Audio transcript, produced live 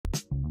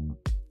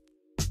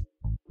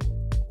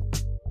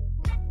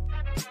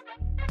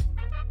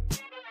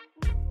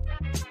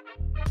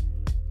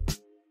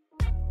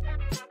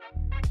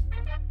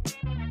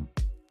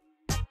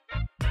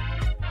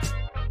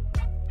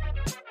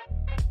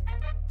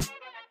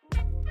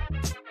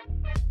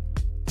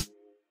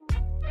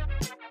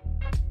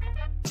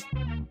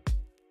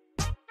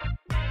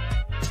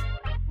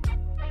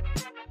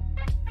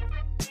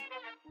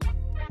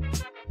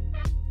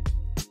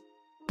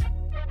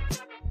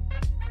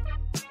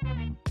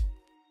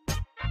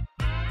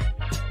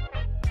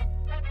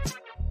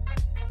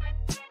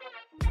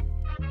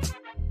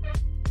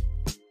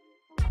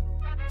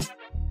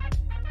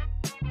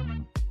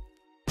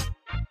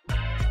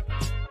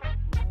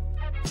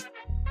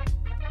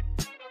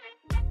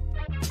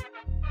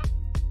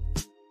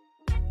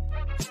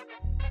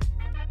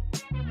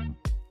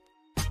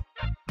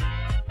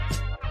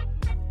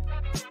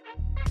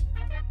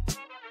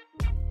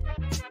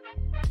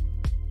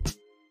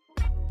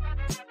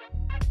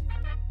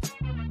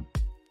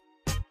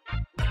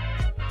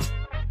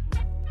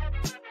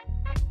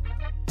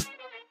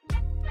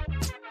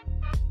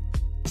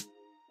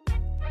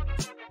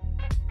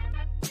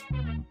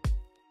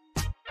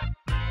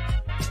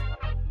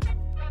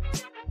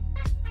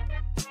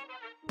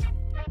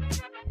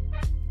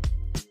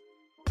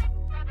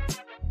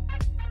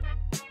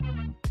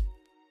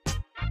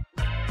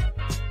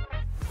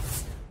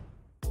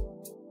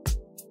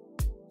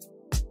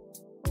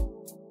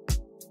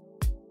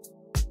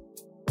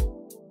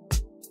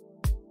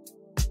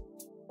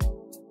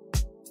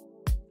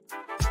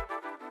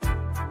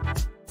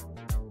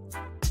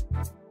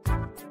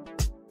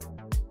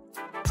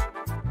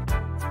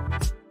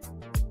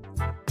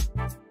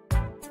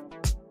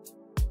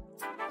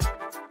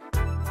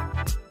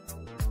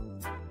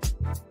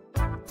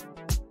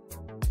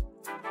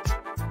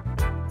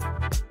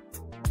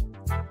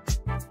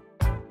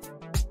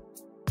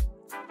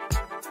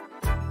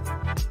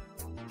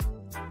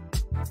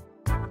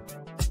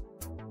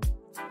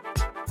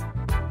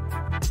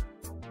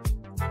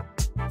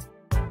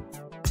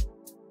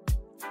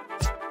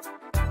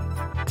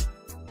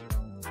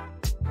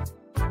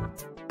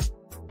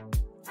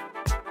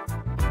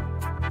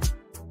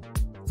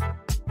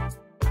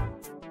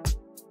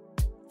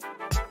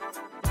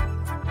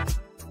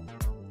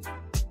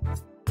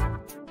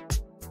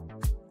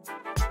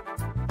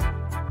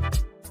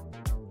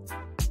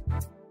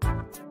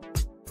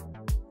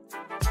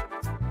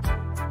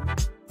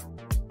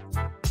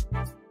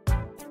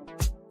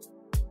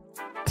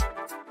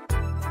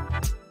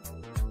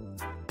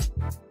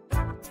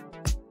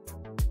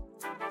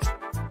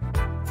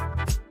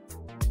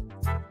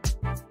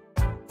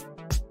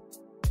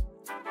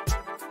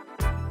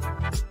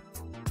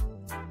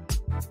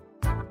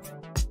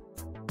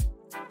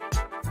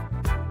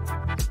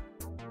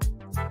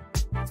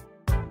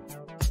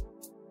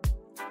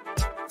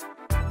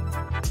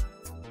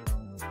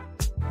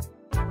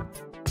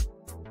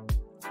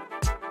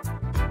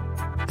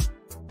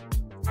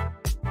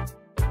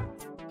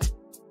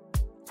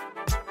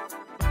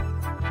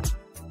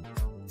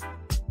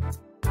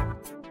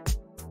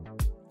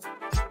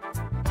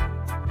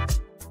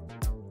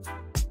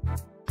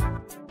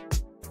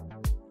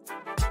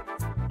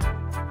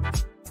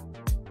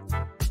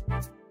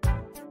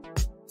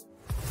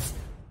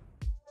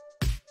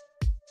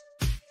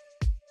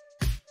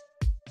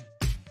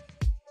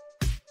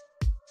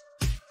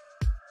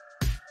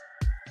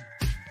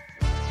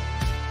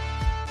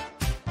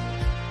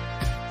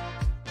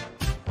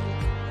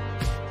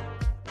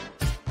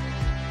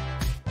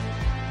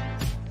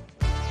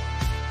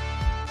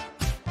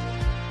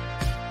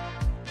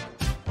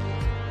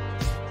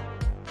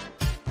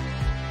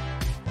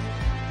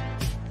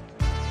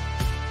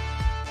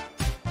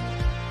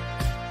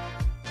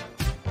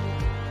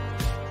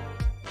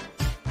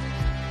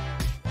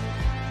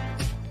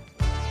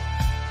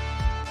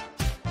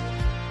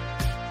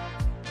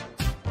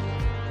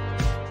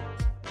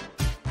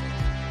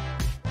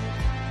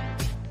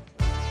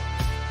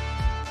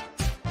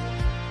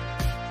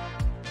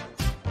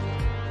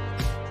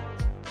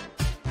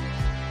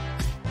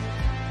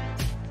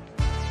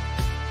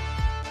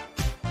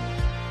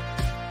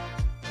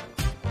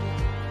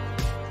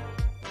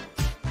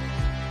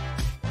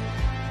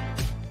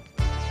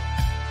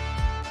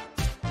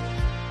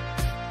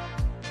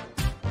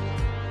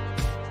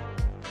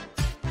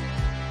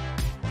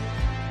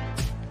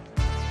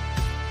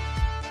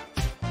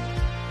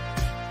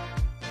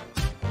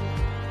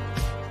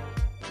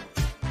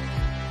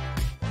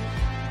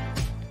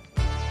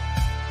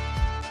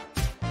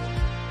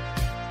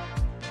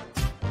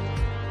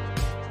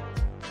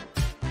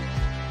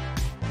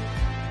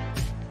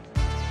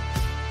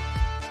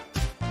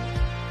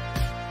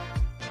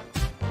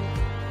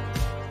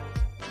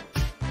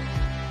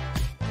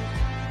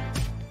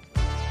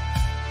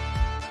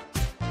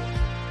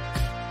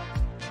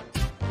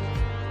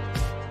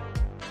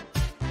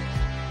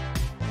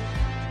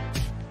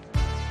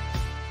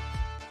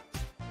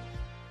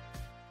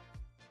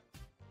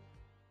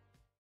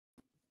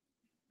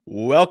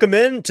Welcome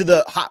in to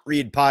the Hot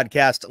Read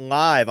Podcast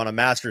live on a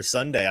Master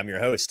Sunday. I'm your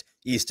host,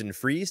 Easton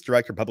Freeze,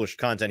 Director of Published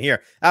Content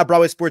here at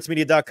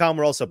BroadwaySportsMedia.com.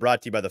 We're also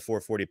brought to you by the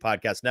 440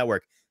 Podcast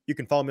Network. You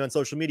can follow me on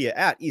social media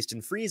at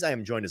Easton Freeze. I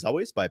am joined, as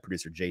always, by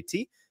producer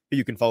JT, who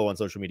you can follow on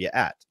social media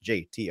at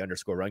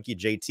JT_Runke.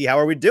 JT, how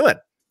are we doing?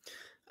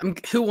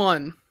 Who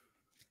won?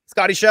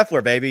 Scotty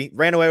Scheffler, baby.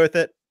 Ran away with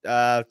it.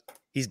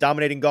 He's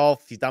dominating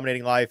golf. He's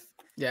dominating life.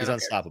 Yeah, he's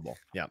unstoppable.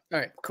 Yeah. All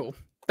right, cool.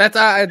 That's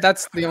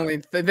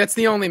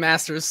the only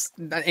Masters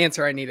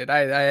answer I needed. I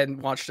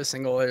hadn't watched a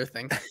single other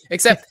thing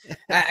except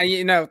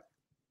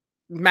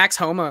Max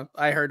Homa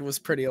I heard was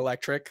pretty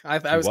electric.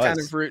 I was kind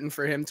of rooting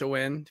for him to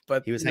win,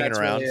 but he was hanging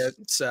around. Really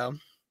so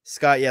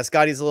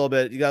Scotty's a little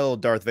bit. You got a little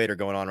Darth Vader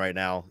going on right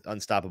now.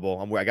 Unstoppable.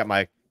 I got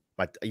my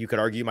you could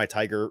argue my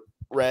Tiger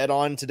red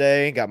on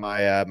today. Got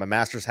my my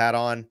Masters hat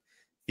on.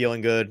 Feeling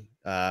good.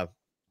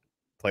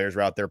 Players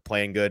were out there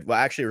playing good. Well,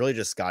 actually, really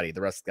just Scotty.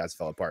 The rest of the guys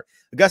fell apart.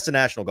 Augusta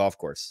National Golf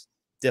Course.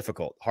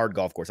 Difficult, hard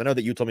golf course. I know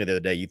that you told me the other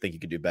day you think you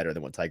could do better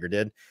than what Tiger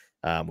did,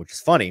 which is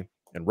funny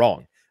and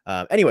wrong.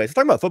 Anyways, we're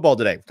talking about football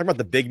today. We're talking about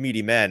the big,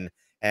 meaty men,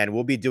 and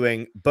we'll be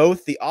doing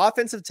both the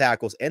offensive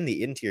tackles and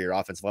the interior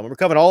offensive line. We're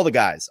covering all the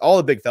guys, all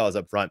the big fellas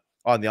up front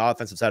on the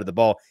offensive side of the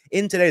ball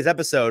in today's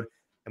episode,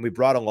 and we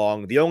brought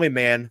along the only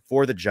man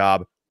for the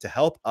job to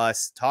help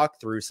us talk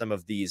through some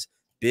of these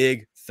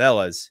big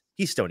fellas.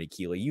 He's Stoney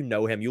Keeley. You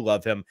know him. You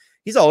love him.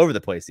 He's all over the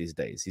place these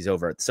days. He's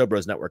over at the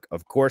SoBros Network,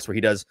 of course, where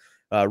he does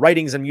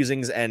writings and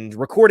musings and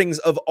recordings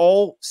of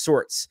all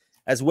sorts,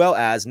 as well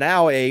as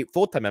now a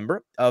full-time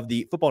member of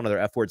the Football and Other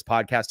F Words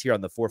podcast here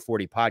on the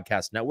 440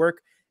 Podcast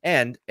Network,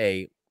 and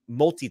a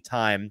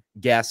multi-time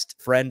guest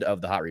friend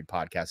of the Hot Read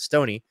Podcast.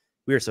 Stoney,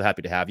 we are so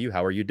happy to have you.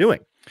 How are you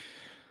doing?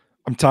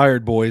 I'm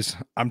tired, boys.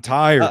 I'm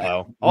tired.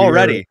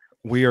 Already.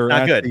 We are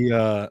at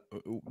the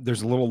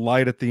there's a little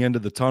light at the end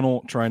of the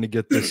tunnel trying to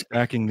get this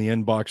Stacking the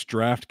Inbox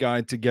draft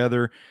guide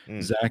together.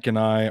 Zach and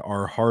I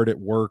are hard at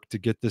work to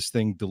get this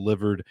thing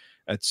delivered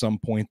at some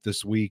point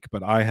this week,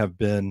 but I have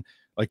been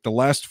like the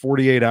last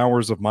 48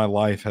 hours of my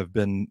life have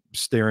been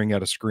staring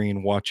at a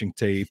screen, watching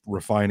tape,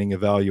 refining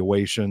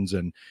evaluations,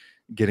 and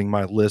getting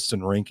my lists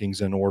and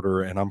rankings in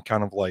order. And I'm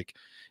kind of like,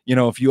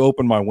 if you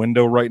open my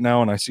window right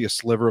now and I see a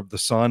sliver of the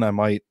sun, I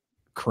might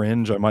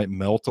cringe, I might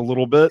melt a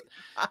little bit,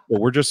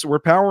 but we're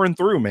powering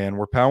through, man.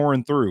 We're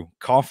powering through.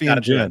 Coffee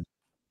and gin.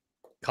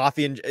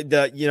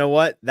 You know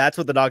what? That's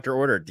what the doctor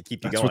ordered to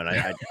keep you going.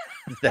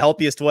 It's the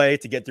healthiest way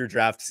to get through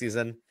draft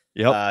season.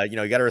 Yep.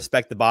 You got to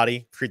respect the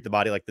body, treat the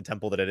body like the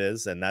temple that it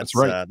is, and that's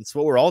right. That's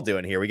what we're all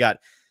doing here. We got,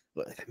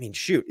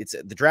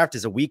 the draft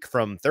is a week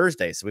from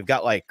Thursday, so we've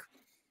got like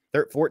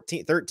 12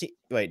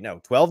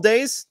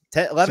 days,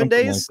 10, 11 Something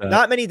days, like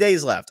not many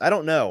days left. I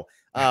don't know.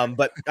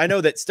 But I know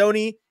that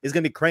Stoney is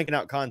going to be cranking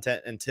out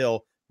content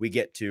until we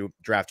get to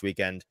draft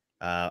weekend.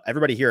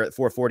 Everybody here at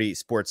 440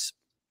 Sports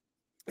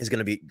is going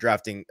to be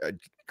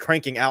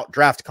cranking out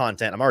draft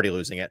content. I'm already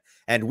losing it.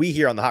 And we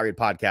here on the Hot Read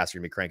Podcast are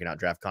going to be cranking out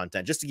draft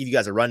content just to give you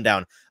guys a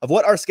rundown of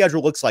what our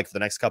schedule looks like for the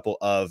next couple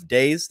of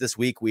days. This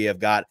week, we have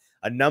got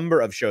a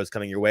number of shows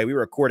coming your way. We were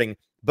recording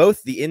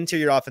both the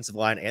interior offensive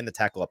line and the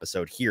tackle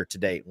episode here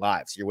today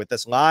live. So you're with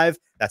us live.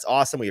 That's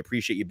awesome. We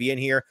appreciate you being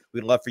here.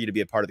 We'd love for you to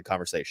be a part of the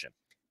conversation.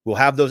 We'll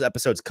have those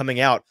episodes coming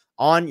out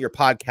on your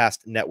podcast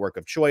network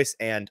of choice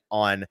and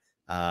on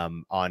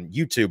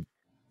YouTube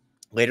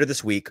later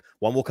this week.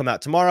 One will come out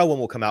tomorrow. One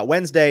will come out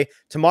Wednesday.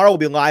 Tomorrow we'll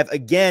be live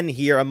again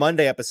here, a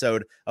Monday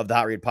episode of the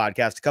Hot Read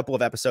Podcast. A couple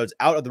of episodes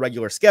out of the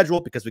regular schedule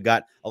because we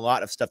got a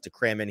lot of stuff to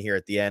cram in here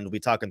at the end. We'll be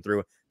talking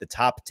through the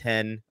top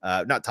 10,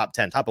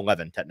 top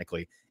 11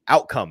 technically,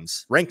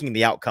 outcomes, ranking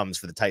the outcomes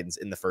for the Titans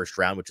in the first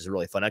round, which is a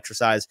really fun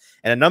exercise.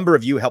 And a number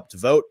of you helped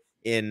vote.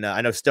 I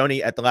know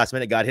Stoney at the last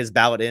minute got his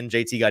ballot in.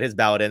 JT got his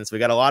ballot in. So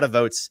we got a lot of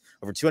votes.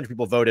 Over 200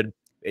 people voted.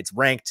 It's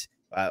ranked.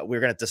 We're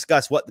going to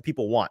discuss what the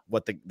people want,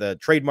 what the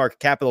trademark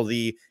capital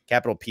D,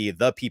 capital P,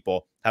 the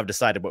people have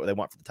decided what they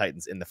want for the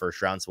Titans in the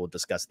first round. So we'll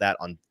discuss that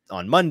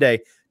on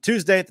Monday.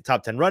 Tuesday, the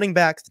top 10 running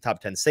backs, the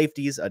top 10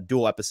 safeties, a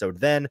dual episode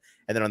then.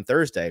 And then on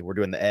Thursday, we're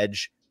doing the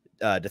edge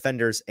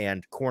defenders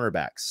and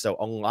cornerbacks. So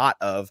a lot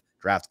of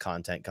draft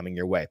content coming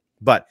your way.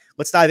 But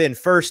let's dive in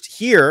first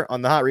here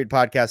on the Hot Read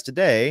Podcast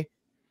today.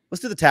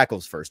 Let's do the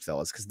tackles first,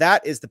 fellas, because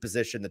that is the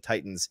position the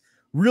Titans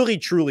really,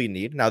 truly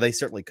need. Now, they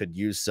certainly could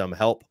use some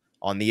help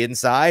on the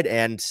inside,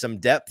 and some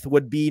depth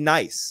would be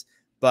nice.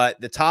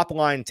 But the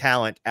top-line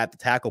talent at the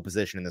tackle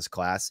position in this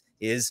class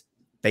is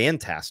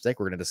fantastic.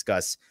 We're going to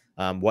discuss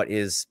what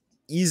is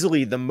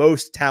easily the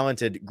most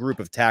talented group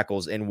of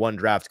tackles in one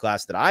draft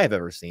class that I have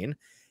ever seen.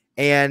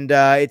 And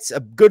it's a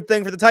good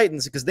thing for the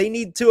Titans because they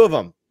need two of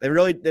them. They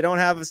don't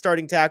have a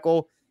starting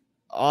tackle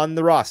on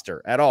the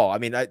roster at all. I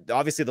mean,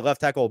 obviously the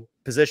left tackle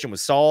position was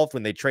solved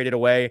when they traded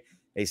away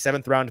a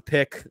 7th round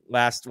pick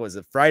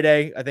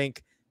Friday, I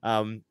think,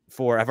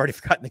 for, I've already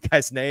forgotten the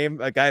guy's name,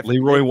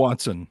 Leroy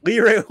Watson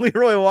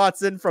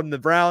from the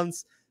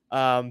Browns.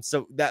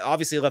 So that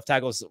obviously left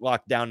tackle is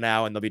locked down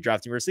now, and they'll be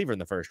drafting a receiver in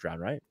the first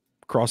round, right?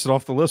 Cross it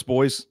off the list,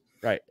 boys.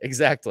 Right.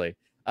 Exactly.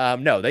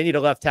 No, they need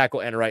a left tackle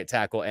and a right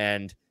tackle.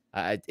 And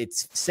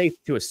It's safe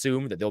to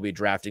assume that they'll be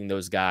drafting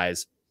those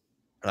guys.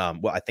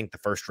 Well, I think the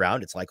first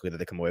round, it's likely that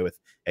they come away with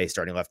a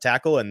starting left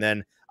tackle. And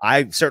then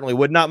I certainly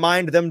would not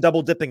mind them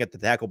double dipping at the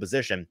tackle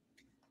position.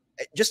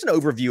 Just an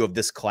overview of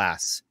this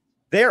class.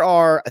 There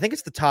are, I think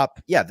it's the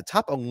top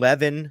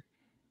 11,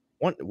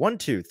 1,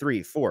 2,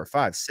 3, 4,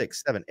 5,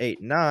 6, 7,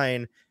 8,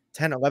 9,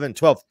 10, 11,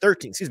 12,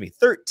 13,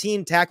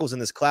 13 tackles in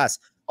this class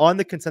on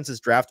the consensus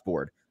draft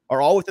board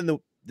are all within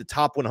the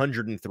top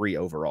 103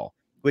 overall,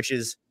 which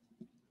is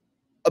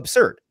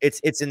absurd. It's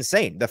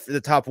insane.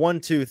 The top 1,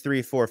 2,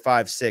 3, 4,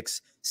 5,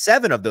 6,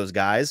 7 of those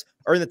guys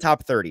are in the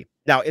top 30.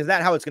 Now, is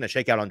that how it's going to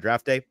shake out on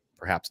draft day?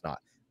 Perhaps not.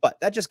 But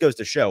that just goes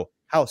to show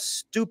how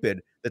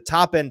stupid the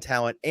top end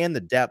talent and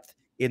the depth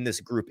in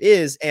this group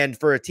is. And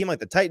for a team like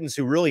the Titans,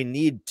 who really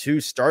need 2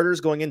 starters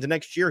going into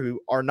next year,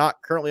 who are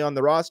not currently on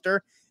the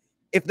roster,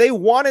 if they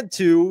wanted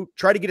to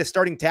try to get a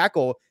starting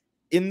tackle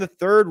in the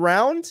 3rd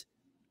round,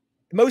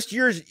 most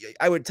years,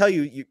 I would tell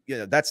you, you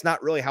know, that's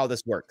not really how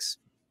this works.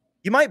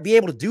 You might be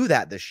able to do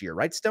that this year,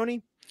 right,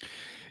 Stoney?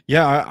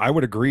 Yeah, I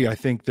would agree. I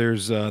think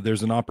there's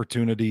an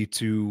opportunity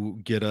to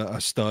get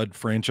a stud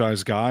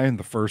franchise guy in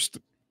the first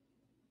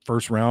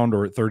round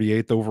or at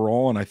 38th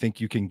overall, and I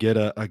think you can get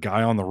a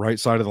guy on the right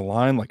side of the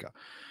line like a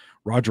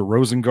Roger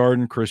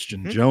Rosengarten,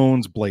 Christian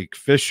Jones, Blake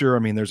Fisher. I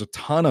mean, there's a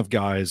ton of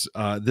guys.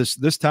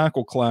 This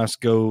tackle class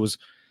goes.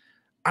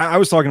 I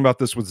was talking about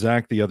this with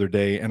Zach the other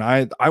day, and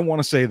I want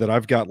to say that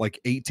I've got like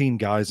 18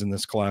 guys in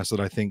this class that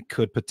I think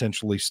could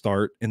potentially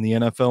start in the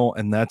NFL,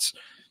 and that's,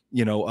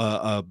 you know,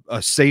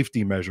 a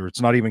safety measure.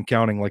 It's not even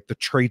counting like the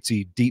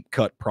traitsy deep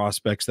cut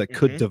prospects that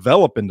could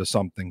develop into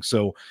something.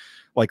 So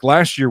like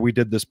last year we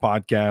did this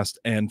podcast,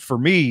 and for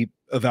me,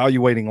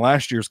 evaluating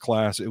last year's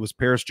class, it was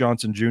Paris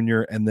Johnson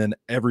Jr. and then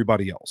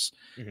everybody else.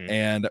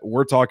 And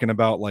we're talking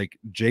about like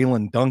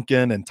Jalen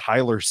Duncan and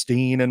Tyler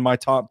Steen in my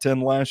top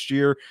 10 last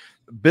year.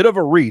 Bit of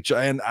a reach.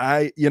 And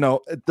I, you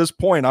know, at this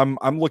point, I'm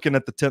looking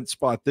at the 10th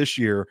spot this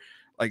year.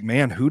 Like,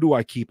 man, who do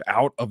I keep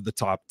out of the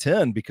top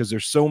 10? Because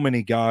there's so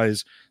many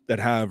guys that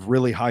have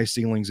really high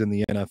ceilings in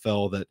the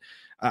NFL that,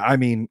 I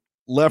mean,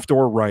 left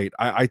or right,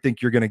 I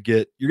think you're going to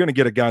get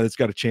a guy that's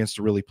got a chance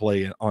to really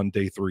play on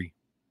day 3.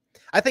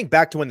 I think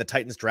back to when the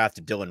Titans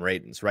drafted Dylan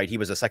Radins, right? He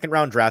was a 2nd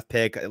round draft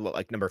pick,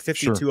 like number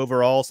 52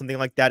 overall, something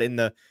like that, in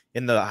the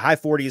high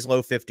 40s,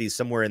 low 50s,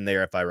 somewhere in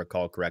there, if I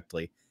recall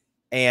correctly.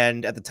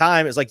 And at the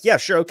time, it's like, yeah,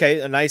 sure,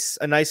 okay, a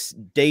nice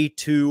day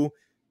 2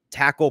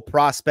 tackle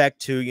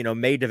prospect who, you know,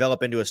 may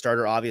develop into a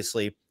starter.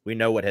 Obviously, we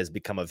know what has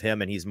become of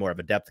him, and he's more of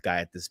a depth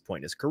guy at this point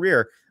in his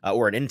career,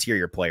 or an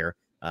interior player.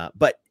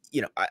 But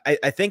you know,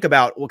 I think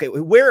about, okay,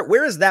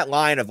 where is that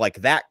line of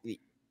like that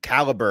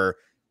caliber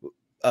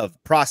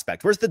of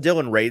prospect? Where's the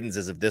Dylan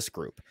Radinses of this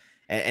group?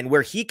 And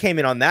where he came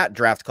in on that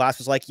draft class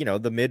was like, you know,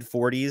 the mid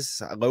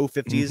 40s, low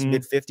 50s,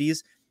 mid 50s.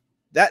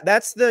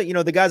 That's the, you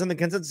know, the guys on the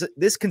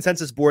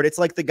consensus board. It's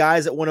like the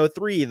guys at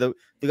 103, the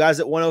guys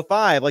at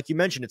 105, like you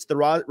mentioned. It's the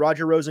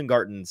Roger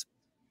Rosengartens.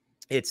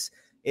 It's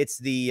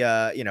the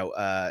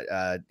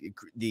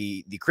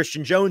the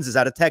Christian Joneses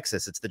out of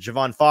Texas. It's the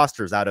Javon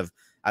Fosters out of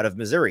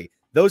Missouri.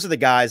 Those are the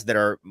guys that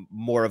are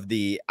more of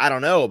the, I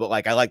don't know, but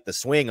like I like the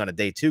swing on a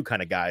day 2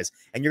 kind of guys,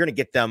 and you're going to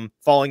get them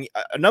falling.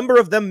 A number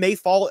of them may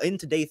fall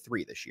into day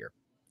 3 this year.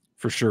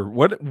 For sure.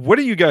 What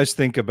do you guys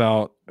think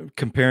about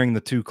comparing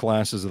the 2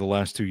 classes of the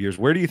last 2 years?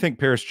 Where do you think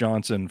Paris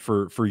Johnson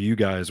for you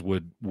guys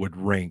would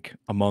rank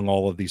among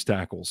all of these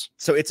tackles?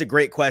 So it's a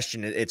great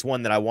question. It's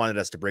one that I wanted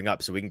us to bring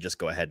up, so we can just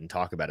go ahead and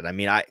talk about it. I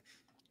mean, I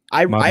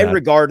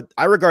regard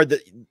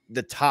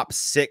the top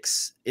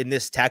 6 in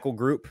this tackle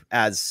group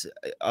as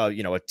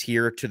you know, a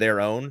tier to their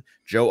own.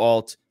 Joe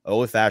Alt,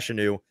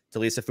 Olufashinu,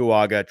 Talisa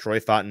Fuaga, Troy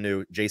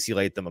Fontenot, JC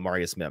Latham,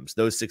 Amarius Mims.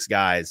 Those 6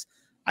 guys,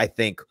 I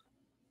think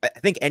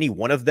any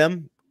one of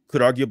them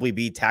could arguably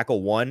be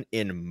tackle 1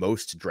 in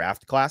most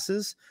draft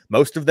classes.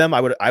 Most of them, I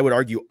would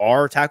argue,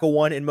 are tackle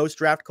 1 in most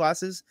draft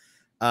classes.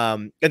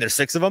 And there's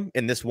 6 of them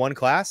in this one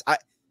class.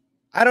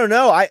 I don't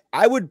know.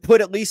 I would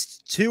put at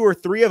least 2 or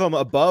 3 of them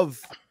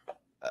above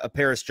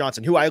Paris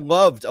Johnson, who I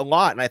loved a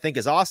lot and I think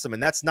is awesome.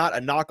 And that's not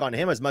a knock on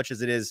him as much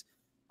as it is,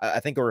 I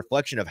think, a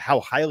reflection of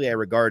how highly I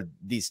regard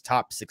these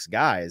top 6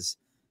 guys.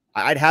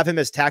 I'd have him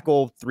as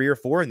tackle 3 or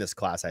 4 in this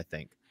class, I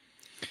think.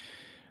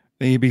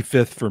 Maybe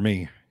 5th for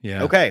me.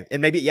 Yeah. Okay.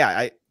 And maybe,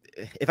 yeah,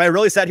 if I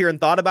really sat here and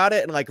thought about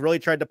it and like really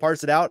tried to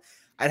parse it out,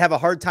 I'd have a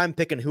hard time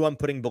picking who I'm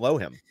putting below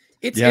him.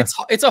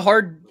 It's a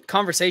hard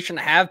conversation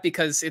to have,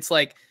 because it's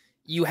like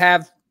you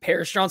have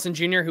Paris Johnson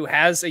Jr., who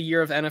has a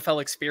year of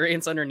NFL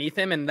experience underneath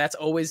him, and that's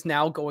always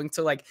now going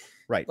to like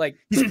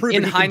he's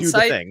proven in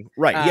hindsight,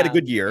 right? He had a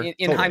good year.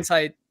 In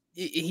hindsight,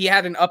 he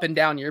had an up and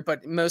down year,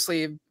 but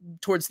mostly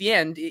towards the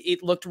end,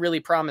 it looked really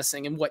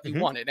promising in what you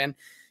wanted. And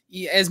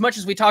as much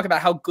as we talk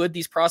about how good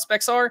these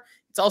prospects are,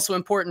 it's also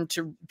important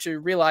to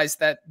realize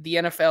that the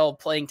NFL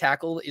playing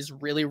tackle is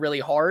really,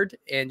 really hard.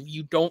 And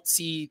you don't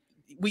see,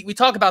 we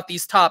talk about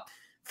these top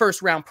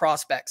 1st round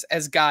prospects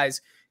as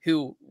guys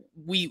who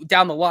we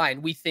down the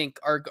line, we think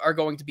are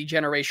going to be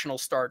generational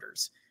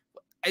starters.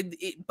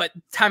 but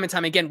time and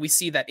time again, we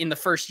see that in the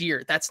first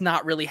year, that's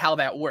not really how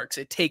that works.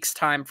 It takes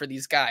time for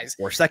these guys.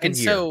 Or second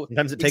year. So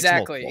sometimes it takes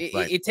exactly, multiple,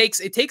 right?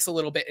 it takes a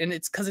little bit, and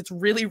it's because it's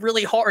really,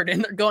 really hard,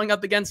 and they're going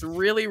up against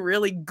really,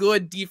 really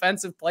good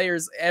defensive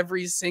players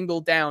every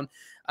single down.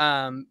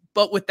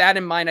 But with that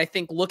in mind, I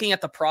think looking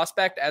at the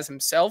prospect as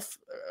himself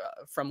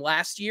from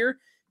last year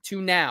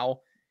to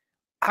now,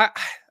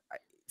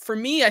 for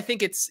me, I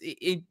think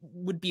it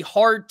would be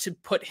hard to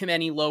put him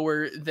any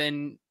lower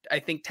than, I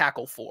think,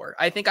 tackle 4.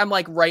 I think I'm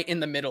like right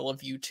in the middle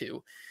of you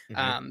two,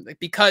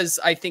 because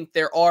I think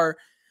there are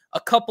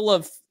a couple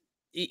of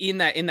in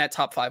that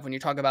top 5 when you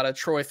talk about a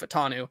Troy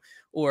Fatanu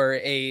or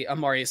a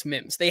Amarius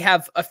Mims. They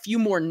have a few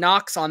more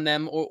knocks on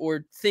them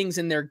or things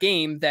in their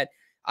game that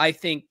I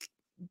think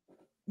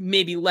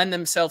maybe lend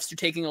themselves to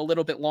taking a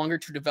little bit longer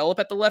to develop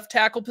at the left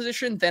tackle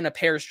position than a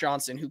Paris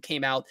Johnson, who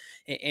came out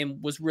and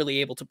was really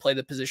able to play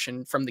the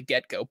position from the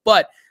get-go.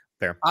 But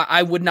fair.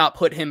 I would not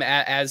put him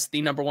as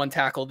the number 1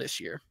 tackle this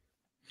year.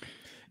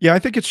 Yeah, I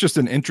think it's just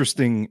an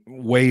interesting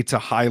way to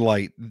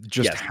highlight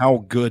just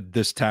how good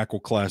this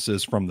tackle class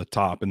is from the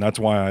top. And that's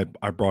why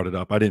I brought it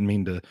up. I didn't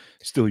mean to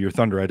steal your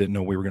thunder. I didn't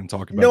know we were going to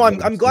talk about it. No,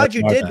 I'm glad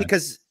you did,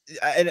 because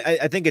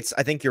I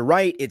think you're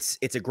right.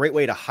 It's a great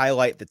way to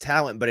highlight the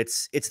talent, but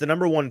it's the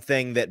number one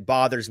thing that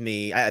bothers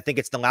me. I think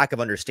it's the lack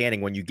of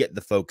understanding when you get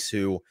the folks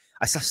who,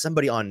 I saw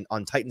somebody on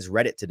Titans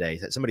Reddit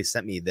today. Somebody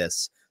sent me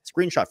this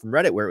screenshot from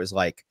Reddit where it was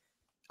like,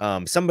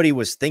 somebody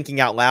was thinking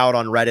out loud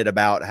on Reddit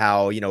about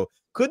how,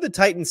 could the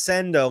Titans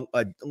send a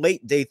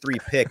late day 3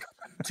 pick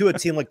to a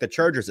team like the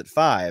Chargers at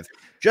 5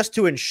 just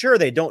to ensure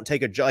they don't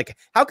take a, like,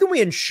 how can we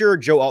ensure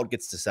Joe Alt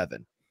gets to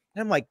 7?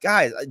 And I'm like,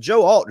 guys,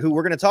 Joe Alt, who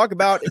we're going to talk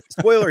about,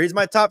 spoiler, he's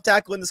my top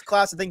tackle in this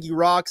class. I think he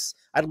rocks.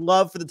 I'd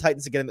love for the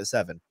Titans to get him at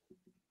 7.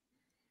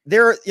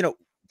 There,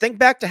 think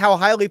back to how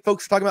highly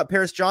folks were talking about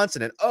Paris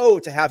Johnson and,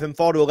 to have him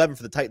fall to 11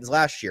 for the Titans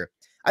last year.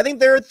 I think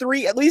there are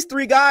at least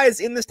three guys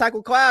in this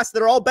tackle class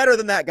that are all better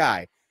than that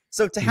guy.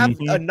 So to have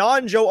a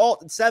non-Joe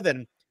Alt at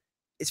 7,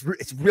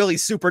 it's really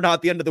super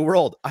not the end of the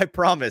world. I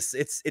promise.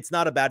 It's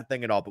not a bad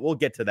thing at all, but we'll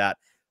get to that.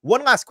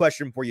 One last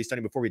question for you,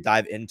 Stoney, before we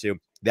dive into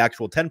the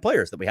actual 10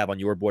 players that we have on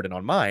your board and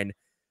on mine.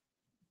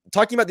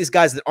 Talking about these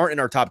guys that aren't in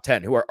our top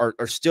 10, who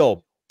are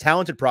still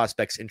talented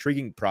prospects,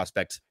 intriguing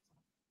prospects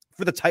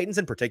for the Titans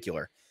in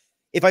particular.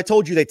 If I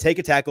told you they take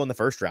a tackle in the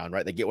first round,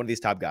 right, they get one of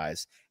these top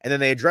guys, and then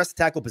they address the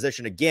tackle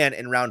position again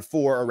in round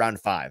 4 or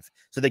round 5.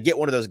 So they get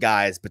one of those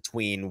guys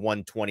between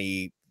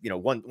 120,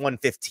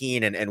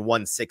 115 and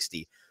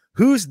 160.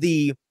 Who's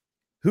the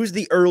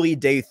early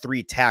day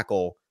 3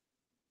 tackle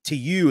to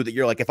you that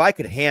you're like, if I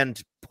could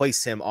hand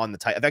place him on the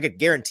Titans, if I could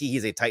guarantee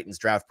he's a Titans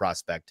draft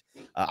prospect,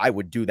 I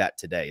would do that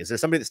today. Is there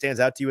somebody that stands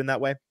out to you in that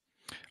way?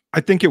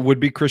 I think it would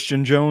be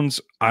Christian Jones.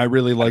 I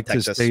really liked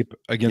his tape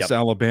against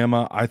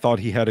Alabama. I thought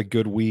he had a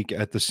good week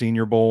at the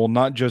Senior Bowl,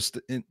 not just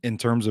in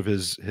terms of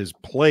his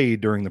play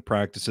during the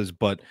practices,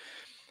 but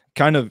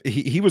kind of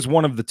he was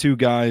one of the 2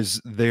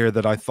 guys there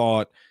that I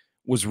thought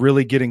was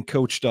really getting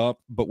coached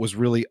up, but was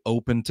really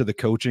open to the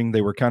coaching.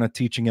 They were kind of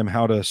teaching him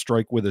how to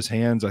strike with his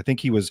hands. I think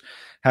he was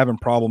having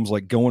problems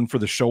like going for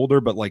the shoulder,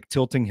 but like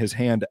tilting his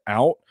hand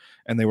out.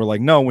 And they were like,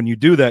 no, when you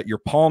do that, your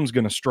palm's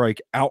going to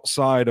strike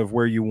outside of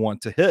where you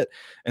want to hit.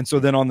 And so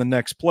then on the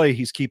next play,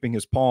 he's keeping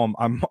his palm.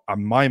 I'm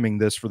miming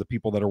this for the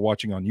people that are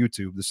watching on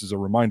YouTube. This is a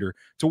reminder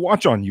to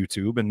watch on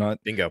YouTube and not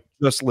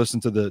just listen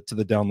to the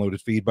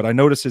downloaded feed. But I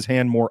noticed his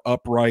hand more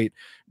upright,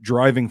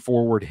 driving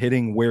forward,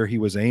 hitting where he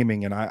was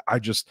aiming. And I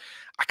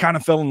kind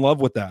of fell in love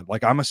with that.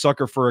 Like, I'm a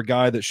sucker for a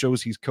guy that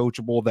shows he's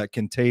coachable, that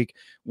can take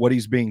what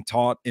he's being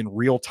taught in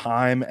real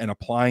time and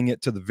applying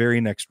it to the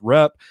very next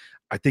rep.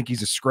 I think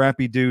he's a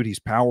scrappy dude. He's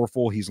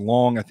powerful. He's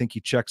long. I think he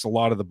checks a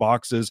lot of the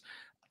boxes.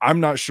 I'm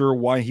not sure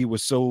why he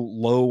was so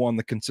low on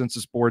the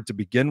consensus board to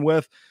begin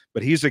with,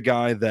 but he's a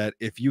guy that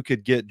if you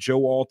could get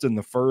Joe Alt in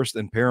the 1st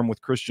and pair him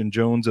with Christian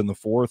Jones in the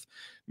 4th,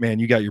 man,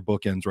 you got your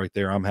bookends right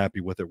there. I'm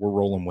happy with it. We're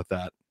rolling with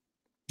that.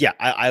 Yeah,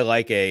 I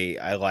like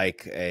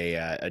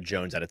a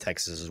Jones out of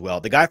Texas as well.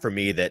 The guy for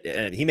me that,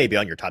 and he may be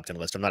on your top 10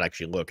 list. I'm not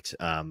actually looked.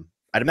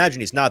 I'd imagine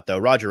he's not, though.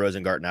 Roger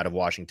Rosengarten out of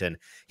Washington.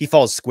 He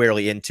falls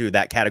squarely into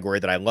that category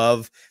that I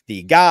love.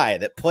 The guy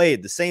that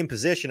played the same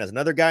position as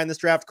another guy in this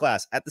draft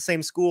class at the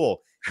same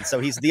school. And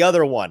so he's the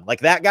other one. Like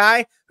that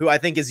guy who I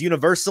think is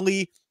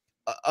universally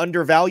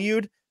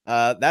undervalued.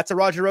 That's a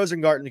Roger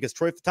Rosengarten, because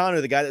Troy Fatanu,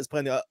 the guy that's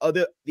playing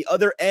the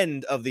other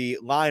end of the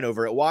line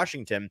over at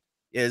Washington,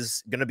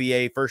 is going to be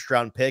a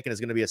first-round pick and is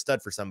going to be a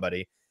stud for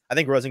somebody. I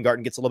think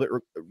Rosengarten gets a little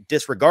bit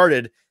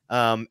disregarded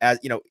as,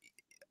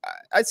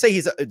 I'd say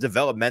he's a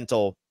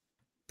developmental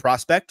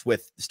prospect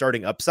with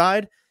starting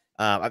upside.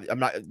 I'm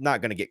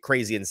not going to get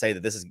crazy and say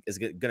that this is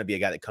going to be a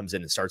guy that comes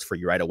in and starts for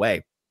you right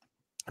away.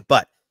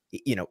 But,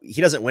 he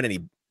doesn't win any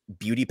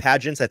beauty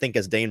pageants, I think,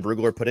 as Dane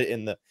Brugler put it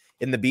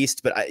in the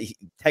Beast. But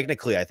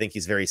technically, I think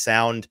he's very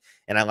sound,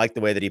 and I like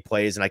the way that he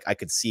plays, and I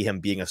could see him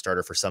being a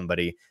starter for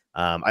somebody.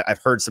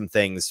 I've heard some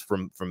things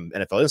from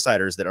NFL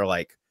insiders that are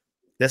like,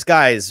 this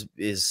guy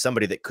is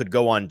somebody that could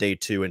go on day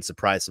 2 and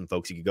surprise some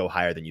folks. He could go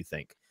higher than you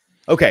think.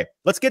 Okay,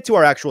 let's get to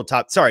our actual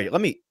top. Sorry,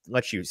 let me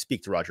let you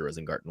speak to Roger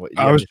Rosengarten. What,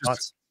 do you have any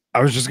thoughts?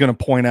 I was just going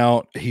to point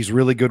out he's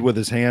really good with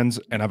his hands,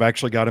 and I've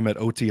actually got him at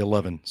OT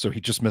 11, so he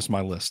just missed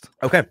my list.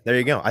 Okay, there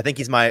you go. I think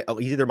he's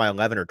either my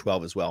 11 or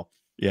 12 as well.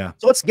 Yeah.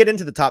 So let's get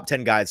into the top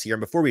 10 guys here.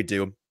 And before we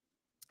do,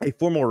 a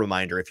formal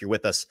reminder, if you're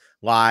with us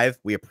live,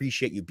 we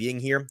appreciate you being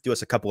here. Do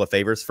us a couple of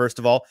favors. First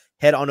of all,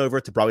 head on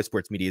over to Broadway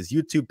Sports Media's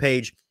YouTube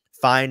page.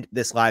 Find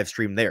this live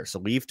stream there. So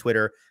leave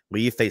Twitter,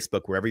 leave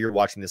Facebook, wherever you're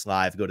watching this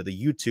live. Go to the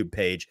YouTube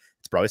page.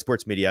 It's Broadway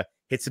Sports Media.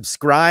 Hit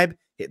subscribe,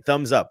 hit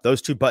thumbs up.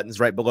 Those two buttons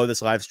right below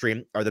this live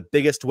stream are the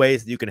biggest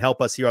ways that you can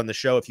help us here on the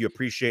show. If you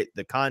appreciate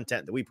the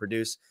content that we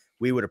produce,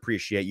 we would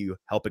appreciate you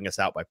helping us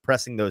out by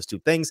pressing those two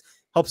things.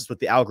 Helps us with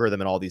the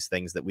algorithm and all these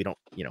things that we don't,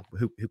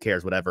 who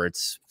cares, whatever.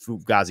 It's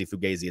Fugazi,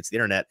 it's the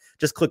internet.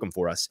 Just click them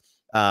for us.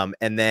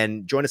 And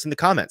then join us in the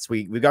comments.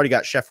 We've already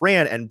got Chef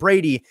Ran and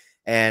Brady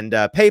and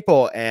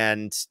Papal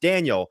and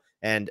Daniel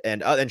and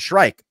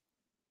Shrike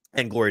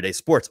and Glory Day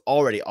Sports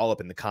already all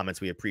up in the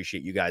comments. We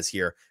appreciate you guys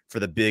here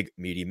for the big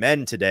meaty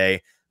men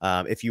today.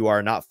 If you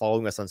are not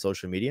following us on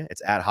social media,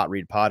 it's at Hot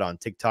Read Pod on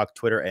TikTok,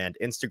 Twitter, and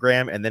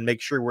Instagram. And then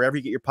make sure wherever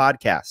you get your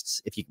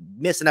podcasts, if you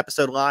miss an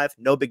episode live,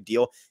 no big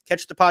deal.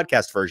 Catch the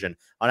podcast version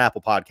on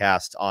Apple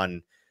Podcasts,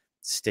 on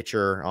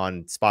Stitcher,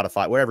 on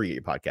Spotify, wherever you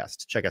get your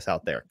podcasts. Check us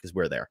out there because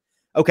we're there.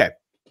 Okay.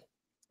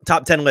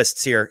 Top 10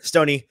 lists here.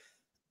 Stoney,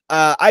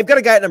 I've got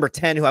a guy at number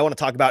 10 who I want to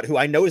talk about, who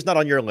I know is not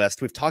on your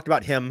list. We've talked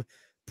about him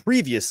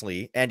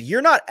previously, and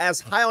you're not as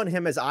high on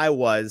him as I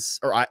was,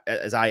 or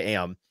as I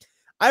am.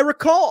 I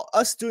recall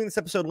us doing this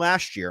episode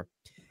last year.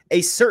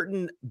 A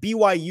certain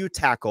BYU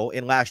tackle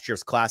in last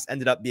year's class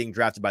ended up being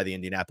drafted by the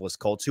Indianapolis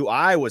Colts, who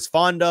I was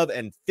fond of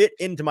and fit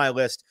into my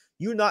list.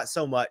 You not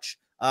so much.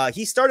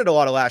 He started a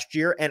lot of last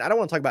year, and I don't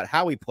want to talk about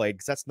how he played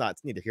because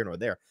it's neither here nor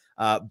there.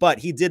 But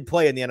he did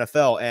play in the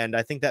NFL, and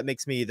I think that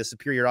makes me the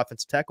superior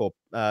offensive tackle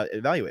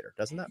evaluator,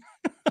 doesn't that?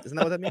 Isn't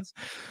that what that means?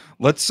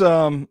 Let's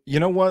you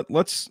know what?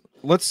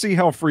 Let's see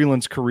how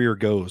Freeland's career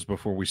goes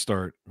before we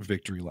start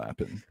victory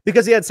lapping.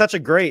 Because he had such a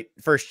great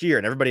first year,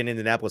 and everybody in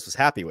Indianapolis was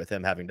happy with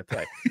him having to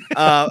play.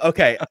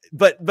 Okay,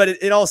 but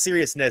in all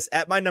seriousness,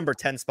 at my number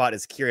 10 spot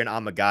is Kieran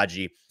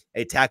Amagaji,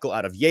 a tackle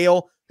out of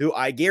Yale, who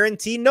I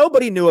guarantee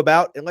nobody knew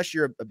about, unless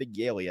you're a big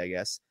Yaley, I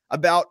guess,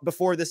 about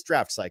before this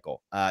draft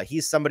cycle.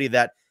 He's somebody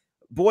that,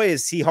 boy,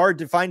 is he hard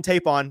to find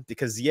tape on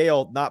because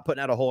Yale not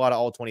putting out a whole lot of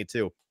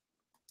all-22.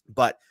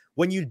 But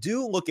when you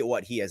do look at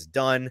what he has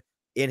done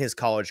in his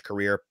college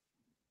career,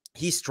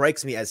 he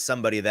strikes me as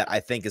somebody that I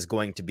think is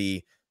going to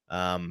be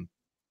an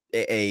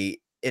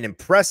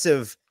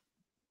impressive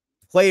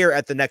player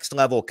at the next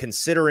level,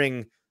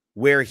 considering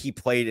where he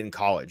played in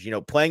college.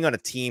 Playing on a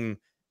team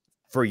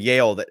for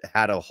Yale that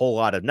had a whole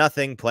lot of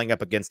nothing, playing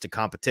up against a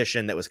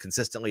competition that was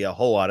consistently a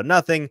whole lot of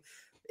nothing.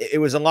 It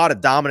was a lot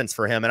of dominance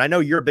for him. And I know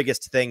your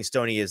biggest thing,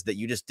 Stoney, is that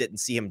you just didn't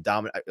see him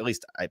dominant. At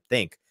least I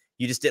think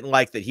you just didn't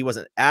like that he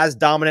wasn't as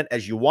dominant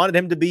as you wanted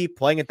him to be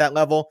playing at that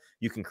level.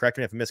 You can correct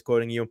me if I'm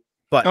misquoting you.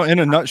 But in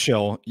a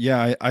nutshell,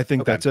 yeah, I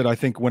think that's it. I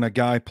think when a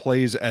guy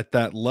plays at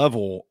that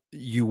level,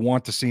 you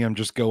want to see him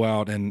just go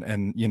out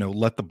and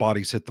let the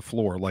bodies hit the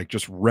floor, like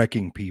just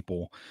wrecking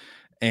people.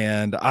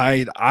 And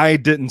I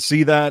didn't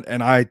see that,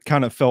 and I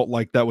kind of felt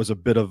like that was a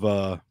bit of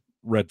a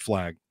red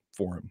flag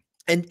for him.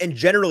 And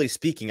generally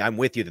speaking, I'm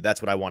with you that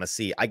that's what I want to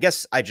see. I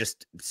guess I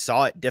just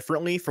saw it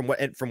differently from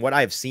what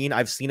I've seen.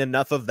 I've seen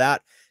enough of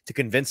that to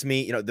convince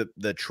me,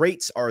 the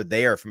traits are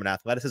there from an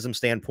athleticism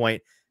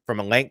standpoint. From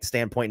a length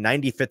standpoint,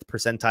 95th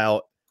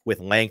percentile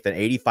with length, an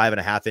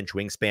 85.5-inch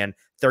wingspan,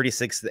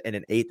 36 and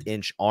an 1/8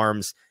 inch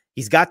arms.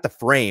 He's got the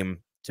frame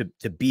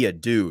to be a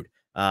dude.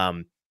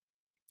 75th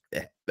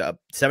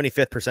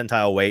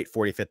percentile weight,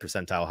 45th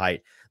percentile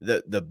height.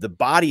 The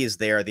body is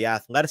there. The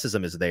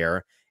athleticism is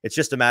there. It's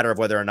just a matter of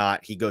whether or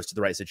not he goes to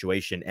the right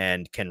situation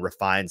and can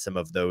refine some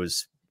of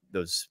those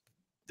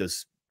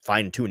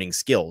fine tuning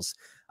skills.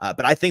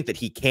 But I think that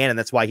he can, and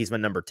that's why he's my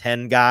number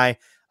 10 guy.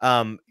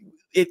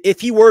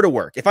 If he were to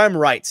work, if I'm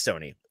right,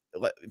 Stoney,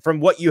 from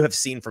what you have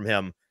seen from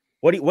him,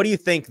 what do you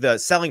think the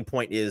selling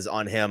point is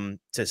on him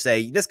to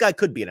say this guy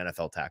could be an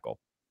NFL tackle?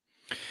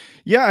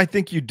 Yeah, I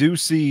think you do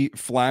see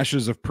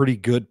flashes of pretty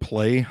good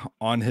play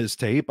on his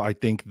tape. I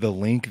think the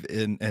length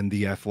and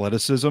the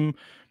athleticism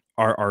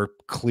are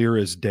clear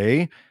as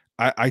day.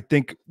 I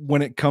think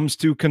when it comes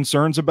to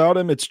concerns about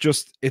him, it's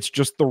just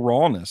the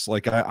rawness.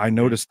 Like I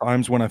noticed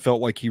times when I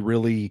felt like he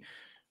really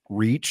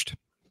reached.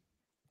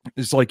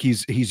 It's like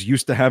he's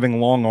used to having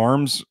long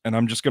arms, and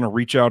I'm just going to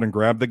reach out and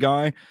grab the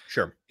guy.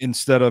 Sure.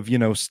 Instead of,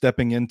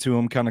 stepping into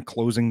him, kind of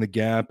closing the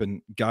gap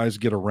and guys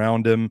get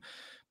around him.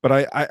 But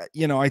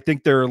I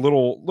think there are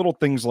little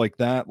things like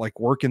that, like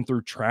working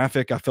through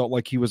traffic. I felt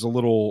like he was a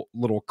little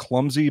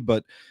clumsy,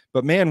 but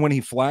man, when he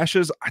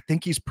flashes, I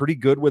think he's pretty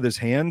good with his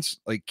hands,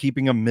 like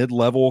keeping him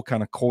mid-level,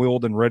 kind of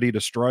coiled and ready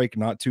to strike,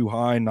 not too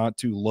high, not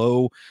too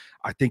low.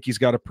 I think he's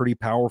got a pretty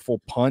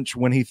powerful punch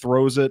when he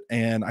throws it.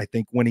 And I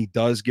think when he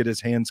does get his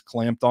hands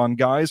clamped on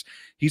guys,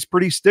 he's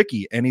pretty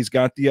sticky, and he's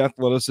got the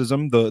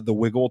athleticism, the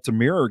wiggle to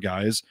mirror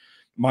guys.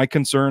 My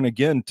concern,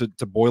 again,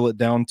 to boil it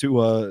down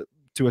to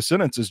to a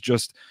sentence is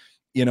just,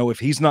 if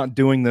he's not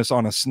doing this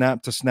on a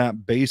snap to snap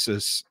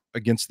basis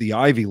against the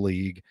Ivy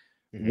League,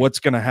 what's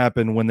going to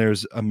happen when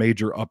there's a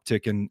major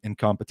uptick in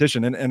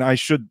competition? And I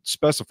should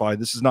specify,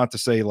 this is not to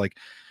say like,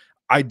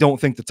 I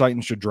don't think the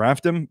Titans should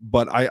draft him,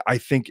 but I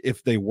think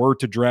if they were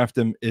to draft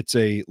him, it's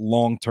a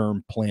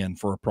long-term plan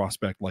for a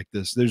prospect like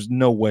this. There's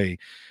no way.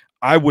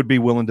 I would be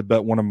willing to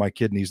bet one of my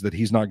kidneys that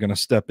he's not going to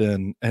step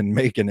in and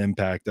make an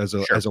impact as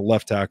a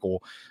left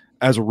tackle,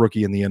 as a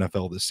rookie in the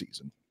NFL this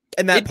season.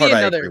 And that part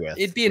I agree with.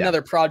 It'd be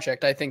another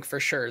project, I think, for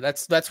sure.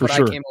 That's what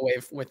I came away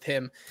with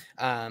him.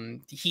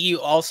 He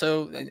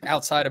also,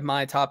 outside of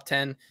my top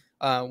 10,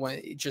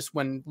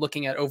 when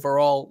looking at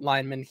overall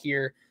linemen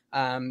here,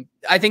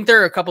 I think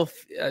there are a couple of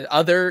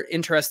other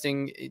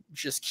interesting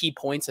just key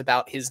points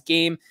about his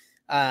game.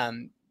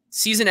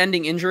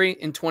 Season-ending injury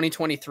in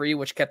 2023,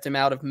 which kept him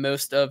out of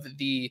most of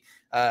the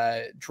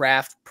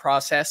draft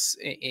process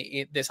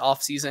this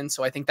offseason.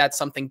 So I think that's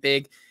something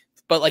big.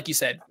 But like you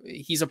said,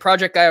 he's a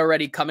project guy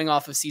already coming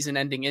off of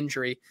season-ending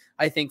injury.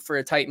 I think for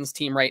a Titans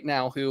team right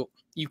now, who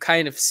you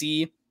kind of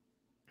see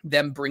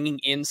them bringing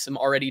in some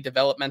already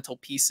developmental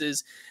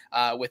pieces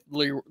with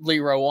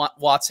Leroy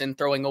Watson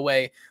throwing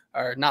away,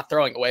 or not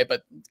throwing away,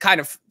 but kind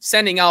of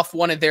sending off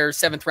one of their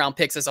 7th round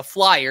picks as a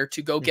flyer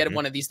to go get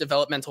one of these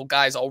developmental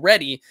guys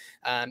already.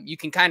 You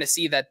can kind of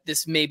see that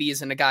this maybe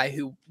isn't a guy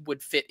who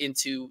would fit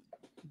into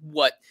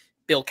what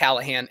Bill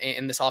Callahan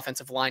in this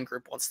offensive line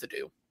group wants to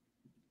do.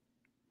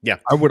 Yeah.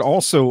 I would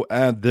also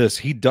add this.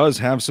 He does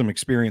have some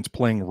experience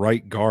playing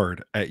right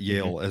guard at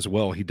Yale as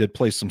well. He did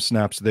play some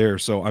snaps there.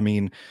 So, I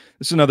mean,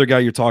 this is another guy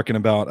you're talking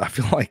about. I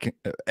feel like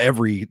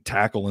every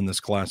tackle in this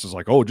class is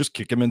like, oh, just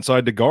kick him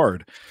inside to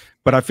guard.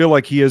 But I feel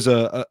like he is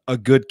a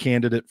good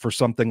candidate for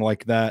something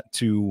like that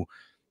to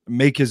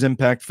make his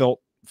impact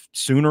felt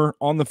sooner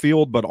on the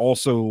field, but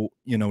also,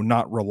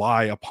 not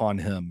rely upon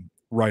him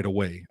right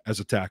away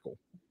as a tackle.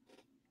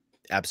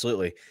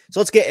 Absolutely. So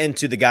let's get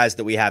into the guys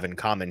that we have in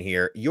common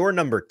here. Your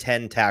number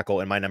 10 tackle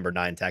and my number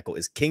 9 tackle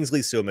is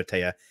Kingsley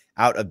Suamataia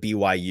out of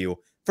BYU.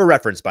 For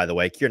reference, by the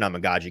way, Kieran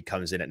Amagaji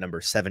comes in at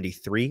number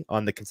 73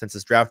 on the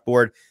consensus draft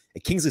board.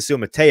 And Kingsley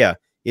Suamataia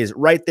is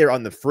right there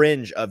on the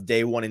fringe of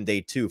day 1 and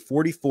day 2,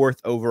 44th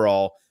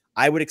overall.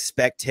 I would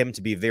expect him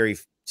to be very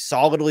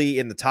solidly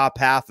in the top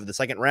half of the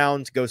second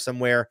round to go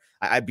somewhere.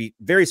 I'd be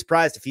very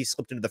surprised if he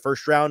slipped into the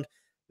first round,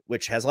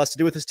 which has less to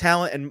do with his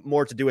talent and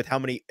more to do with how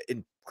many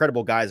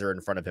incredible guys are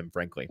in front of him,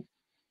 frankly.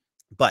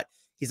 But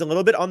he's a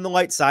little bit on the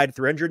light side,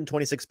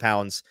 326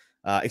 pounds.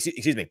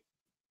 Excuse me.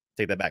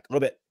 Take that back. A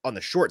little bit on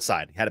the short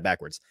side. Had it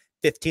backwards.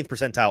 15th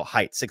percentile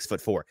height,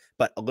 6'4",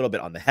 but a little bit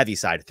on the heavy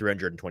side,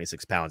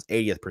 326 pounds,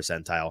 80th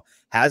percentile.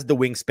 Has the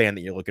wingspan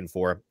that you're looking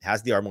for.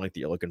 Has the arm length that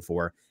you're looking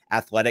for.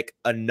 Athletic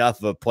enough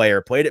of a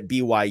player. Played at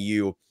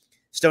BYU.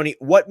 Stoney,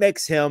 what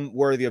makes him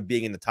worthy of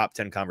being in the top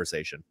 10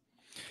 conversation?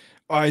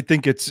 I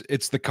think it's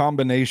the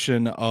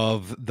combination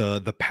of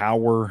the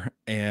power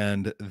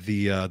and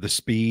the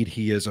speed.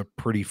 He is a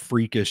pretty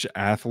freakish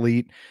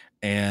athlete,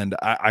 and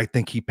I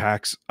think he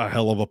packs a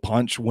hell of a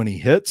punch when he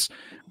hits.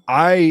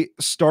 I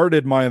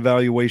started my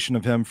evaluation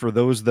of him, for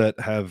those that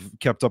have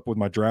kept up with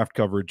my draft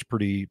coverage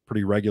pretty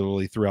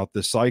regularly throughout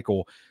this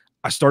cycle.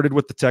 I started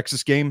with the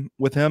Texas game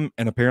with him,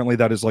 and apparently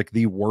that is like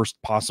the worst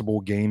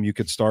possible game you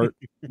could start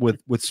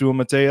with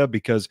Suamataia,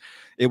 because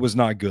it was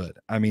not good.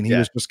 I mean, he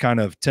was just kind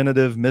of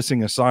tentative,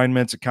 missing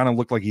assignments. It kind of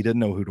looked like he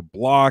didn't know who to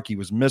block. He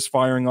was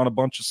misfiring on a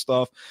bunch of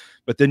stuff.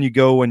 But then you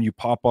go and you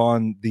pop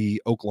on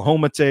the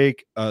Oklahoma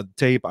tape.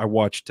 I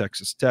watched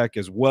Texas Tech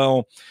as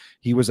well.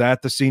 He was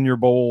at the Senior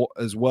Bowl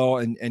as well,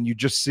 and you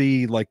just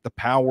see like the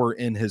power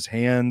in his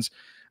hands.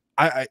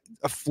 A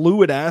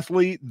fluid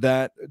athlete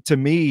that, to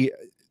me,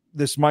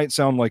 this might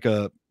sound like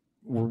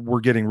we're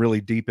getting really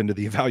deep into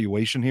the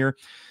evaluation here,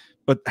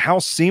 but how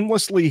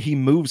seamlessly he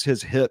moves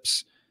his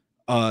hips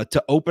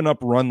to open up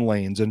run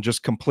lanes and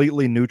just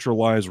completely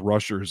neutralize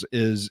rushers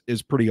is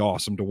pretty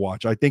awesome to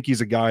watch. I think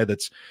he's a guy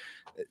that's,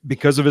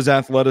 because of his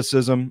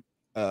athleticism,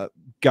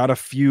 got a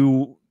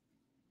few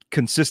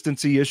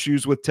consistency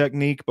issues with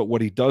technique, but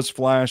what he does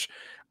flash,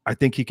 I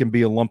think he can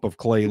be a lump of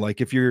clay. Like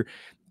if you're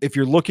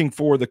looking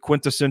for the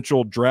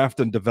quintessential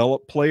draft and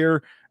develop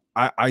player,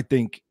 I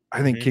think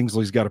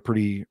Kingsley's got a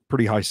pretty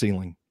high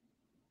ceiling.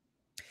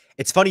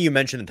 It's funny you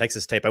mentioned the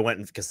Texas tape. I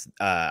went because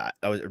I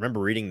remember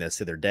reading this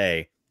the other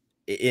day.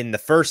 In the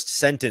first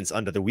sentence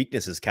under the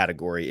weaknesses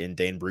category in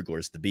Dane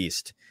Brugler's The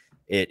Beast,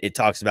 it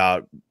talks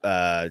about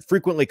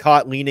frequently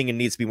caught leaning and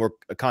needs to be more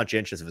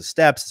conscientious of his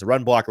steps. It's a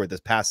run blocker with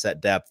his pass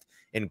set depth.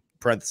 In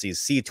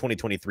parentheses, see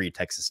 2023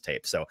 Texas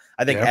tape. So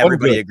I think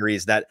everybody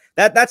agrees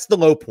that's the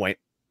low point.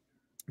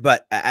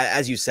 But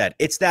as you said,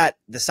 it's the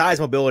size,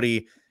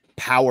 mobility,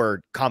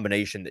 power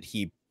combination that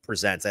he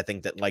presents. I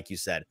think that, like you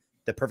said,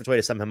 the perfect way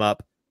to sum him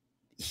up,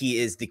 he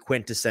is the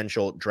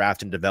quintessential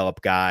draft and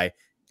develop guy.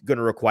 Going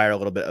to require a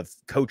little bit of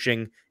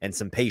coaching and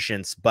some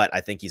patience, but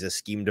I think he's a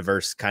scheme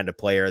diverse kind of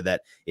player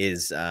that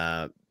is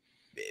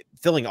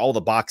filling all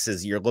the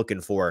boxes you're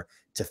looking for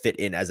to fit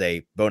in as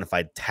a bona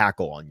fide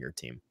tackle on your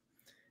team.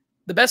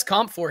 The best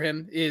comp for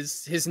him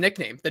is his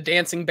nickname, the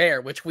Dancing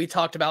Bear, which we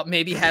talked about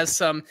maybe has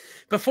some,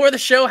 before the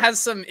show, has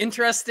some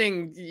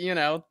interesting,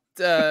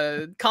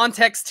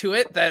 context to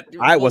it that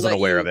I wasn't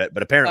aware of it,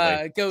 but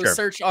apparently go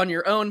search on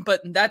your own.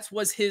 But that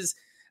was his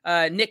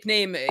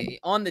nickname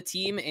on the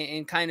team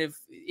and kind of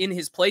in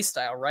his play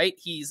style, right?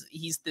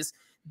 He's this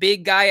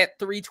big guy at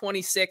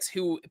 326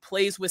 who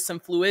plays with some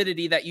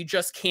fluidity that you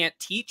just can't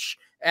teach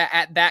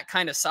at that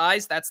kind of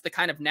size. That's the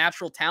kind of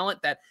natural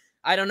talent that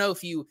I don't know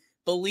if you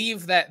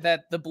believe that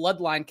the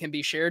bloodline can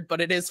be shared,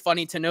 but it is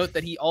funny to note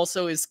that he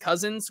also is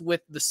cousins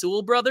with the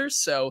Sewell brothers.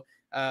 So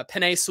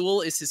Penei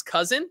Sewell is his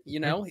cousin.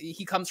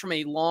 He comes from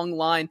a long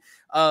line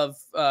of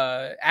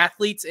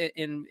athletes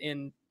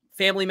in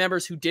family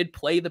members who did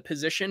play the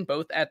position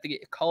both at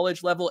the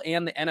college level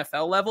and the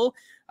NFL level.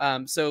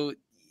 So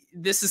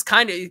this is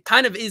kind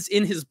of is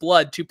in his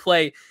blood to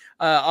play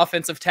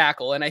offensive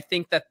tackle. And I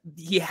think that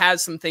he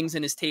has some things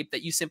in his tape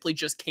that you simply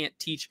just can't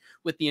teach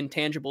with the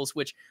intangibles,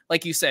 which,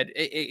 like you said,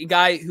 a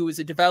guy who is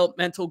a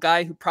developmental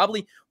guy who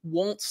probably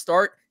won't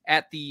start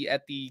at the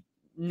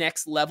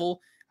next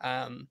level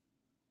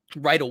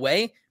right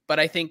away. But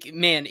I think,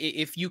 man,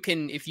 if you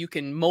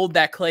can mold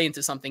that clay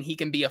into something, he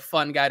can be a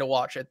fun guy to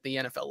watch at the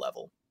NFL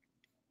level.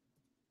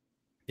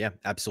 Yeah,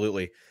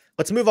 absolutely.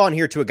 Let's move on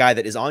here to a guy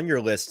that is on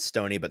your list,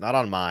 Stoney, but not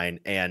on mine.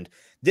 And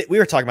we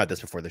were talking about this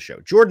before the show.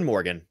 Jordan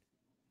Morgan,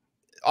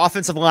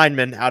 offensive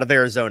lineman out of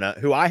Arizona,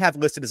 who I have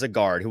listed as a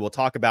guard, who we'll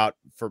talk about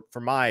for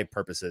my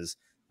purposes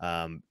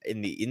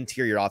in the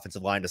interior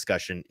offensive line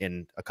discussion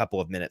in a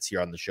couple of minutes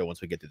here on the show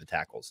once we get through the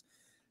tackles.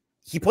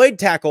 He played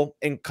tackle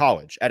in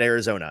college at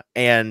Arizona.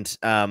 And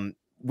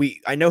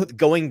I know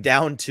going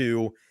down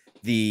to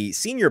the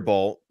Senior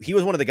Bowl, he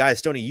was one of the guys,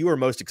 Stoney, you were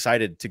most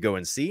excited to go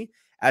and see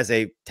as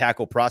a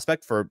tackle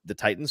prospect for the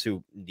Titans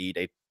who need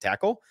a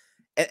tackle.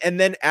 And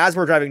then as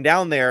we're driving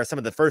down there, some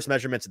of the first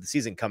measurements of the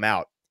season come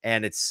out,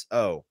 and it's,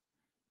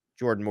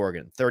 Jordan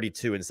Morgan,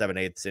 32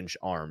 7/8 inch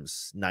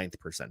arms, 9th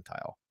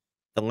percentile.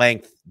 The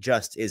length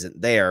just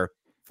isn't there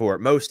for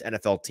most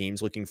NFL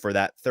teams looking for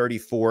that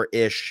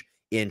 34-ish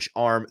inch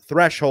arm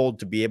threshold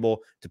to be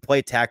able to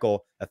play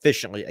tackle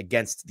efficiently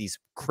against these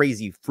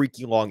crazy,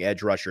 freaky long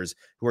edge rushers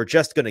who are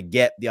just going to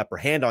get the upper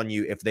hand on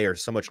you if they are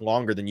so much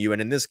longer than you.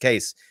 And in this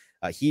case,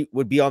 he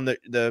would be on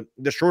the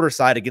shorter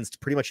side against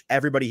pretty much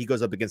everybody he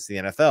goes up against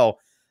in the NFL.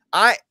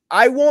 I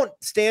won't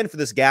stand for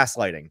this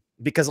gaslighting,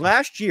 because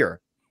last year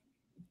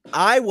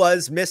I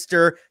was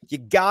Mr. You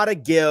gotta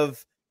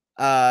give.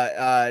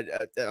 I'm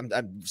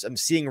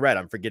seeing red.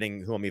 I'm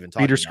forgetting who I'm even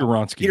talking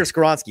about. Peter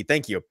Skoronski.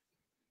 Thank you.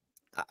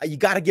 You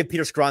got to give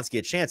Peter Skoronski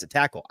a chance at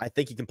tackle. I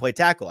think he can play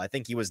tackle. I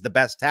think he was the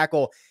best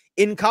tackle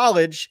in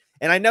college.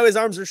 And I know his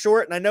arms are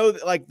short, and I know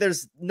that, like,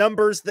 there's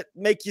numbers that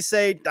make you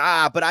say,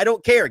 but I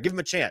don't care. Give him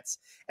a chance.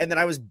 And then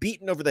I was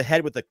beaten over the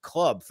head with a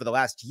club for the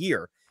last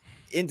year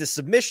into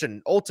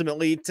submission,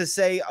 ultimately, to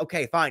say,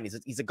 okay, fine.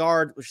 He's a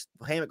guard,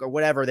 hammock or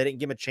whatever. They didn't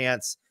give him a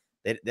chance.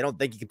 They don't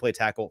think he can play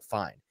tackle.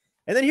 Fine.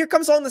 And then here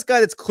comes on this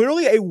guy that's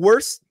clearly a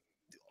worse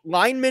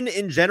lineman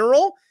in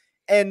general.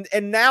 And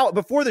now,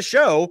 before the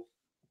show,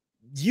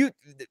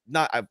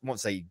 I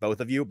won't say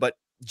both of you, but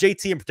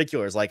JT in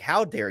particular is like,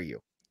 how dare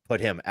you put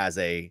him as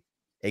a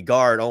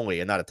guard only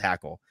and not a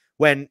tackle,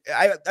 when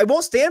I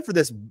won't stand for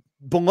this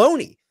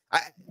baloney.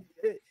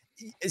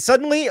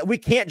 Suddenly we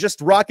can't just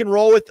rock and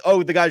roll with,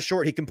 the guy's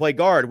short, he can play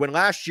guard, when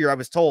last year I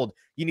was told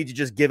you need to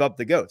just give up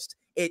the ghost.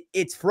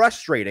 It's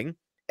frustrating,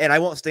 and I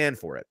won't stand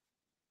for it.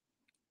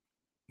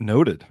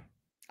 Noted.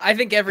 I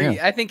think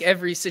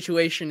every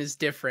situation is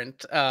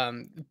different.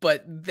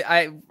 But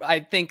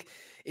I think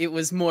it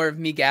was more of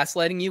me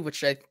gaslighting you,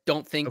 which I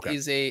don't think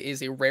is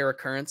a rare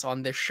occurrence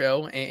on this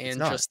show and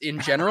just in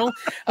general.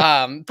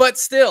 But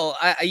still,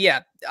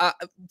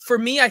 for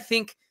me, I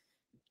think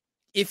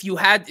if you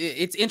had,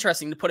 it's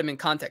interesting to put him in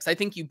context. I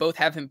think you both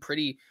have him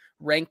pretty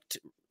ranked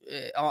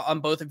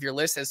on both of your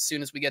lists as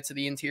soon as we get to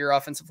the interior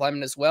offensive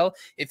lineman as well.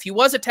 If he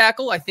was a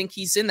tackle, I think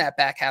he's in that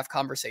back half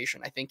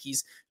conversation. I think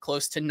he's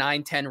close to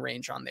 9-10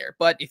 range on there.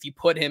 But if you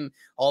put him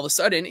all of a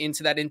sudden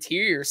into that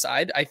interior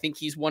side, I think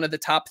he's one of the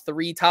top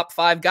 3, top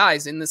 5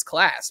 guys in this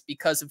class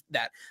because of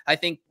that. I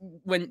think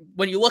when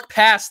you look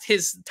past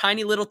his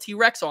tiny little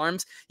T-Rex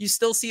arms, you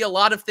still see a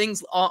lot of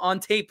things on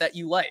tape that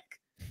you like.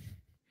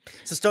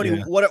 So, Stoney,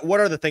 what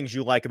are the things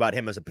you like about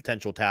him as a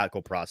potential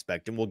tackle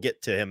prospect? And we'll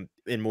get to him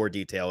in more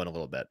detail in a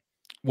little bit.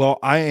 Well,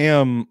 I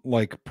am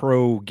like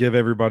pro give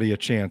everybody a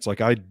chance. Like,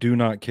 I do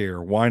not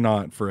care. Why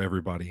not for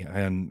everybody?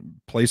 And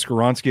play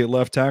Skoronski at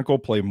left tackle,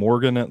 play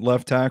Morgan at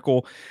left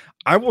tackle.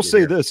 I will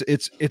say this.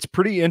 It's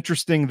pretty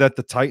interesting that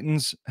the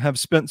Titans have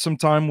spent some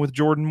time with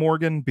Jordan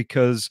Morgan,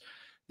 because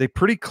they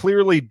pretty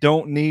clearly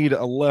don't need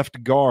a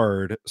left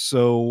guard.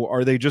 So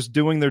are they just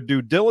doing their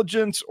due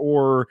diligence,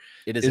 or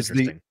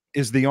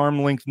is the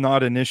arm length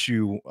not an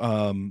issue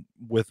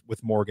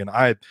with Morgan?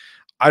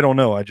 I don't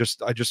know. I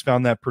just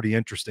found that pretty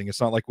interesting.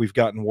 It's not like we've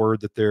gotten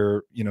word that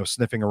they're,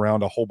 sniffing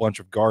around a whole bunch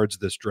of guards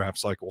this draft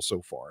cycle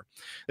so far.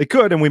 They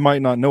could, and we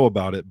might not know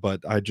about it,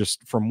 but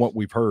from what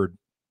we've heard,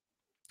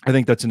 I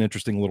think that's an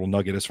interesting little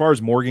nugget. As far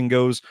as Morgan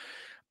goes,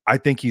 I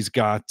think he's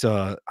got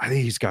some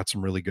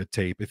really good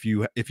tape. If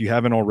you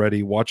haven't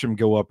already, watch him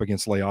go up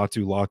against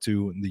Leatu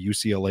Latu and the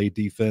UCLA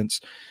defense.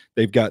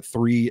 They've got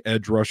 3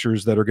 edge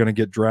rushers that are going to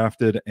get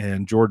drafted,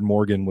 and Jordan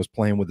Morgan was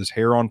playing with his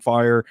hair on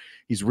fire.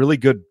 He's really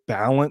good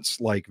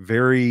balance, like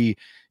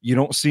you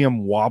don't see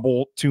him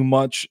wobble too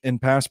much in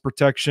pass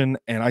protection,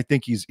 and I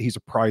think he's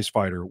a prize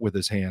fighter with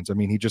his hands. I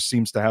mean, he just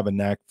seems to have a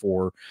knack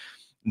for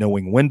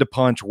knowing when to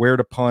punch, where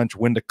to punch,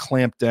 when to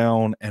clamp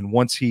down. And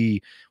once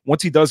he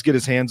does get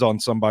his hands on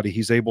somebody,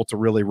 he's able to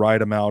really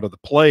ride him out of the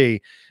play.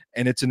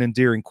 And it's an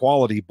endearing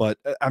quality. But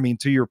I mean,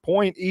 to your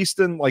point,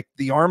 Easton, like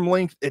the arm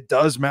length, it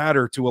does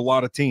matter to a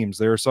lot of teams.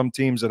 There are some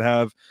teams that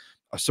have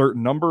a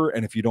certain number,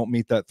 and if you don't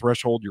meet that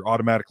threshold, you're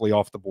automatically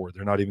off the board.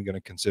 They're not even going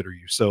to consider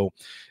you. So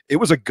it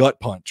was a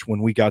gut punch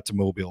when we got to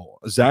Mobile.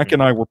 Zach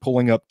and I were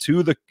pulling up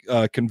to the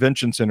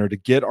convention center to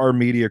get our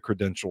media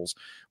credentials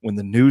when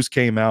the news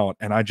came out,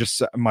 and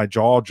my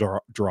jaw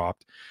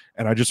dropped,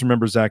 and I just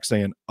remember Zach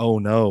saying, "Oh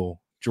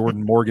no,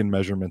 Jordan Morgan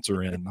measurements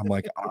are in." I'm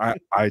like,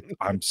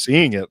 I'm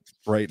seeing it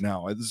right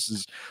now.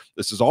 This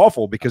is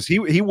awful, because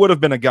he would have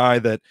been a guy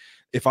that,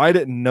 if I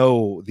didn't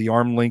know the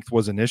arm length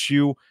was an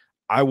issue,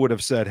 I would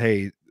have said,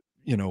 hey,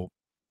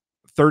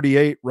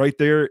 38 right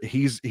there.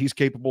 He's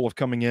capable of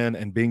coming in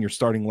and being your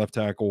starting left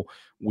tackle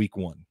week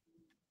 1.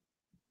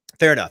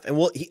 Fair enough.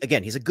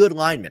 And he's a good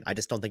lineman. I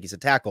just don't think he's a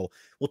tackle.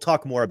 We'll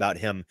talk more about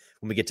him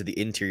when we get to the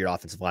interior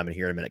offensive lineman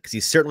here in a minute, because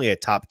he's certainly a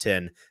top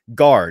 10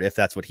 guard, if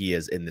that's what he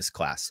is in this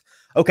class.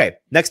 Okay,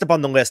 next up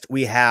on the list,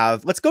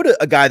 let's go to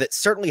a guy that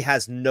certainly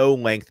has no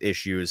length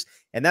issues,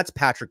 and that's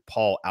Patrick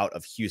Paul out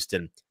of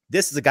Houston.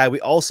 This is a guy we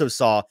also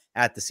saw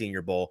at the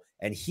Senior Bowl,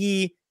 and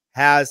he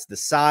has the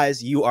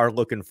size you are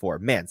looking for.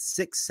 Man,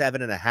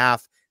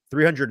 6'7.5",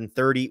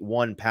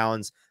 331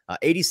 pounds,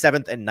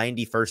 87th and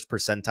 91st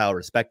percentile,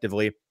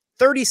 respectively.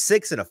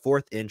 36 and a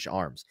 1/4 inch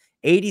arms,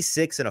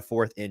 86 and a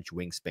 1/4 inch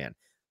wingspan,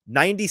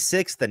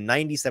 96th and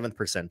 97th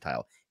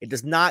percentile. It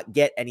does not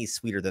get any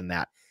sweeter than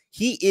that.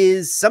 He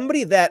is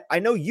somebody that I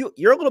know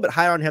you're a little bit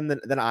higher on him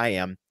than I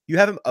am. You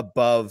have him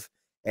above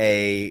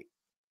a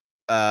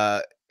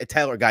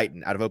Tyler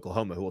Guyton out of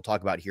Oklahoma, who we'll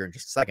talk about here in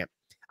just a second.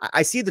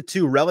 I see the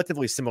two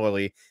relatively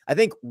similarly. I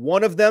think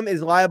one of them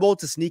is liable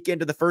to sneak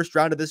into the first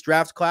round of this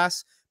draft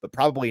class, but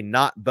probably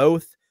not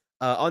both.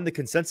 On the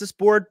consensus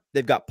board,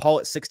 they've got Paul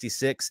at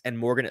 66 and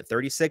Morgan at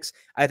 36.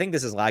 I think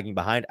this is lagging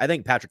behind. I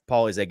think Patrick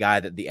Paul is a guy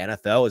that the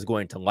NFL is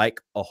going to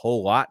like a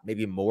whole lot,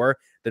 maybe more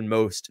than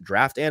most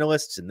draft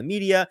analysts in the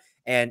media.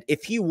 And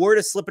if he were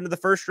to slip into the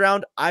first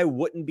round, I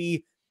wouldn't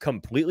be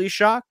completely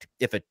shocked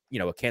if a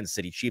Kansas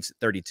City Chiefs at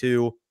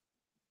 32,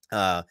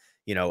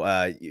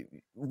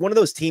 one of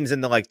those teams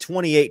in the like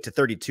 28 to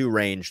 32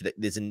 range that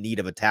is in need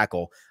of a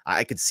tackle,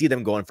 I could see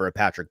them going for a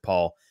Patrick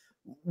Paul.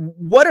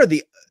 What are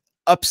the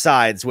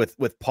upsides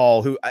with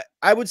Paul, who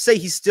I would say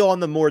he's still on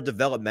the more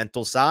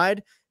developmental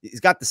side? He's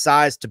got the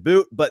size to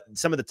boot, but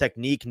some of the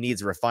technique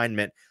needs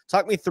refinement.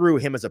 Talk me through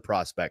him as a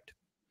prospect.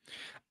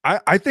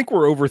 I think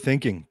we're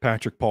overthinking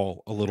Patrick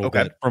Paul a little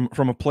bit.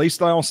 From a play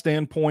style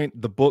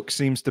standpoint, the book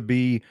seems to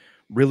be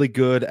really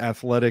good,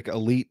 athletic,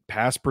 elite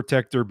pass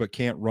protector, but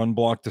can't run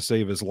block to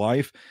save his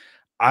life.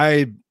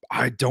 I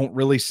don't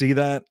really see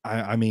that.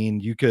 I mean,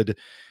 you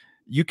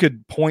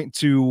could point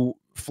to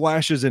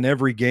flashes in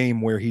every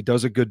game where he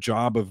does a good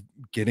job of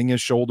getting his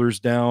shoulders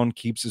down,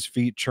 keeps his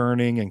feet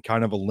churning, and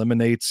kind of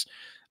eliminates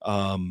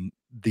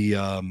the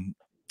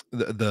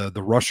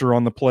rusher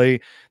on the play.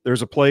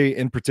 There's a play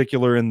in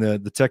particular in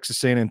the Texas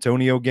San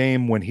Antonio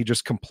game when he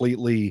just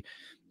completely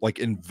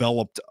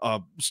enveloped,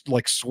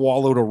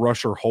 swallowed a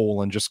rusher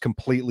whole and just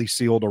completely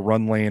sealed a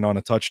run lane on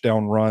a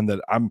touchdown run.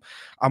 That I'm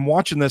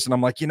watching this and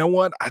I'm like, you know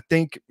what? I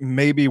think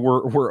maybe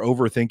we're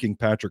overthinking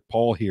Patrick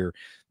Paul here.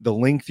 The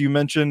length you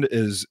mentioned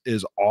is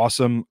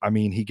awesome. I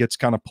mean, he gets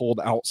kind of pulled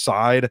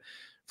outside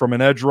from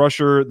an edge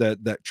rusher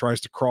that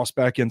tries to cross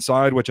back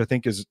inside, which I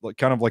think is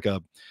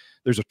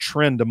there's a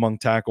trend among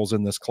tackles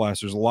in this class.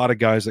 There's a lot of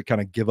guys that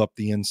kind of give up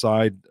the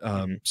inside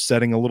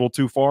setting a little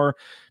too far.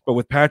 But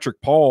with Patrick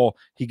Paul,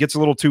 he gets a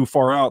little too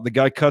far out. The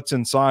guy cuts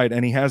inside,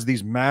 and he has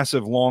these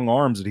massive long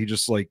arms that he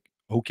just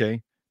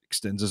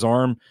extends his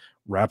arm,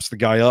 wraps the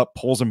guy up,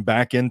 pulls him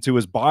back into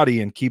his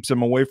body, and keeps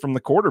him away from the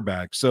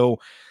quarterback. So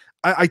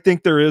I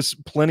think there is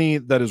plenty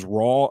that is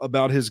raw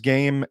about his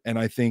game, and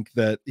I think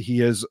that he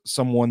is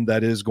someone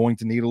that is going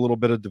to need a little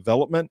bit of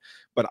development,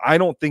 but I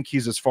don't think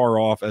he's as far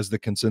off as the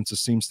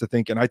consensus seems to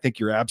think, and I think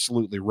you're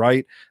absolutely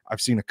right. I've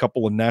seen a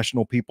couple of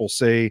national people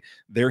say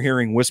they're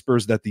hearing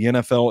whispers that the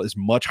NFL is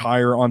much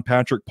higher on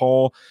Patrick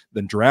Paul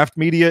than draft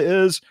media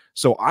is,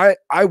 so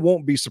I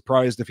won't be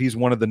surprised if he's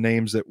one of the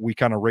names that we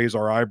kind of raise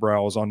our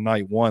eyebrows on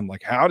night one,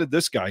 like, how did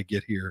this guy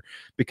get here?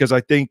 Because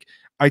I think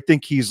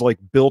he's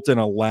built in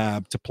a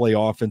lab to play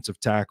offensive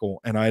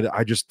tackle, and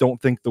I just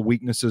don't think the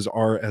weaknesses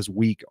are as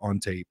weak on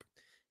tape.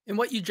 And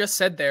what you just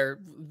said there,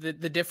 the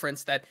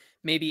difference that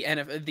maybe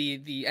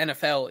the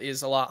NFL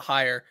is a lot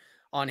higher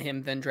on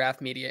him than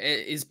draft media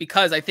is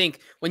because I think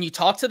when you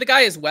talk to the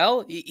guy as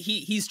well,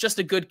 he's just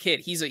a good kid.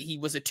 He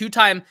was a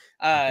 2-time,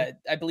 I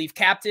believe,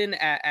 captain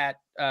at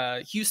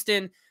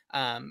Houston.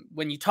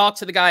 When you talk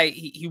to the guy,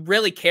 he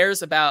really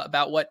cares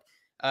about what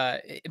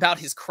about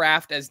his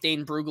craft, as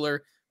Dane Brugler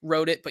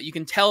wrote it, but you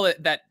can tell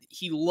that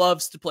he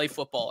loves to play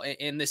football,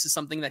 and this is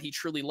something that he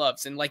truly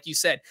loves. And like you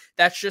said,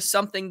 that's just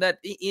something that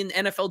in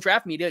NFL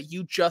draft media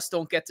you just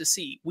don't get to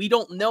see. We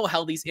don't know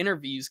how these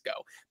interviews go,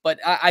 but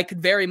I could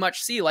very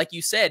much see, like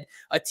you said,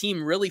 a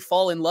team really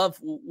fall in love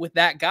with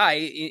that guy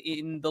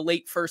in the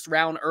late first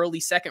round, early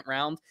second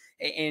round,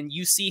 and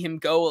you see him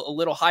go a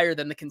little higher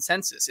than the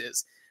consensus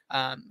is.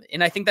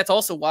 And I think that's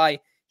also why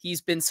he's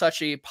been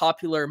such a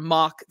popular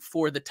mock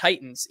for the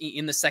Titans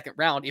in the second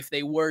round if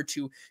they were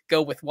to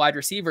go with wide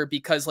receiver,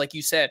 because like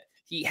you said,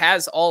 he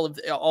has all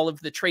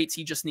of the traits.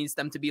 He just needs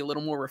them to be a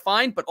little more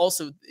refined, but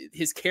also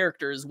his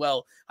character as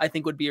well, I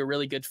think would be a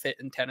really good fit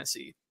in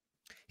Tennessee.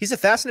 He's a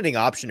fascinating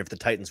option if the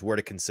Titans were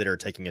to consider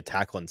taking a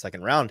tackle in the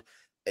second round,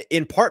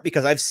 in part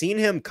because I've seen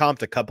him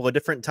comped a couple of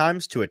different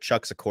times to a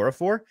Chuck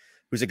Okorafor,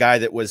 who's a guy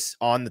that was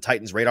on the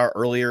Titans' radar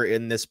earlier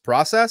in this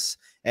process.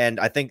 And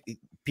I think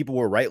people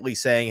were rightly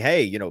saying,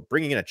 hey, you know,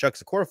 bringing in a Chuck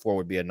Okorafor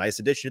would be a nice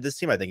addition to this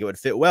team. I think it would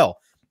fit well.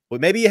 But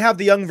maybe you have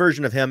the young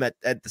version of him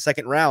at the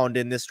second round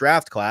in this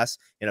draft class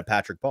in a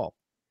Patrick Paul.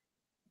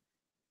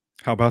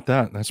 How about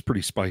that? That's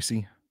pretty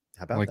spicy.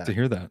 How about I like that? to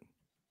hear that.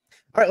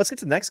 All right, let's get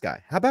to the next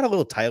guy. How about a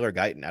little Tyler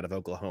Guyton out of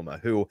Oklahoma,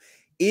 who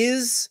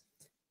is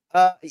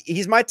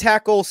he's my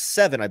tackle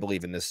 7, I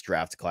believe, in this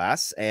draft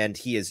class, and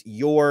he is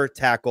your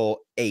tackle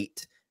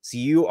 8. So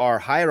you are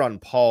higher on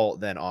Paul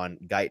than on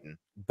Guyton,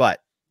 but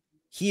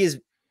he is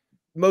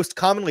most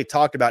commonly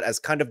talked about as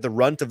kind of the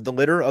runt of the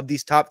litter of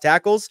these top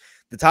tackles.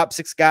 The top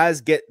 6 guys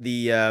get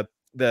the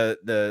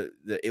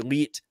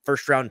elite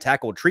first round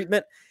tackle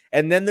treatment,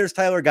 and then there's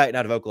Tyler Guyton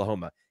out of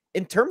Oklahoma.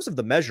 In terms of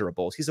the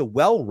measurables, he's a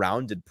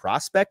well-rounded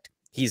prospect.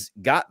 He's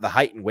got the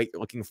height and weight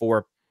you're looking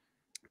for,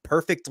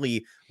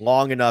 perfectly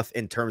long enough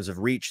in terms of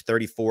reach,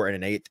 34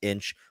 1/8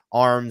 inch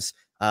arms,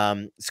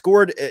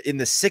 scored in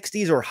the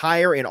 60s or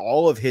higher in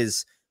all of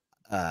his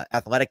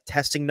athletic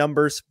testing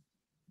numbers.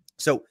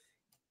 So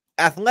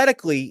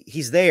athletically,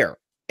 he's there.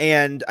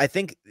 And I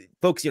think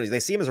folks, you know, they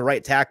see him as a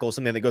right tackle.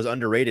 Something that goes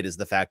underrated is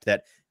the fact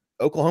that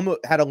Oklahoma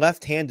had a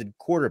left-handed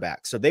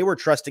quarterback. So they were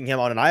trusting him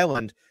on an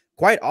island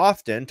quite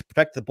often to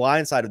protect the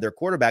blind side of their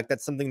quarterback.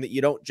 That's something that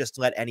you don't just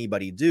let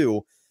anybody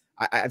do.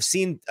 I've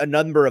seen a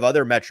number of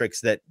other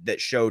metrics that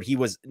showed he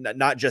was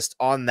not just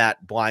on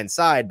that blind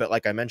side, but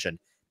like I mentioned,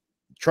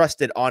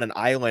 trusted on an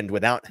island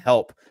without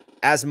help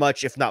as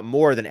much, if not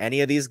more, than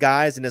any of these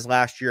guys in his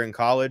last year in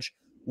college.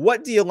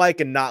 What do you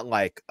like and not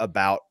like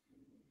about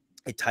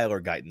a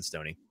Tyler Guyton,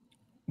 Stoney?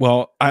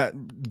 Well,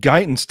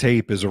 Guyton's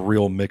tape is a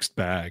real mixed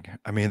bag.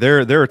 I mean,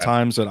 there are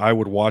times that I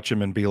would watch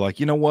him and be like,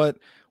 you know what?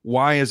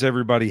 Why is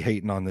everybody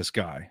hating on this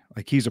guy?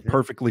 Like, he's a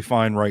perfectly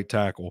fine right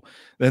tackle.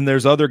 Then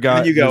there's other guys.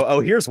 And you go, oh,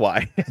 here's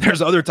why.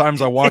 There's other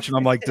times I watch and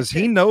I'm like, does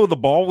he know the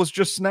ball was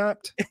just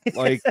snapped?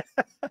 Like,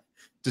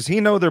 does he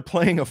know they're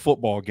playing a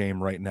football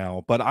game right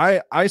now? But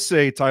I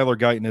say Tyler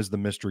Guyton is the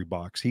mystery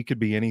box. He could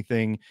be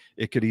anything.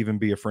 It could even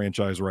be a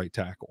franchise right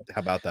tackle. How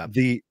about that?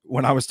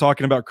 When I was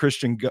talking about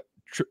Christian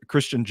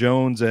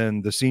Jones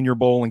and the Senior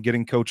Bowl and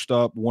getting coached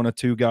up, one of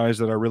 2 guys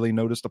that I really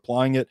noticed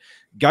applying it,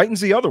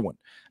 Guyton's the other one.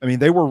 I mean,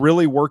 they were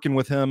really working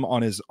with him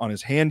on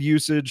his hand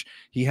usage.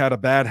 He had a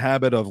bad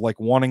habit of like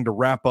wanting to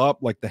wrap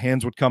up, like the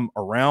hands would come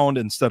around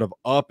instead of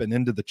up and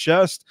into the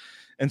chest.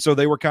 And so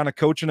they were kind of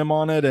coaching him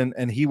on it,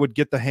 and he would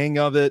get the hang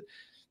of it.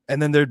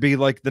 And then there'd be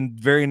like the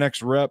very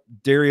next rep,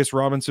 Darius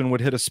Robinson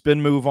would hit a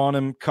spin move on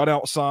him, cut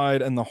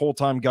outside, and the whole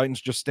time Guyton's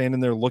just standing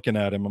there looking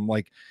at him. I'm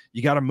like,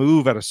 you got to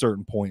move at a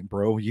certain point,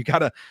 bro. You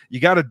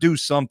gotta do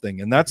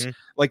something. And that's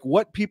like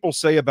what people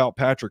say about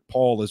Patrick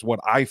Paul is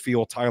what I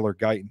feel Tyler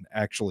Guyton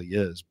actually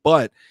is.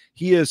 But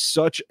he is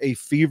such a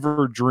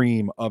fever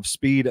dream of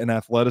speed and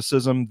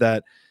athleticism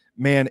that,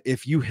 man,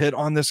 if you hit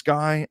on this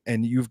guy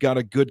and you've got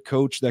a good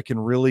coach that can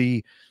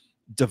really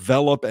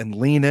develop and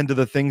lean into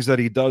the things that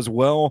he does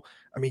well,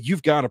 I mean,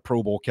 you've got a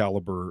Pro Bowl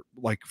caliber,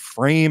 like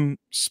frame,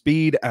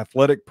 speed,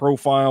 athletic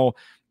profile.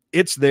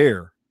 It's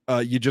there.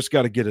 You just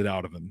got to get it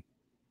out of him.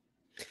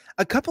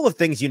 A couple of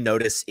things you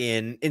notice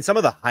in some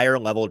of the higher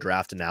level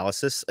draft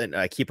analysis, and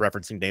I keep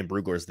referencing Dane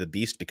Brugler as the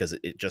beast because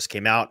it just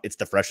came out. It's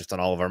the freshest on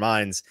all of our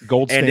minds.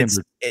 Gold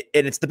standard.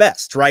 And it's the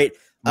best, right?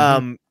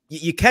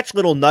 You catch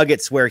little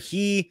nuggets where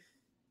he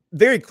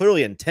very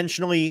clearly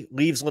intentionally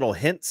leaves little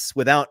hints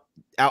without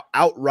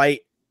outright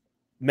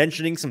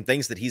mentioning some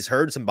things that he's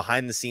heard, some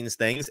behind the scenes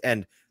things.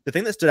 And the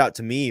thing that stood out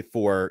to me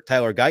for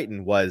Tyler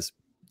Guyton was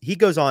he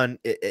goes on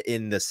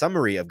in the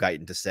summary of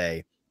Guyton to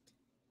say,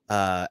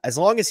 as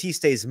long as he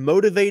stays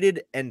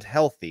motivated and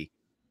healthy,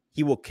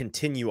 he will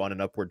continue on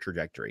an upward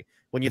trajectory.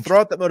 When you throw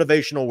out that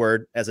motivational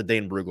word as a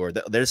Dane Brugler,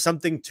 there's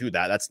something to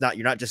that.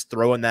 You're not just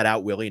throwing that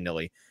out willy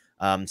nilly.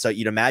 So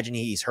you'd imagine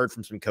he's heard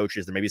from some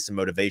coaches, there may be some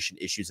motivation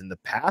issues in the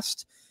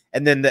past.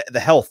 And then the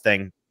health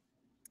thing,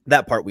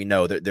 that part we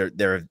know that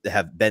there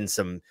have been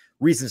some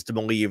reasons to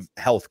believe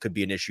health could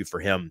be an issue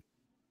for him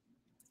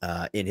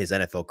in his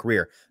NFL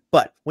career.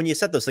 But when you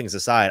set those things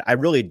aside, I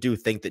really do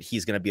think that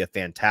he's going to be a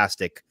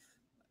fantastic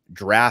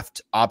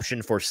draft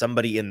option for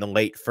somebody in the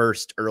late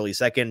first, early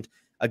second.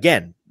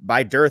 Again,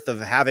 by dearth of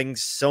having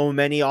so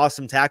many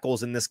awesome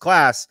tackles in this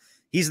class,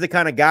 he's the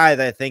kind of guy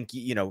that I think,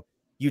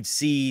 you'd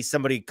see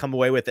somebody come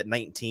away with at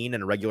 19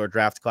 in a regular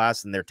draft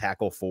class and they're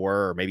tackle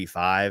 4 or maybe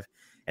 5.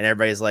 And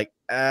everybody's like,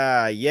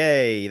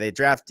 yay, they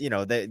draft,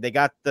 they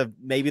got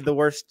maybe the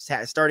worst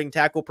starting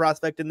tackle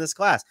prospect in this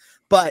class.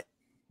 But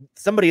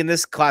somebody in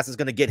this class is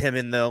going to get him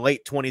in the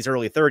late 20s,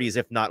 early 30s,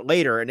 if not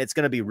later. And it's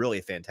going to be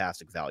really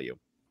fantastic value.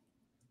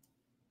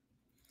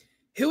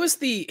 Who was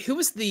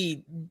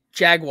the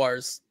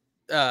Jaguars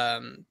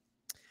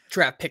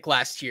draft pick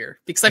last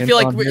year? Because I feel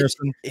like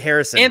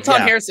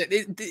Anton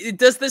Harrison.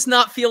 Does this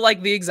not feel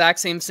like the exact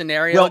same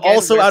scenario? Well,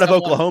 also out of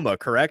Oklahoma,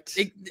 correct?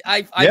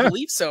 I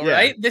believe so,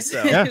 right?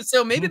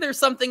 So maybe there's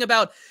something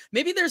about,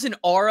 maybe there's an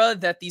aura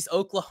that these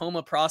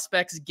Oklahoma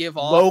prospects give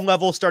off.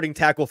 Low-level starting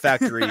tackle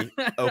factory,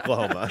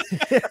 Oklahoma.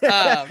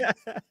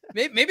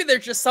 Maybe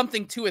there's just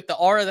something to it, the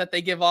aura that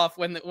they give off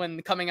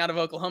when coming out of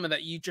Oklahoma,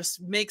 that you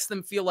just makes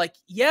them feel like,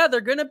 yeah,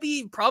 they're going to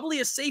be probably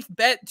a safe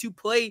bet to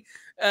play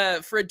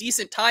for a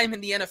decent time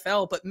in the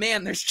NFL. But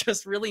man, there's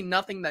just really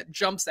nothing that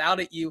jumps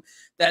out at you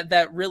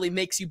that really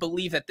makes you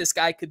believe that this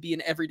guy could be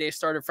an everyday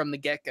starter from the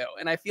get-go.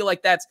 And I feel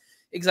like that's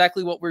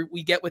exactly what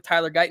we get with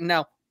Tyler Guyton.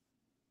 Now,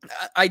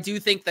 I do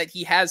think that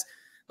he has,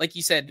 like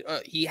you said,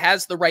 he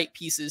has the right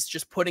pieces.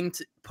 Just putting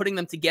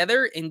them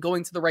together and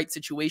going to the right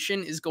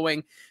situation is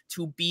going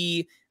to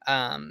be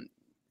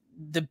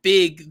the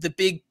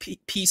big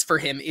piece for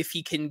him if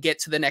he can get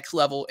to the next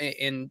level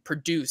and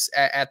produce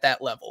at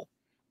that level.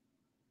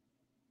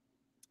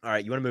 All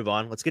right, you want to move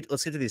on? Let's get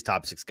to these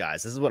top 6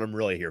 guys. This is what I'm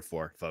really here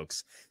for,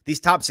 folks. These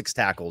top 6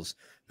 tackles,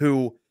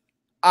 who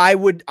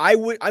I'm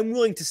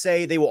willing to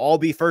say they will all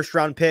be first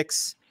round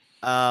picks.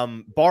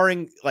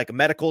 Barring like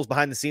medicals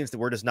behind the scenes that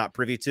we're just not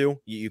privy to.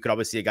 You could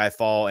always see a guy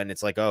fall and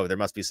it's like, oh, there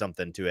must be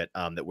something to it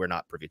that we're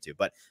not privy to.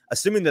 But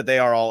assuming that they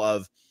are all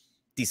of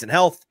decent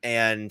health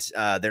and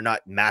they're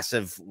not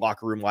massive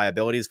locker room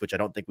liabilities, which I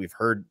don't think we've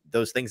heard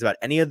those things about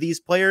any of these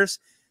players,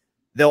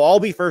 they'll all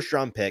be first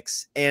round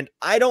picks. And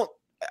I don't,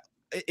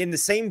 in the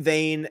same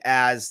vein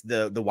as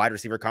the wide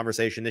receiver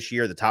conversation this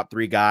year, the top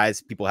 3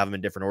 guys, people have them in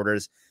different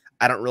orders.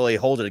 I don't really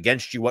hold it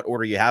against you what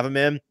order you have them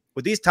in.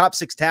 With these top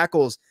 6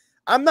 tackles,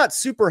 I'm not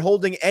super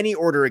holding any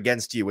order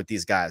against you with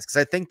these guys, because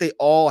I think they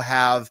all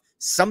have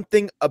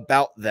something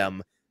about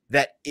them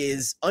that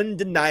is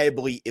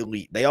undeniably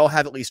elite. They all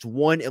have at least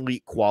one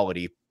elite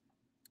quality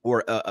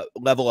or a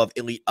level of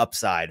elite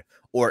upside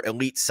or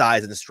elite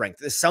size and strength.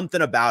 There's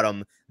something about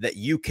them that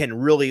you can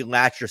really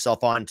latch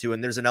yourself onto.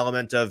 And there's an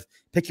element of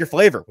pick your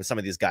flavor with some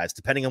of these guys,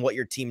 depending on what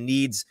your team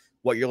needs,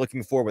 what you're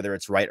looking for, whether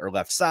it's right or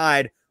left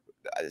side,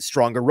 a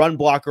stronger run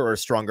blocker or a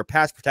stronger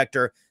pass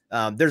protector.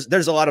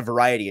 There's a lot of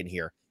variety in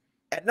here.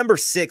 At number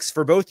 6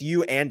 for both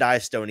you and I,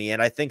 Stoney,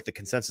 and I think the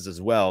consensus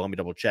as well. Let me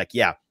double check.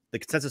 Yeah, the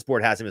consensus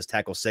board has him as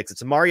tackle 6.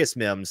 It's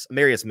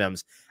Amarius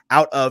Mims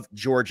out of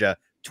Georgia,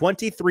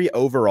 23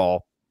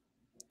 overall.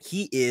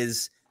 He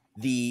is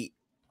is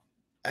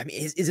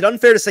it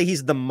unfair to say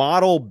he's the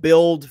model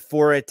build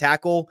for a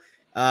tackle?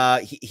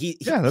 I'm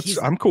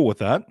cool with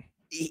that.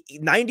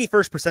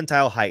 91st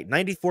percentile height,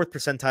 94th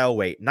percentile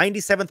weight,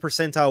 97th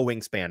percentile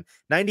wingspan,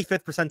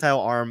 95th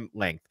percentile arm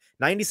length,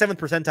 97th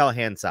percentile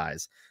hand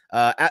size,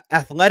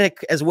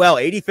 athletic as well,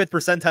 85th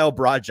percentile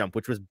broad jump,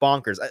 which was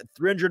bonkers.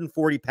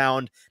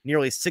 340-pound,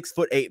 nearly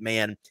 6'8"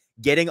 man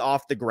getting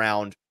off the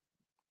ground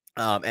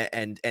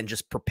and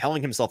just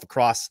propelling himself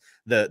across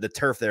the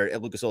turf there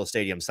at Lucas Oil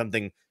Stadium,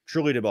 something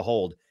truly to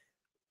behold.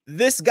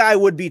 This guy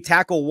would be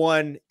tackle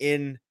 1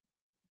 in,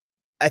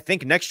 I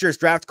think, next year's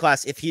draft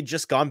class if he'd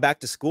just gone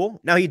back to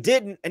school. Now, he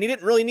didn't, and he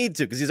didn't really need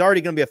to because he's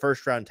already going to be a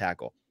first-round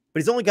tackle.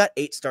 But he's only got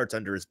 8 starts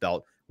under his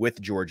belt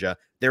with Georgia.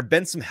 There have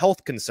been some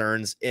health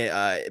concerns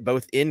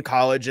both in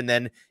college, and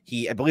then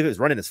I believe it was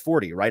running his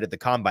 40, right, at the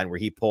combine where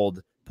he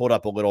pulled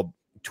up a little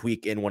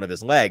tweak in one of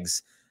his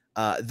legs.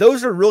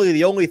 Those are really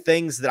the only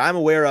things that I'm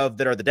aware of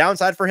that are the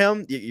downside for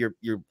him.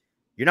 You're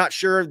not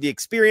sure. The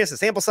experience, the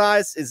sample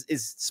size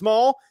is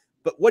small,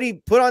 but what he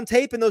put on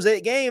tape in those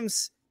 8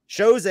 games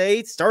shows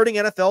a starting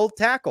NFL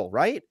tackle,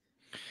 right?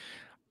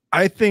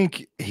 I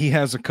think he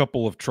has a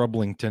couple of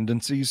troubling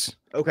tendencies.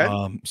 Okay.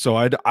 So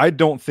I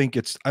don't think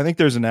I think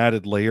there's an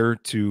added layer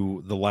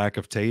to the lack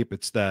of tape.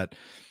 It's that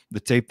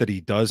the tape that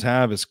he does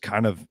have is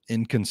kind of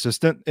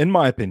inconsistent, in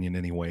my opinion,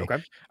 anyway.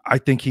 Okay. I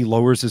think he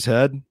lowers his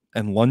head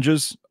and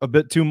lunges a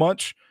bit too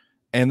much.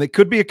 And it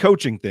could be a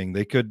coaching thing.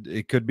 It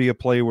could be a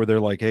play where they're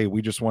like, hey,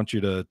 we just want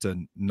you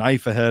to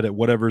knife ahead at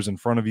whatever's in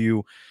front of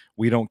you.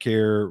 We don't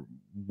care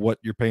what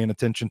you're paying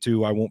attention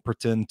to. I won't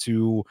pretend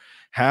to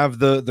have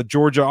the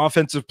Georgia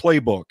offensive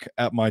playbook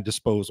at my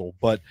disposal.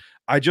 But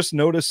I just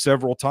noticed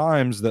several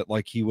times that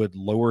like he would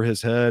lower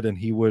his head and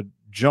he would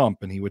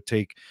jump and he would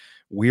take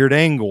weird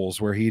angles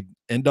where he'd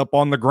end up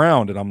on the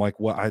ground. And I'm like,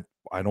 well,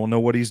 I don't know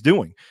what he's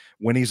doing.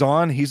 When he's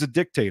on, he's a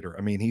dictator.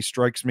 I mean, he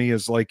strikes me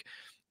as like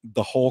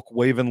the Hulk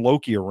waving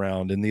Loki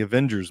around in the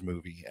Avengers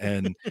movie.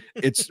 And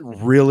it's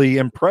really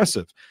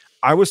impressive.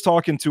 I was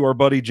talking to our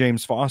buddy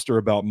James Foster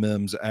about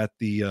Mims at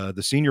the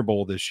Senior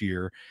Bowl this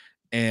year,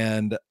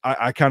 and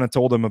I kind of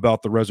told him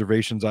about the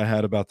reservations I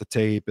had about the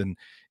tape, and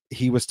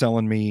he was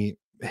telling me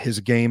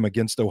his game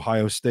against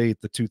Ohio State,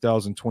 the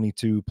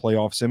 2022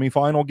 playoff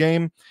semifinal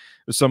game,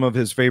 was some of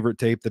his favorite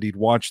tape that he'd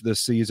watched this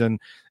season.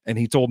 And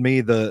he told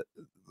me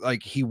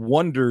he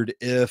wondered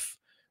if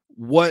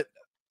what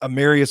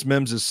Amarius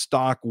Mims's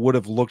stock would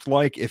have looked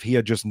like if he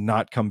had just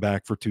not come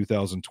back for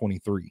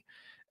 2023.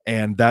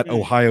 And that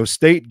Ohio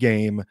State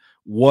game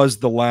was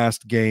the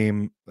last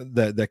game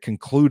that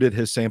concluded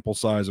his sample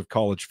size of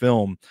college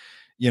film.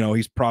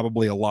 He's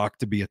probably a lock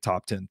to be a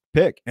top 10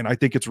 pick. And I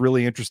think it's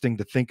really interesting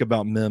to think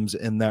about Mims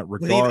in that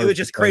regard. It was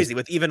just crazy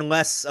with even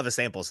less of a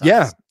sample size.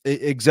 Yeah,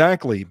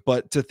 exactly.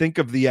 But to think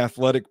of the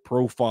athletic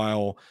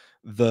profile,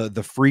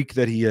 the freak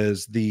that he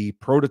is, the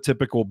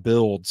prototypical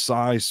build,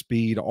 size,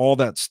 speed, all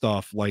that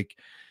stuff, like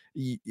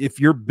if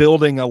you're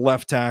building a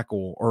left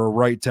tackle or a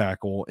right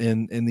tackle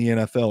in the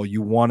NFL,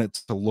 you want it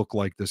to look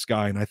like this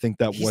guy. And I think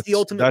that he's the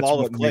ultimate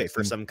ball of clay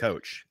for some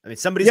coach. I mean,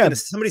 somebody's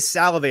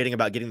salivating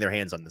about getting their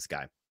hands on this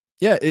guy.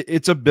 Yeah,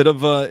 it's a bit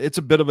of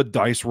a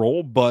dice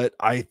roll, but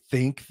I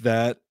think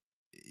that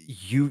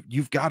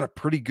you've got a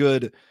pretty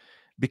good,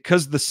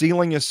 because the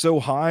ceiling is so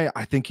high.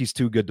 I think he's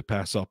too good to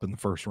pass up in the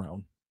first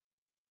round.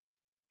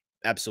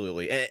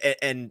 Absolutely,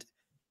 and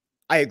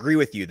I agree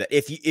with you that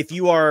if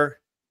you are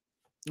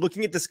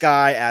looking at this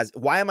guy as,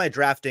 why am I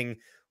drafting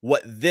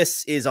what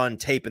this is on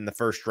tape in the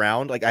first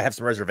round? Like, I have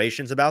some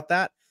reservations about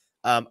that.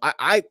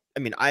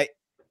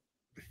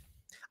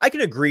 I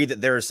can agree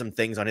that there are some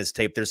things on his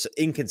tape. There's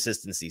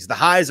inconsistencies. The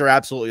highs are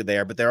absolutely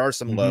there, but there are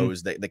some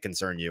lows that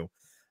concern you.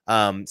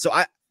 So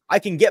I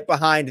can get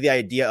behind the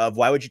idea of,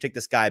 why would you take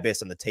this guy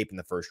based on the tape in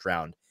the first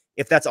round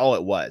if that's all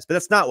it was? But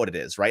that's not what it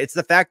is, right? It's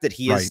the fact that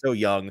he is so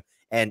young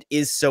and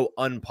is so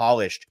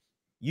unpolished.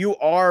 You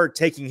are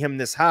taking him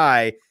this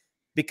high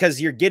because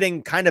you're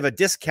getting kind of a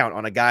discount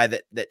on a guy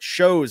that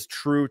shows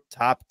true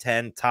top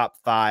 10, top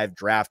 5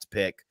 draft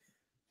pick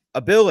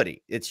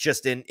ability. It's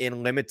just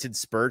in limited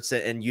spurts,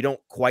 and you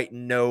don't quite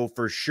know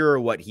for sure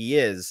what he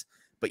is,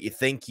 but you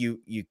think you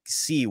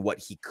see what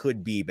he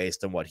could be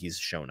based on what he's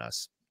shown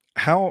us.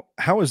 How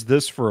is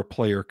this for a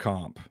player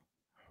comp?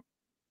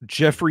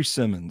 Jeffrey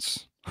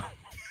Simmons.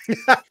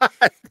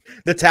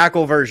 The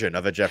tackle version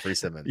of a Jeffrey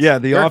Simmons. Yeah,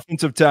 the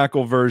offensive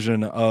tackle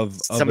version of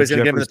somebody's going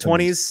to get him in the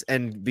 20s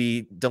and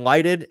be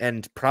delighted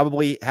and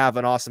probably have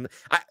an awesome.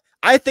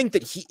 I think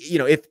that he,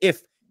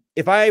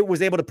 if I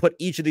was able to put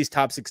each of these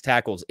top 6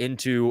 tackles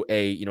into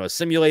a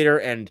simulator,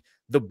 and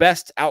the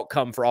best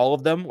outcome for all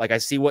of them, like I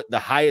see what the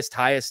highest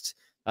high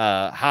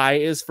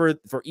is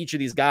for each of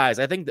these guys,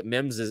 I think that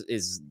Mims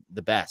is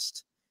the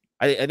best.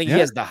 I think he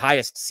has the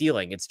highest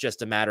ceiling. It's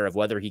just a matter of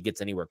whether he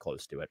gets anywhere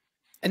close to it.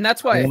 And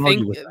that's why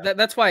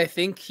that's why I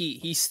think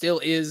he still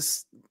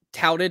is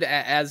touted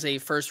as a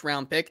first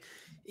round pick.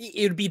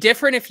 It would be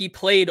different if he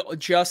played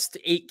just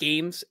 8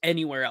 games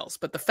anywhere else.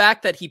 But the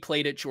fact that he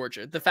played at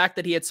Georgia, the fact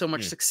that he had so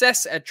much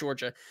success at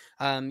Georgia,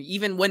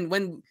 even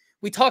when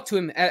we talked to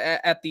him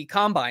at the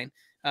combine,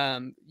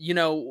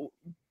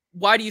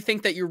 why do you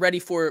think that you're ready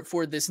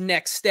for this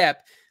next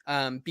step?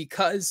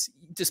 Because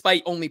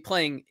despite only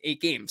playing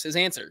 8 games, his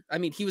answer, I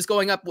mean, he was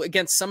going up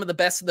against some of the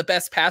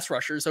best pass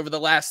rushers over the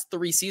last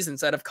 3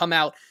 seasons that have come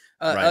out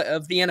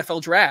of the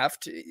NFL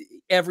draft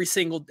every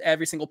single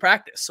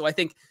practice. So I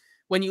think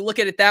when you look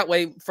at it that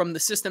way, from the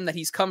system that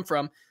he's come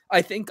from,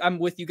 I think I'm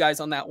with you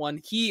guys on that one.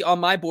 He, on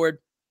my board,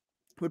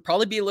 would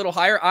probably be a little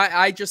higher.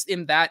 I just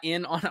am that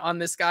in on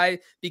this guy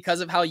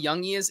because of how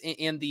young he is,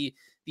 and the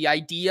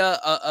idea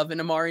of an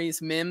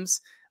Amarius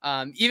Mims.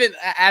 Even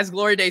as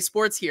Glory Day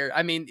Sports here,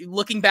 I mean,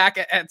 looking back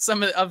at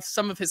some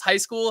of his high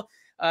school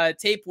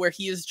tape where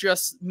he is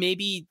just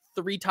maybe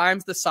 3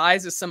 times the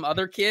size as some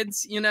other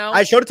kids,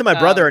 I showed it to my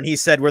brother and he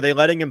said, were they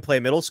letting him play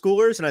middle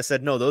schoolers? And I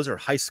said, no, those are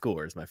high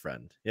schoolers, my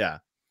friend. Yeah.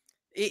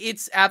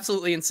 It's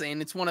absolutely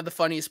insane. It's one of the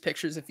funniest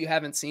pictures. If you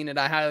haven't seen it,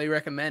 I highly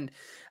recommend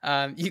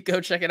you go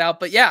check it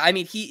out. But yeah, I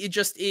mean, it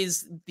just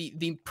is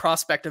the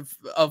prospect of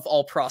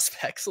all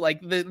prospects.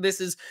 Like this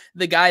is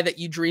the guy that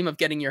you dream of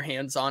getting your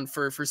hands on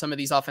for some of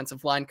these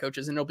offensive line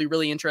coaches. And it'll be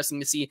really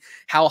interesting to see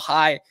how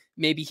high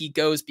maybe he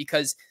goes,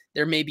 because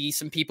there may be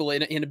some people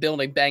in a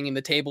building banging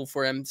the table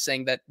for him,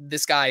 saying that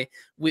this guy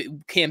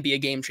can be a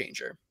game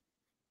changer.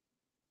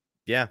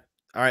 Yeah.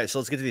 All right. So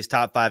let's get to these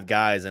top 5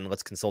 guys and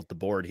let's consult the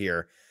board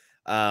here.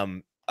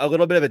 A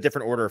little bit of a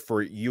different order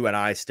for you and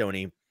I,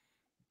 Stoney.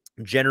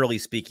 Generally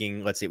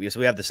speaking, let's see. So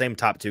we have the same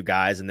top 2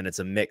 guys, and then it's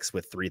a mix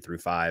with 3 through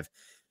 5.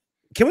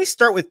 Can we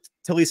start with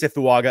Talisa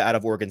Fuaga out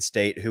of Oregon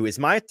State, who is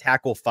my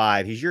tackle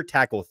 5? He's your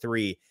tackle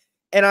 3.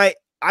 And I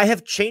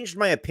have changed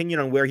my opinion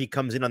on where he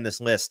comes in on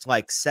this list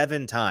like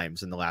 7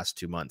 times in the last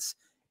 2 months.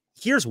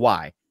 Here's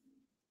why.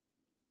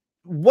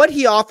 What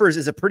he offers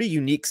is a pretty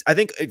unique. I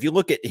think if you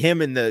look at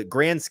him in the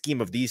grand scheme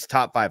of these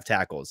top 5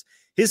 tackles,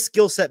 his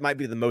skill set might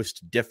be the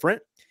most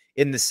different,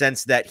 in the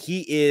sense that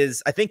he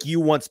is, I think you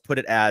once put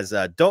it as,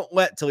 don't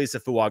let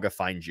Talisa Fuaga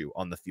find you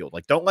on the field.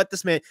 Like, don't let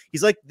this man,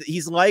 he's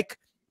like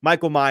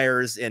Michael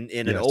Myers in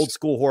an old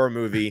school horror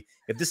movie.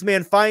 If this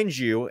man finds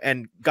you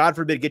and God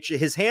forbid get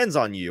his hands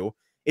on you,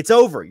 it's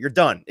over. You're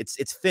done.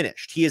 It's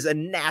finished. He is a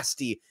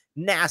nasty,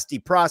 nasty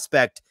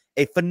prospect,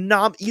 a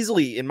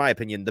easily, in my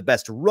opinion, the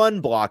best run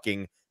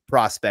blocking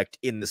prospect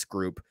in this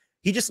group.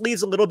 He just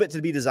leaves a little bit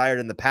to be desired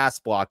in the pass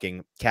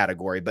blocking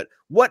category. But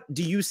what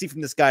do you see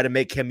from this guy to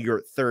make him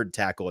your third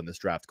tackle in this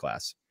draft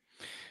class?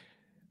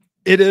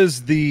 It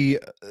is the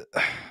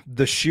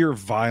sheer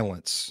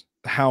violence,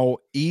 how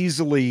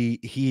easily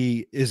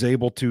he is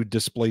able to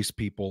displace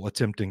people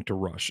attempting to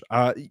rush.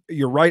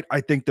 You're right.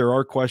 I think there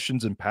are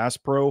questions in pass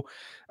pro.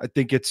 I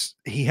think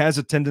he has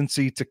a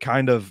tendency to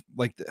kind of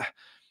like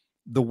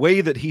the way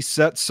that he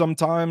sets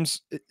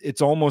sometimes.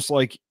 It's almost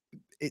like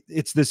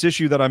it's this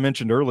issue that I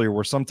mentioned earlier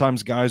where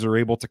sometimes guys are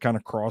able to kind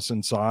of cross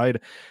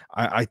inside.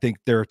 I think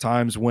there are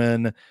times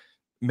when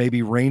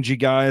maybe rangy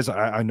guys,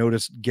 I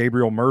noticed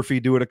Gabriel Murphy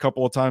do it a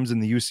couple of times in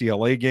the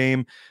UCLA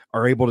game,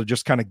 are able to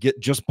just kind of get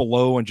just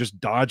below and just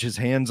dodge his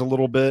hands a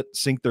little bit,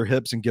 sink their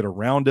hips and get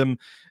around him.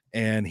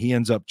 And he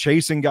ends up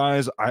chasing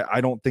guys.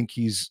 I don't think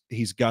he's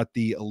got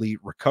the elite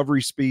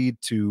recovery speed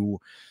to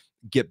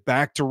get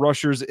back to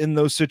rushers in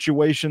those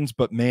situations,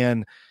 but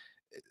man,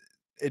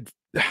 it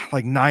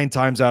like 9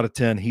 times out of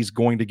 10, he's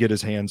going to get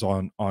his hands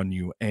on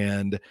you.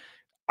 And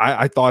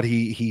I thought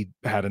he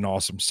had an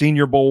awesome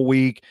Senior Bowl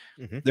week.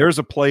 There's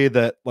a play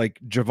that like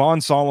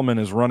Javon Solomon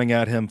is running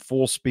at him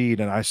full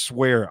speed. And I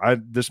swear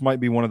this might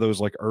be one of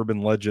those like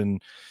urban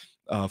legend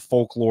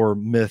folklore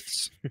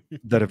myths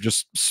that have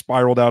just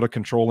spiraled out of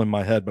control in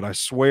my head. But I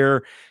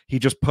swear he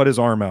just put his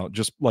arm out,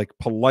 just like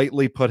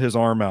politely put his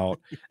arm out,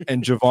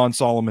 and Javon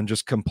Solomon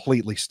just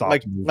completely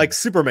stopped. Like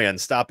Superman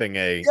stopping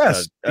a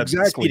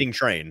speeding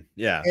train.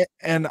 Yeah.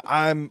 And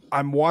I'm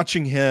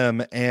watching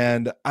him,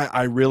 and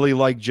I really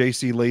like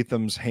JC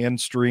Latham's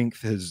hand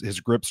strength, his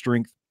grip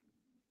strength.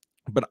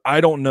 But I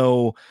don't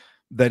know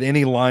that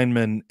any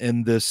lineman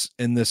in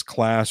this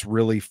class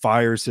really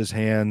fires his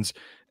hands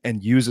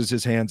and uses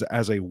his hands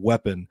as a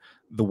weapon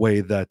the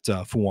way that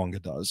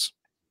Fuanga does.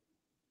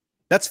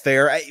 That's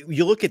fair.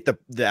 You look at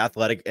the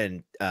athletic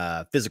and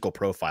physical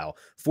profile,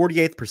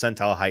 48th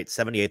percentile height,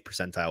 78th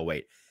percentile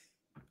weight,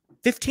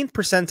 15th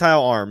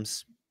percentile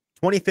arms,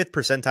 25th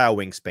percentile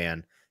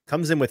wingspan,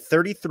 comes in with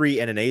 33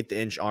 and an 1/8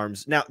 inch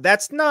arms. Now,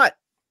 that's not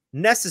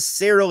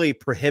necessarily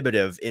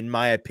prohibitive, in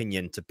my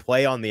opinion, to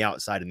play on the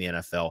outside in the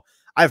NFL.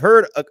 I've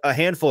heard a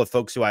handful of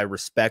folks who I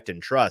respect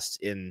and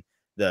trust in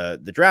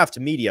the draft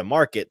media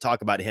market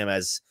talk about him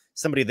as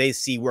somebody they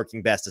see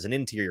working best as an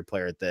interior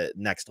player at the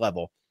next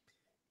level.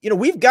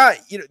 We've got,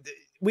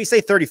 we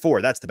say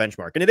 34, that's the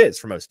benchmark, and it is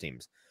for most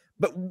teams.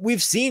 But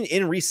we've seen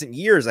in recent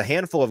years a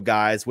handful of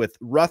guys with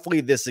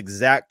roughly this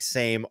exact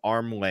same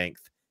arm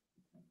length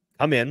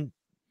come in,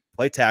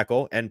 play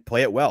tackle, and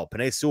play it well.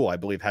 Penei Sewell, I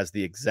believe, has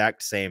the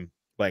exact same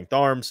length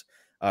arms.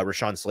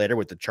 Rashawn Slater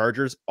with the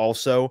Chargers,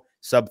 also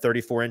sub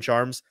 34-inch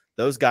arms.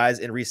 Those guys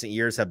in recent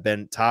years have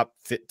been top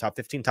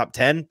 15, top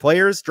 10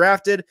 players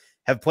drafted,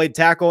 have played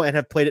tackle, and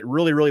have played it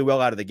really, really well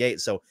out of the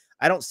gate. So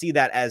I don't see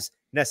that as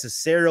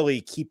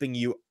necessarily keeping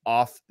you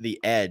off the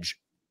edge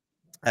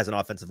as an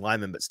offensive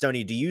lineman. But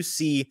Stoney, do you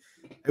see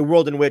a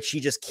world in which he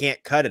just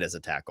can't cut it as a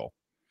tackle?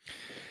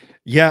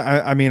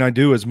 Yeah, I mean, I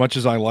do. As much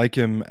as I like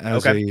him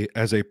as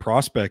a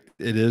prospect,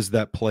 it is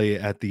that play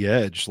at the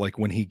edge. Like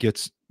when he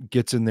gets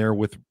in there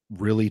with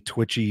really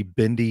twitchy,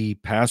 bendy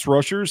pass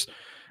rushers,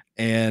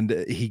 and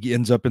he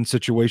ends up in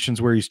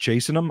situations where he's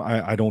chasing them.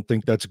 I don't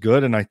think that's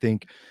good. And I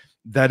think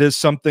that is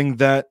something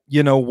that,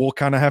 we'll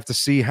kind of have to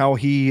see how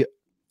he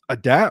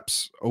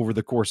adapts over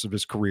the course of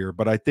his career.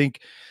 But I think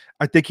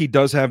he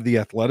does have the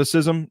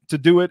athleticism to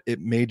do it. It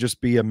may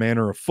just be a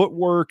manner of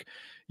footwork,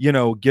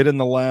 get in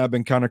the lab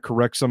and kind of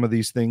correct some of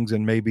these things.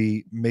 And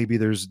maybe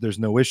there's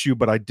no issue,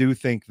 but I do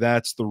think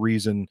that's the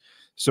reason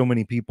so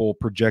many people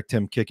project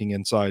him kicking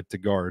inside to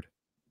guard.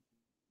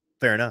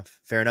 Fair enough.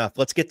 Fair enough.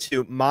 Let's get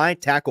to my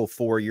tackle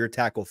 4, your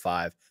tackle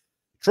 5.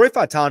 Troy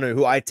Fautanu,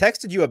 who I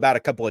texted you about a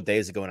couple of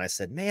days ago, and I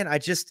said, man,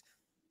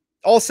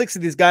 all 6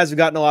 of these guys have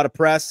gotten a lot of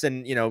press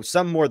and,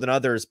 some more than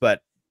others.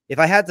 But if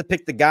I had to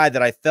pick the guy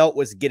that I felt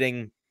was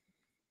getting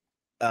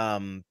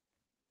not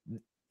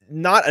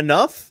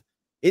enough,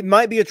 it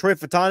might be a Troy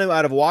Fautanu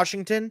out of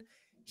Washington.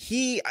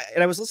 I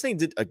was listening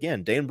to,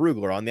 again, Dane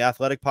Brugler on the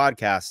Athletic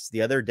Podcast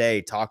the other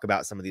day talk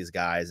about some of these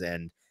guys,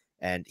 and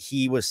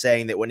he was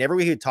saying that whenever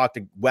we would talk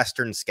to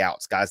Western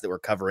scouts, guys that were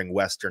covering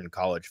Western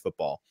college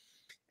football,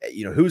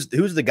 who's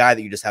the guy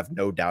that you just have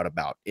no doubt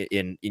about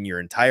in your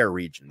entire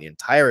region, the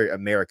entire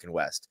American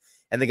West,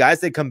 and the guys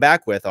they come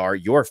back with are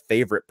your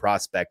favorite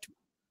prospect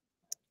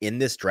in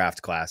this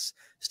draft class,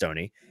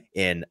 Stoney.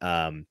 In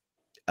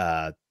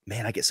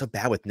man, I get so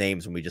bad with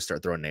names when we just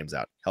start throwing names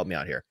out. Help me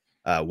out here.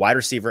 Wide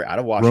receiver out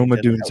of Washington,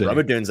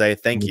 Roma Dunze.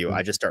 Thank you.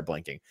 I just start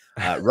blanking.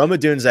 Roma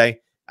Dunze.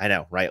 I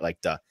know, right?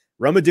 Like duh.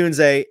 Roma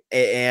Dunze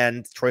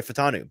and Troy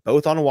Fautanu,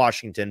 both on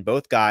Washington,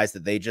 both guys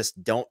that they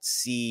just don't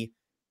see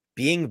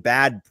being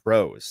bad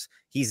pros.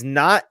 He's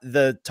not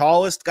the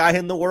tallest guy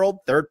in the world,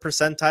 3rd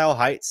percentile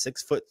height,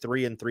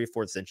 6'3" and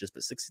 3/4 inches,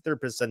 but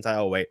 63rd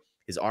percentile weight,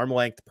 His arm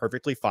length,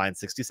 perfectly fine,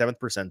 67th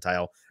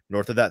percentile,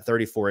 north of that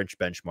 34-inch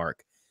benchmark.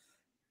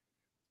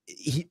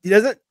 He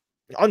doesn't,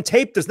 on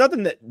tape, there's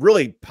nothing that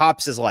really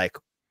pops as like,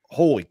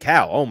 holy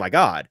cow, oh my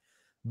God.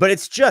 But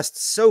it's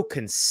just so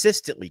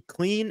consistently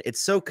clean.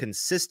 It's so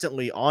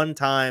consistently on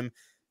time,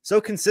 so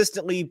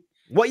consistently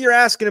what you're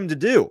asking him to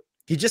do.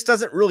 He just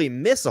doesn't really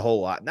miss a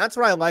whole lot. And that's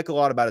what I like a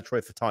lot about a Troy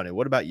Fatanu.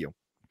 What about you?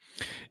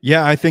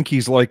 Yeah, I think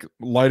he's like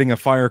lighting a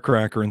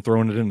firecracker and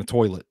throwing it in the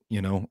toilet,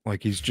 you know,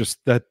 like he's just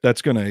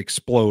that's going to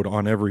explode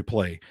on every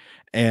play.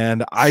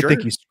 And I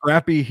think he's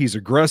scrappy. He's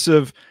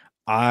aggressive.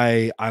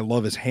 I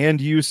love his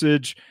hand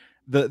usage.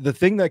 The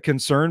thing that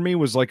concerned me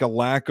was like a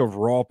lack of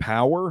raw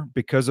power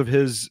because of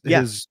his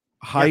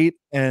height.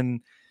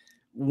 And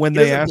when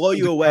they asked blow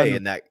you away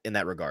in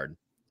that regard.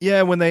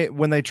 Yeah, when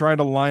they try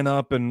to line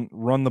up and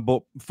run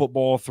the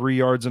football 3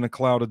 yards in a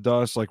cloud of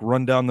dust, like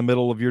run down the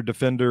middle of your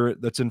defender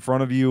that's in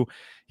front of you,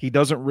 he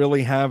doesn't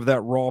really have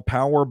that raw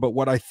power. But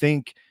what I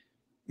think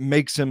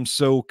makes him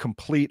so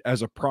complete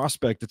as a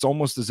prospect, it's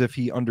almost as if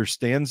he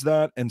understands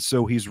that. And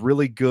so he's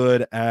really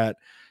good at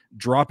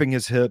dropping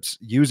his hips,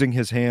 using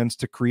his hands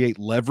to create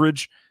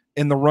leverage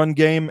in the run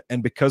game.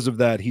 And because of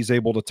that, he's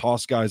able to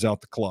toss guys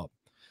out the club.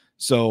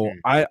 So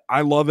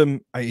I love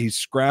him. He's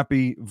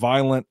scrappy,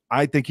 violent.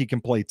 I think he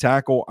can play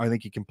tackle. I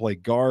think he can play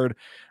guard.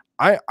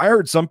 I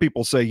heard some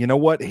people say, you know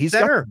what? He's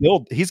got the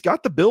build. He's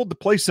got the build to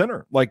play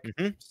center. Like,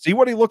 see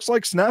what he looks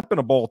like snapping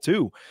a ball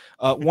too.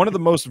 One of the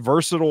most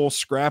versatile,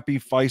 scrappy,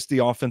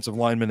 feisty offensive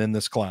linemen in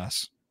this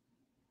class.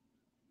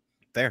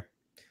 Fair.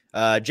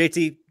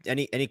 JT,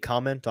 any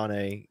comment on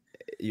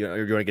you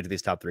want to get to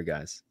these top three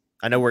guys?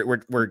 I know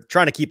we're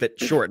trying to keep it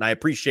short, and I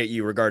appreciate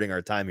you regarding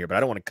our time here, but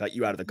I don't want to cut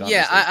you out of the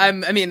conversation.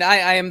 Yeah,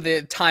 I am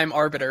the time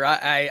arbiter.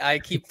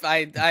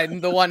 I'm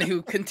the one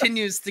who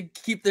continues to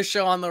keep the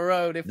show on the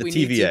road if we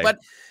need to. But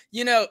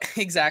you know,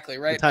 exactly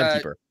right. The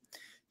timekeeper.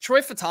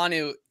 Troy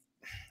Fatanu,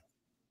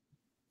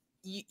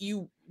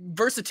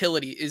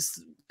 versatility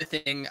is the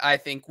thing I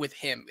think with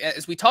him.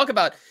 As we talk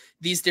about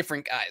these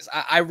different guys,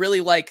 I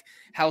really like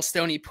how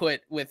Stoney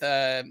put with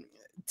Talisa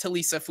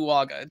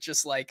Fuaga,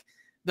 just like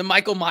the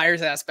Michael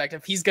Myers aspect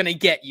of he's going to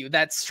get you,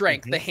 that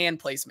strength, the hand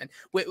placement.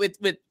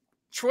 With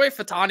Troy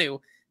Fatanu,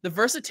 the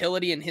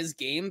versatility in his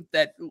game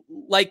that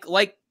like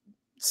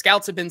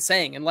scouts have been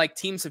saying and like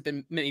teams have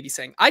been maybe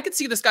saying, I could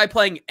see this guy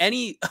playing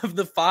any of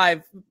the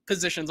 5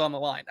 positions on the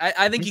line.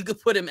 I think you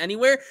could put him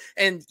anywhere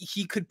and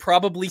he could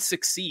probably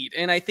succeed.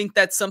 And I think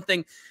that's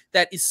something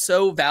that is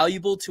so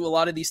valuable to a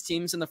lot of these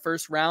teams in the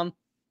first round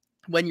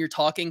when you're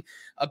talking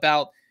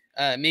about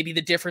maybe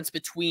the difference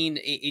between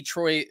a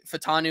Troy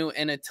Fatanu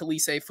and a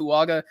Talise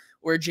Fuaga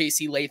or a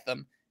JC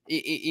Latham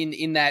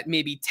in that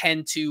maybe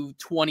 10 to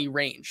 20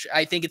 range.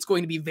 I think it's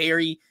going to be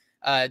very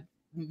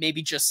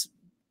maybe just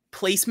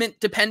placement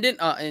dependent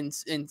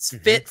and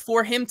fit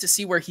for him to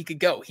see where he could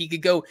go. He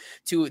could go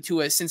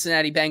to a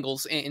Cincinnati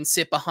Bengals and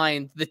sit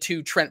behind the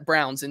 2 Trent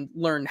Browns and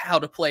learn how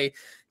to play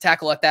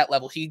tackle at that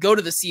level. He could go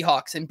to the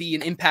Seahawks and be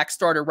an impact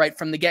starter right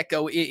from the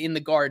get-go in the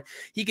guard.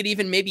 He could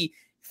even maybe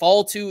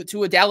fall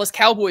to a Dallas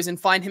Cowboys and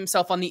find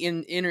himself on the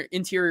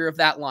interior of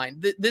that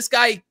line. This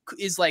guy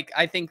is like,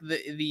 I think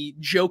the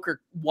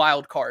Joker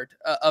wild card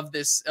of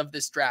this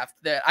draft,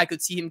 that I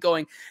could see him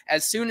going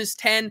as soon as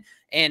 10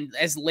 and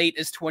as late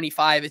as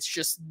 25. It's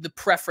just the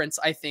preference,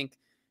 I think,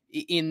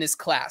 in this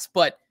class.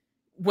 But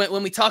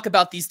when we talk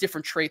about these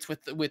different traits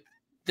with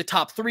the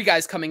top 3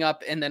 guys coming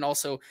up, and then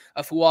also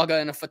a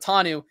Fuaga and a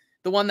Fatanu,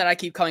 the one that I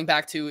keep coming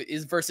back to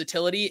is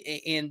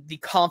versatility and the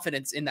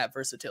confidence in that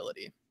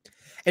versatility.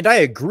 And I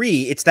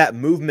agree, it's that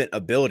movement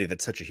ability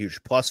that's such a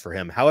huge plus for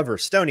him. However,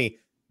 Stoney,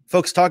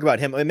 folks talk about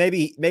him.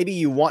 Maybe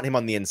you want him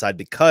on the inside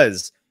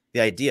because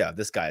the idea of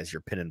this guy is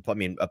your pin and pull. I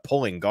mean, a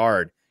pulling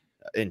guard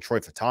in Troy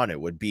Fatanu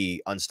would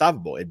be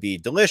unstoppable. It'd be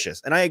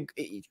delicious. And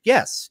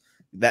yes,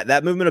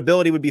 that movement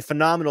ability would be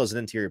phenomenal as an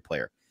interior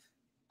player.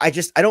 I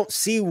don't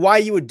see why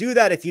you would do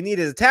that if you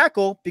needed a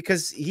tackle,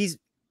 because you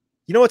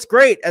know what's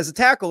great as a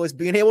tackle is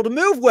being able to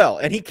move well,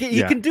 and he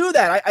can do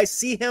that. I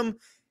see him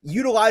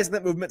utilizing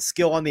that movement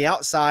skill on the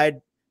outside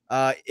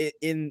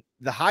in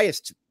the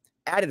highest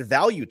added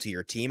value to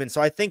your team. And so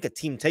I think a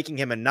team taking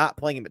him and not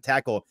playing him at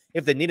tackle,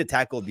 if they need a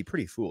tackle, would be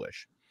pretty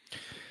foolish.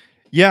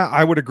 Yeah,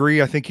 I would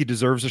agree. I think he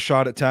deserves a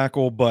shot at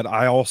tackle, but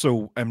I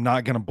also am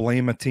not going to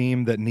blame a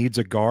team that needs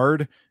a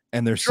guard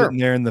and they're sitting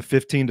there in the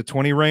 15 to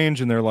 20 range.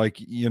 And they're like,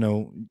 you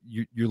know,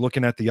 you're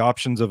looking at the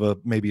options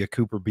of maybe a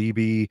Cooper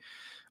Beebe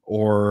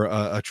or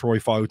a Troy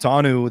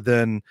Fautanu,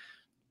 then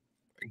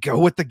go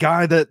with the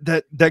guy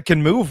that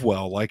can move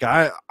well. Like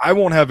I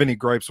won't have any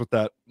gripes with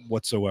that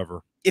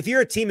whatsoever. If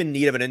you're a team in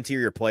need of an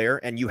interior player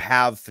and you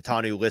have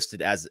Fatanu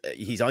listed as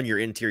he's on your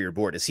interior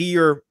board, is he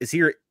your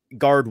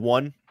guard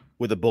 1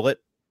 with a bullet?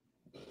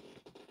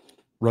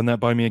 Run that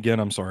by me again.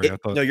 I'm sorry.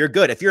 No, you're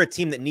good. If you're a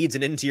team that needs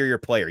an interior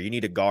player, you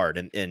need a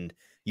guard, and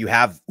you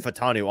have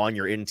Fatanu on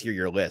your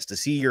interior list,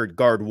 is he your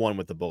guard 1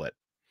 with the bullet?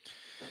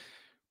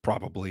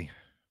 Probably.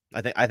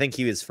 I think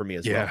he is for me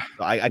as well.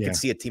 I could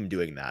see a team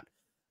doing that.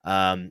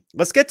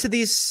 Let's get to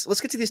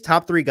these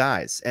top three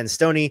guys. And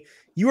Stoney,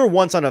 you were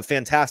once on a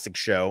fantastic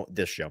show,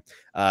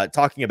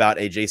 talking about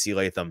a JC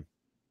Latham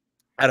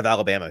out of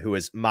Alabama, who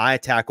is my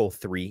tackle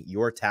 3,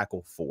 your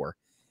tackle 4.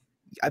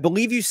 I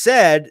believe you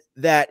said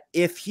that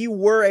if he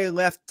were a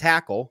left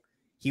tackle,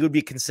 he would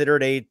be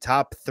considered a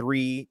top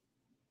 3,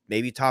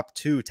 maybe top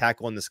 2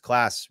 tackle in this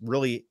class.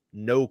 Really,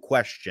 no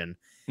question.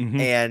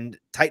 And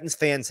Titans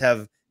fans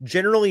have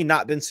generally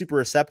not been super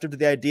receptive to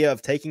the idea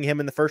of taking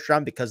him in the first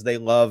round because they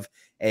love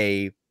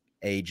a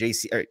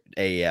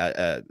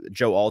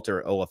Joe Alt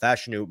or Ola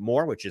Fashanu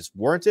more, which is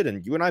warranted,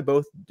 and you and I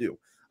both do.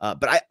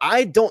 But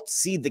I don't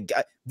see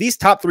these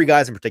top 3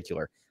 guys in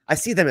particular. I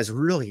see them as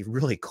really,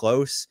 really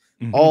close.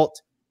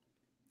 Alt,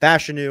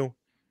 Fashanu,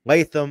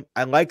 Latham.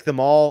 I like them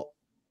all,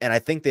 and I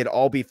think they'd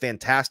all be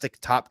fantastic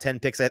top 10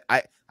 picks.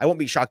 I won't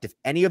be shocked if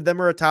any of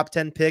them are a top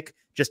 10 pick,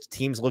 just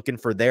teams looking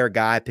for their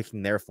guy,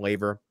 picking their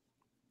flavor.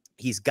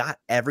 He's got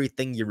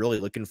everything you're really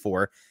looking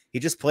for. He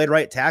just played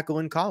right tackle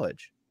in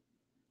college.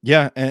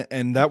 Yeah,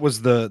 and that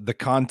was the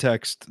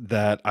context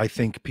that I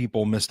think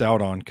people missed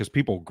out on, because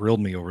people grilled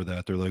me over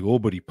that. They're like, oh,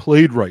 but he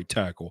played right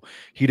tackle.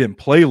 He didn't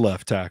play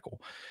left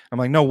tackle. I'm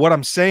like, no, what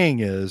I'm saying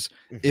is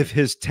if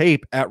his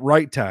tape at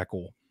right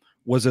tackle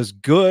was as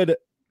good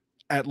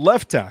at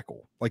left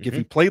tackle, like if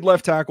he played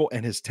left tackle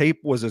and his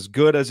tape was as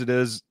good as it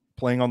is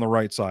playing on the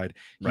right side,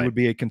 he would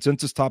be a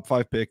consensus top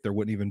 5 pick. There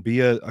wouldn't even be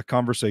a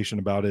conversation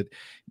about it.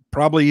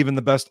 Probably even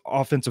the best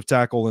offensive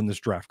tackle in this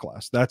draft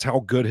class. That's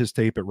how good his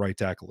tape at right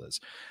tackle is.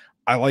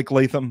 I like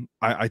Latham.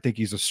 I think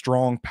he's a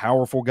strong,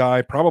 powerful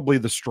guy, probably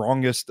the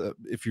strongest.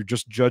 If you're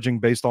just judging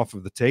based off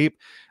of the tape,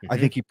 I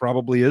think he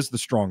probably is the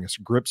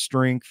strongest. Grip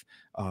strength,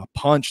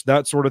 punch,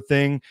 that sort of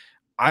thing.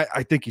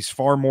 I think he's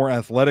far more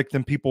athletic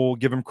than people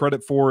give him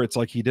credit for. It's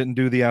like he didn't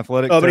do the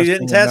athletic. But he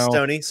didn't test,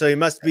 Stoney, so he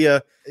must be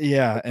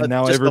and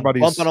now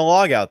everybody's bumping a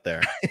log out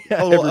there.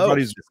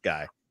 Everybody's this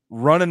guy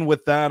running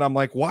with that. I'm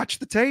like, watch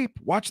the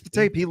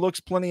tape. He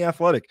looks plenty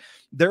athletic.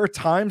 There are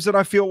times that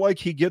I feel like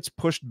he gets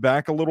pushed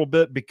back a little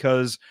bit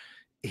because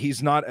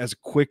he's not as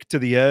quick to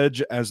the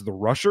edge as the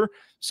rusher.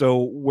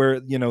 So where,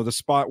 the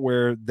spot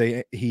where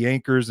he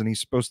anchors and he's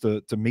supposed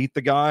to meet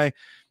the guy,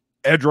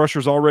 edge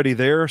rusher's already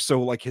there.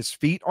 So like his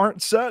feet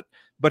aren't set,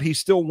 but he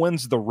still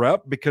wins the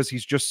rep because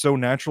he's just so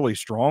naturally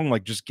strong,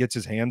 like just gets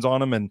his hands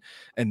on him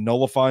and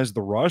nullifies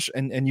the rush.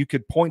 And you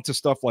could point to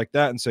stuff like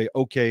that and say,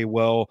 okay,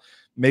 well,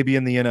 maybe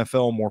in the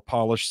NFL, more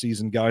polished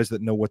seasoned guys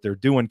that know what they're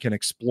doing can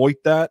exploit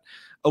that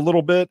a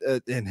little bit,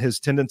 and his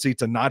tendency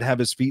to not have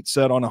his feet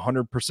set on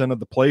 100% of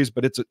the plays.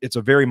 But it's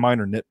a very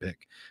minor nitpick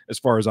as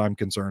far as I'm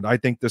concerned. I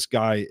think this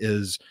guy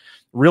is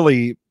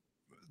really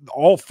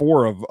all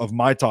 4 of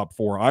my top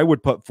 4. I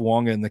would put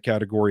Fuanga in the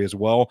category as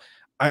well.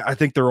 I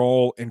think they're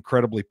all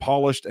incredibly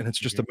polished, and it's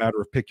just a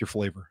matter of pick your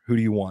flavor. Who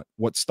do you want?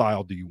 What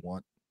style do you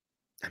want?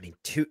 I mean,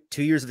 two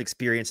years of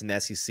experience in the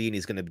SEC, and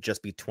he's going to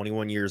just be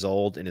 21 years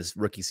old in his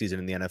rookie season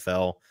in the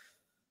NFL.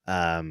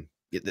 80th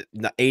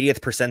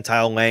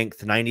percentile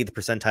length, 90th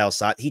percentile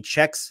size. He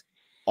checks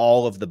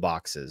all of the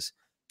boxes.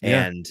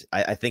 Yeah. And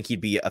I think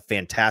he'd be a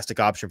fantastic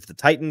option for the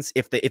Titans.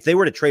 If they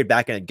were to trade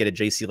back and get a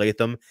JC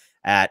Latham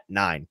at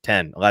 9,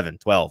 10, 11,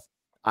 12,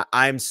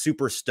 I'm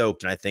super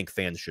stoked, and I think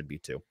fans should be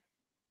too.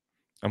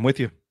 I'm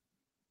with you.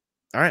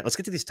 All right, let's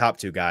get to these top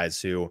 2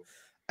 guys who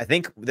I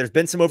think there's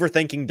been some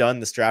overthinking done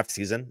this draft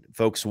season.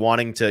 Folks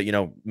wanting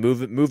to,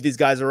 move these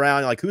guys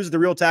around. Like, who's the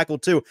real tackle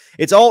 2?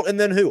 It's Alt and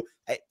then who?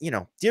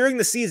 During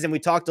the season, we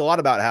talked a lot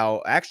about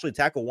how actually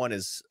tackle 1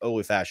 is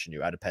Olu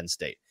Fashanu out of Penn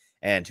State,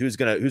 and who's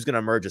gonna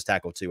emerge as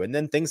tackle 2. And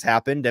then things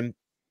happened, and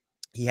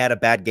he had a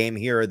bad game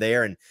here or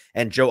there,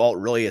 and Joe Alt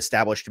really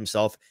established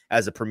himself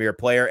as a premier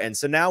player. And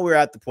so now we're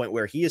at the point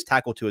where he is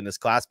tackle 2 in this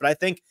class, but I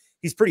think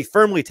he's pretty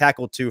firmly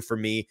tackle 2 for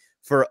me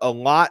for a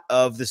lot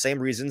of the same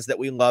reasons that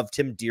we loved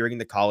him during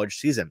the college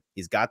season.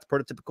 He's got the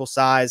prototypical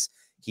size.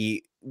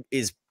 He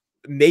is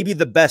maybe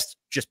the best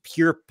just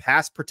pure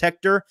pass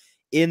protector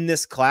in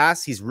this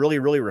class. He's really,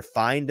 really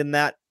refined in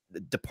that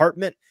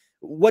department.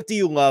 What do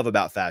you love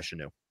about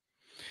Fashanu?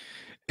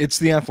 It's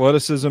the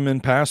athleticism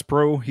in pass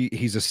pro.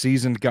 He's a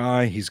seasoned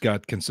guy. He's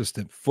got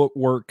consistent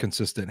footwork,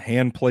 consistent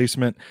hand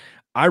placement.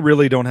 I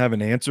really don't have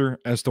an answer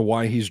as to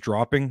why he's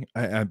dropping.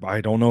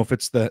 I don't know if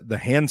it's the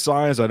hand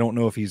size. I don't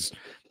know if he's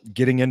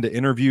getting into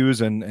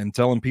interviews and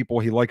telling people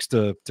he likes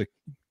to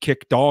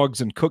kick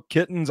dogs and cook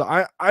kittens.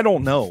 I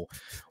don't know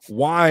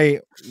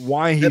why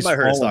he's. It might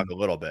hurt his stock a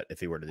little bit if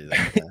he were to do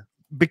that. Yeah.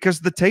 Because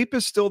the tape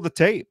is still the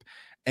tape,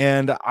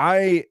 and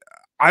I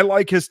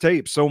like his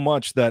tape so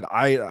much that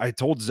I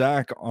told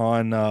Zach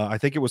on I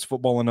think it was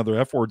Football and Other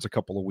F Words a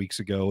couple of weeks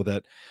ago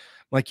that,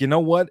 like, you know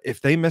what,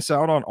 if they miss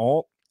out on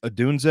Alt,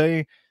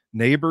 Adunze,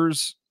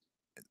 Neighbors,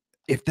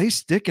 if they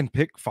stick and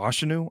pick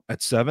Fashanu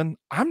at 7,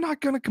 I'm not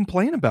going to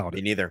complain about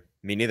it.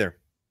 Me neither.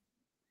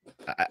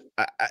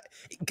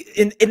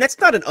 And that's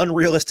not an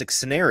unrealistic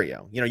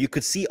scenario. You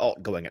could see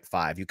Alt going at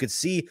 5. You could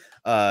see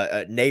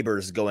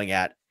Neighbors going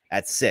at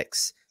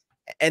 6.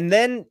 And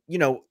then,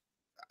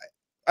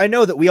 I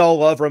know that we all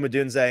love Rome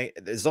Odunze.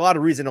 There's a lot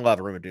of reason to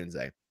love Rome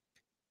Odunze.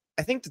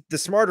 I think the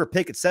smarter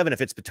pick at 7,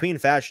 if it's between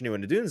Fashanu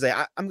and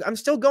Odunze, I'm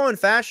still going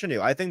Fashanu.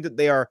 I think that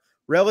they are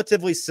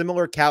relatively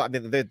similar. I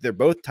mean, they're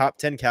both top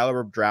 10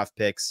 caliber draft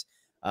picks.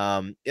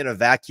 In a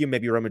vacuum,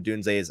 maybe Rome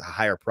Odunze is a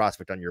higher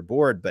prospect on your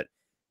board, but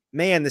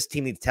man, this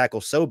team needs to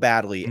tackle so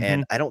badly.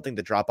 And I don't think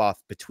the drop off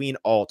between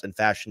Alt and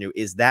Fashanu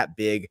is that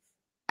big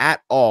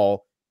at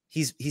all.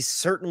 He's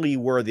certainly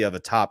worthy of a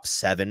top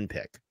 7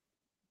 pick.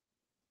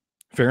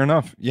 Fair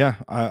enough. Yeah,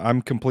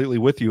 I'm completely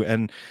with you.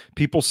 And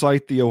people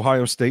cite the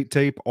Ohio State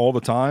tape all the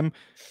time.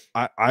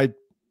 I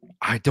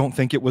don't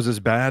think it was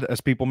as bad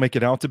as people make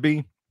it out to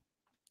be.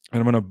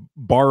 And I'm going to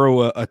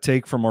borrow a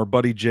take from our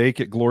buddy Jake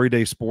at Glory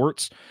Day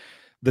Sports.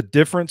 The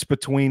difference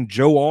between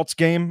Joe Alt's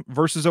game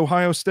versus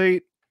Ohio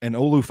State and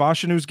Olu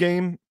Fashanu's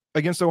game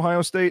against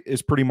Ohio State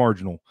is pretty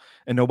marginal.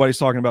 And nobody's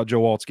talking about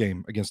Joe Alt's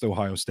game against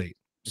Ohio State.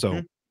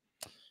 So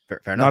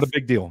fair enough. Not a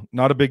big deal.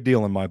 Not a big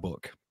deal in my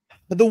book.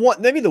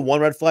 But maybe the one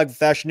red flag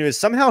for Fashanu is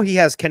somehow he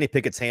has Kenny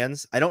Pickett's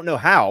hands. I don't know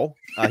how.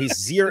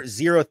 He's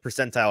 0th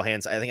percentile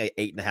hands. I think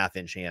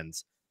 8.5-inch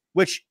hands,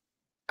 which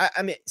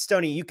I mean,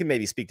 Stoney, you can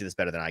maybe speak to this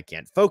better than I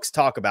can. Folks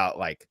talk about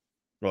like,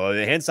 well,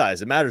 the hand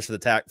size, it matters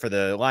for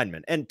the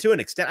lineman. And to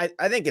an extent,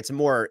 I think it's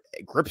more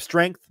grip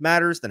strength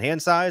matters than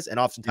hand size. And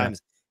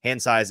oftentimes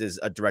hand size is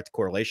a direct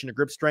correlation to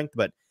grip strength.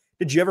 But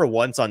did you ever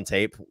once on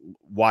tape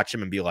watch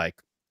him and be like,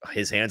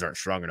 his hands aren't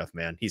strong enough,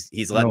 man.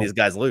 He's letting these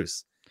guys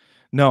loose.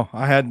 No,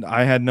 I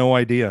had no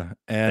idea.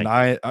 And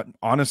I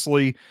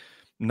honestly,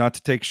 not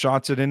to take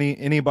shots at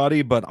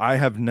anybody, but I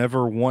have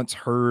never once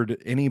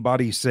heard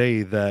anybody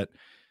say that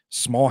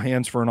small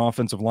hands for an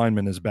offensive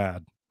lineman is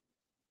bad.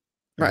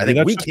 Right. I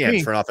think weak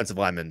hands for an offensive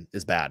lineman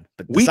is bad,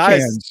 but the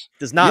size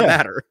does not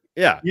matter.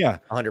 Yeah.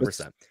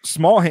 100%.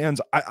 Small hands.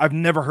 I've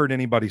never heard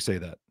anybody say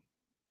that.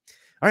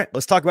 All right,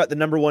 let's talk about the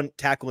number 1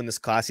 tackle in this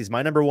class. He's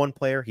my number 1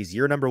 player. He's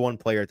your number 1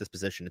 player at this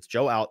position. It's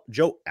Alt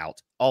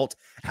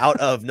out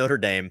of Notre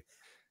Dame.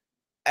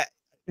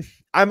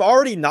 I'm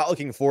already not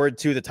looking forward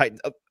to the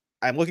Titans.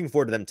 I'm looking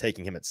forward to them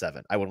taking him at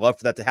 7. I would love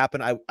for that to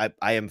happen.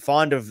 I am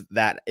fond of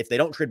that. If they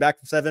don't trade back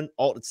from 7,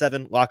 Alt at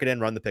 7, lock it in,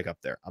 run the pick up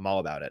there. I'm all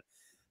about it.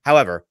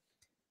 However,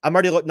 I'm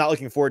already not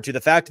looking forward to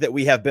the fact that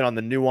we have been on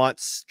the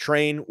nuance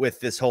train with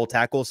this whole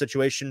tackle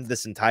situation,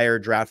 this entire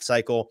draft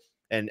cycle,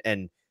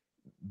 and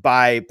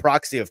by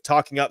proxy of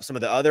talking up some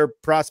of the other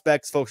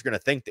prospects, folks are going to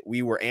think that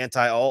we were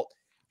anti-Alt.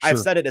 Sure. I've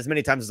said it as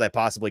many times as I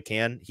possibly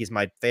can. He's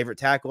my favorite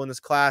tackle in this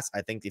class.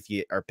 I think if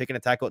you are picking a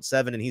tackle at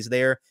 7 and he's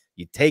there,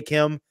 you take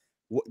him.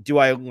 Do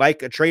I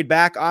like a trade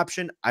back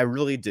option? I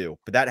really do.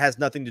 But that has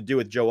nothing to do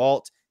with Joe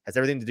Alt. It has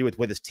everything to do with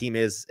what his team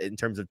is in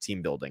terms of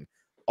team building.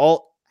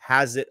 Alt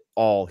has it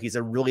all. He's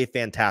a really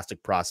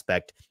fantastic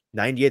prospect.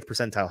 98th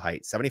percentile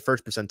height,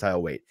 71st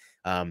percentile weight.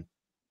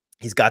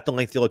 He's got the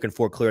length you're looking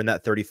for, clearing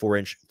that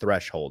 34-inch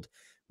threshold.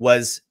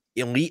 Was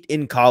elite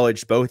in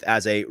college, both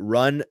as a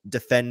run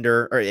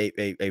defender or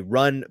a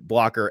run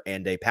blocker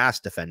and a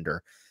pass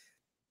defender.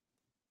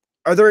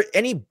 Are there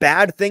any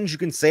bad things you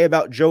can say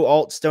about Joe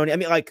Alt, Stoney? I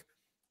mean, like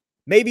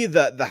maybe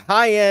the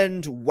high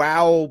end,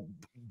 wow,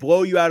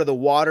 blow you out of the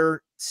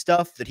water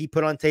stuff that he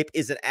put on tape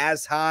isn't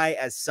as high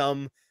as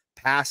some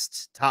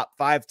past top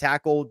 5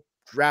 tackle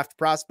draft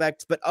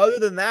prospects. But other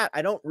than that,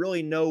 I don't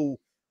really know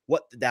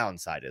what the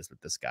downside is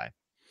with this guy.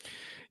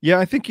 Yeah,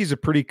 I think he's a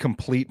pretty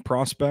complete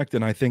prospect,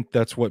 and I think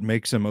that's what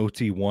makes him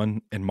OT1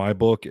 in my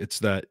book. It's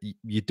that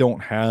you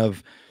don't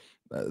have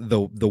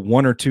the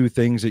 1 or 2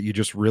 things that you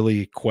just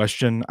really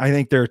question. I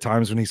think there are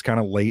times when he's kind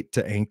of late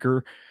to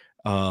anchor,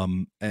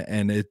 and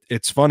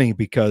it's funny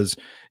because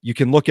you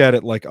can look at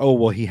it like, oh,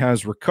 well, he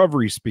has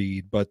recovery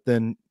speed, but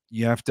then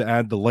you have to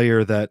add the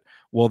layer that,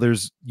 well,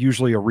 there's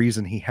usually a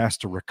reason he has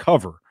to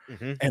recover.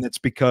 And it's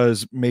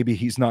because maybe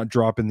he's not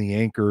dropping the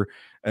anchor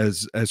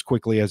as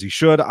quickly as he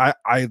should.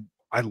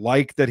 I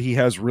like that he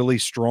has really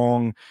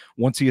strong,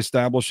 once he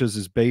establishes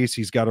his base,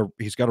 he's got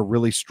a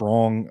really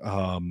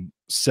strong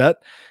set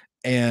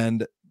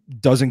and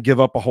doesn't give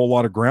up a whole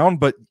lot of ground,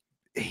 but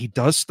he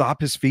does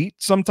stop his feet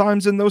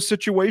sometimes in those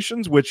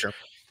situations, which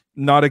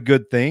not a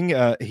good thing.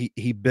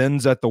 He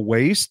bends at the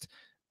waist,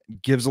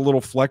 gives a little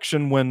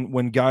flexion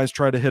when guys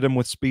try to hit him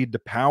with speed to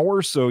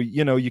power. So,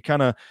 you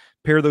kind of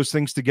pair those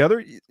things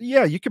together.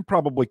 Yeah, you can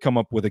probably come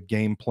up with a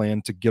game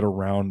plan to get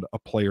around a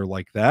player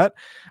like that.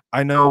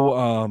 I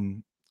know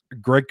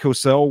Greg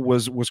Cosell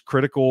was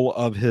critical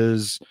of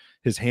his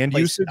hand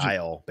usage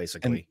style,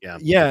 basically.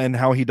 And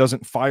how he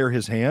doesn't fire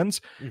his hands.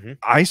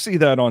 I see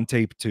that on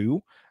tape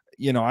too.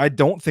 I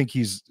don't think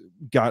he's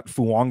got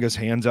Fuanga's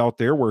hands out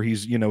there where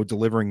he's,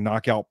 delivering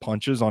knockout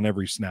punches on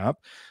every snap.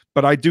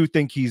 But I do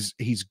think he's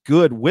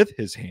good with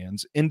his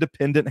hands,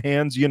 independent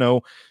hands,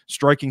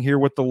 striking here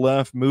with the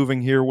left,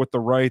 moving here with the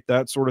right,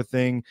 that sort of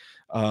thing.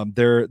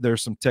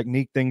 There's some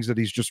technique things that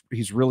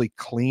he's really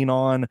clean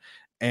on.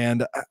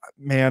 And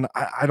man,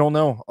 I don't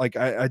know. Like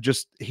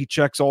he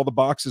checks all the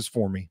boxes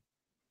for me.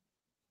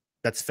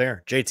 That's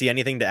fair. JT,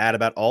 anything to add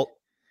about Alt?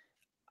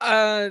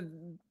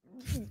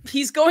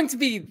 He's going to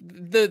be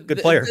the good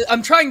player.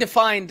 I'm trying to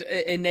find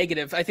a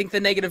negative. I think the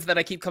negative that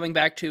I keep coming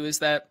back to is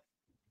that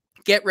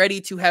get ready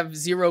to have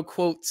 0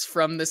 quotes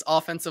from this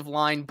offensive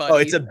line, buddy. Oh,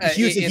 it's a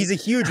huge. He's a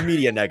huge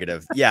media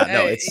negative. Yeah,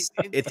 no, it's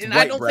and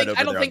I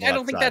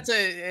don't think that's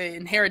a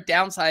inherent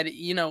downside.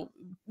 You know,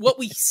 what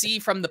we see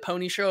from the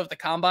pony show of the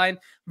combine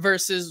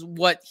versus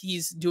what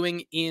he's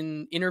doing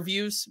in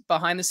interviews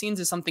behind the scenes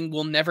is something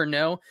we'll never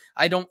know.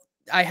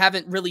 I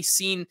haven't really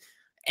seen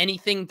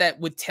anything that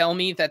would tell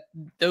me that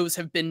those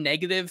have been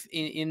negative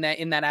in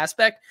that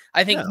aspect.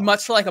 I think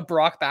much like a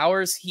Brock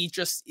Bowers, he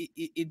just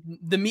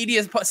the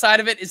media side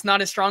of it is not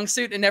his strong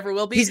suit and never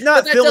will be. He's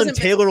not filling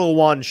Taylor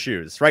Lewan's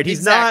shoes, right?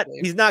 He's not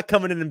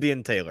coming in and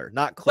being Taylor,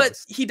 not close.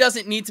 But he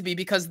doesn't need to be,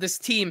 because this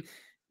team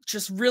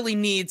just really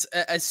needs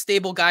a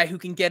stable guy who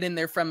can get in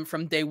there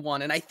from day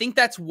one. And I think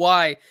that's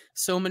why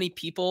so many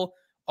people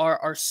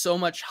are so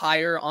much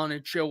higher on a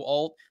Joe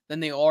Alt than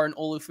they are an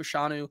Olu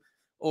Fashanu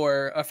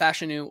or a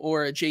Fashanu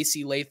or a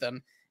JC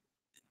Latham.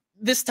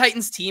 This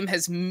Titans team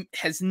has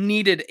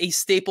needed a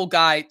staple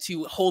guy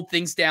to hold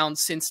things down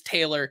since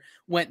Taylor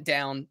went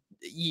down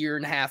a year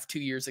and a half, 2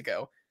 years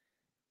ago.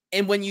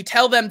 And when you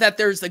tell them that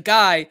there's a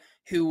guy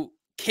who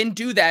can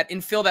do that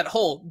and fill that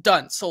hole,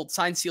 done, sold,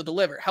 sign, seal,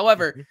 deliver.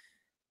 However,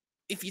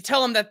 if you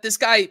tell them that this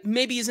guy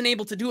maybe isn't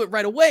able to do it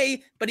right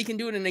away, but he can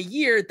do it in a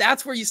year,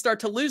 that's where you start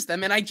to lose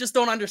them. And I just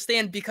don't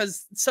understand,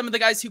 because some of the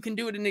guys who can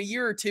do it in a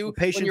year or two,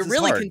 when you're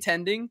really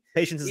contending,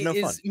 patience is no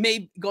fun.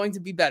 Going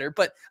to be better.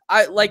 But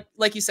I like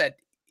you said,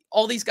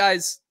 all these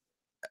guys,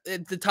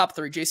 the top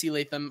 3, JC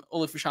Latham,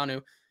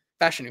 Olu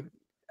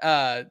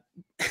Fashanu,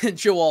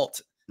 Joe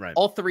Alt, right?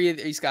 All 3 of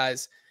these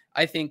guys,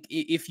 I think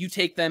if you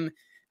take them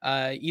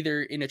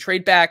either in a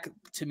trade back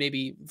to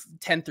maybe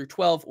 10 through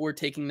 12 or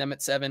taking them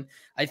at 7,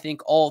 I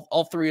think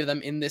all 3 of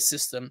them in this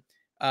system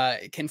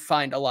can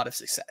find a lot of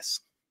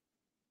success.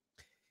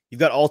 You've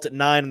got Alt at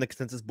 9 on the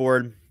consensus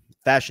board,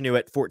 Fashanu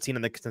at 14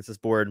 on the consensus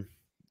board,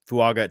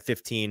 Fuaga at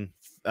 15,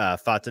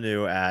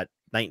 Fatanu at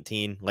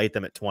 19,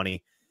 Latham at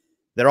 20.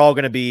 They're all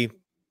going to be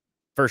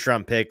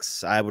first-round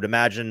picks. I would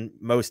imagine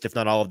most, if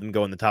not all of them,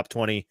 go in the top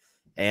 20.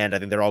 And I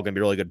think they're all going to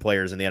be really good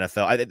players in the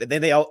NFL. I think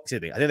they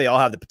all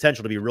have the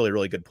potential to be really,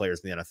 really good players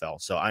in the NFL.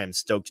 So I am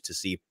stoked to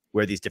see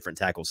where these different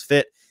tackles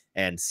fit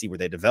and see where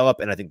they develop.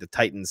 And I think the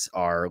Titans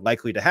are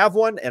likely to have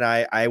one. And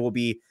I will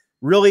be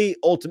really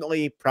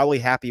ultimately probably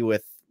happy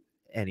with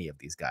any of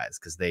these guys,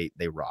 because they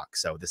rock.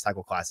 So this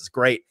tackle class is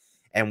great.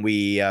 And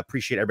we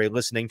appreciate everybody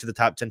listening to the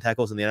top 10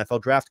 tackles in the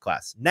NFL draft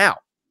class. Now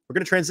we're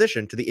going to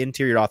transition to the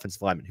interior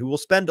offensive linemen, who we'll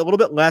spend a little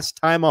bit less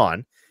time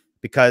on,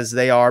 because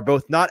they are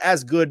both not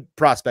as good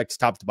prospects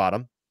top to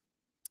bottom,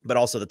 but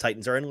also the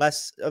Titans are in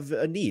less of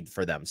a need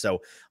for them. So a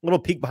little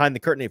peek behind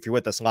the curtain if you're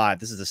with us live.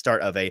 This is the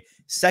start of a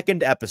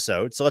second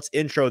episode. So let's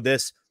intro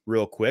this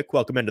real quick.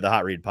 Welcome into the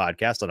Hot Read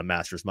Podcast on a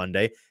Masters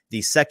Monday,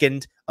 the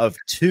second of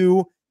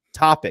 2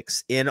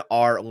 topics in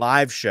our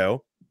live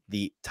show,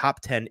 the top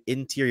 10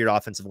 interior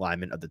offensive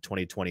linemen of the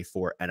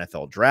 2024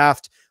 NFL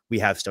Draft. We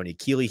have Stoney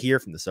Keeley here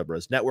from the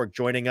SoBros Network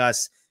joining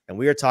us, and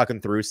we are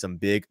talking through some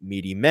big,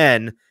 meaty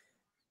men.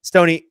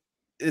 Stoney,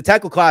 the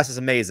tackle class is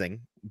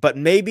amazing, but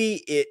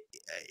maybe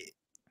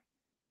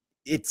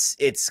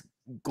its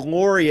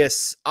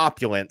glorious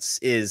opulence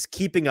is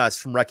keeping us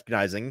from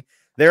recognizing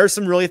there are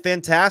some really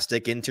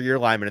fantastic interior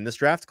linemen in this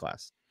draft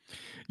class.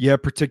 Yeah,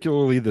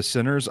 particularly the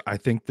centers. I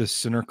think this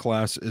center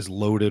class is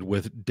loaded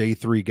with day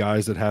 3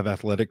 guys that have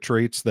athletic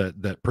traits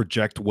that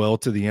project well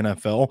to the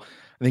NFL.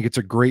 I think it's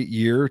a great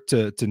year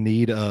to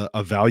need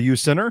a value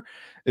center.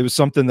 It was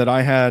something that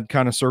I had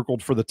kind of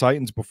circled for the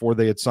Titans before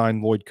they had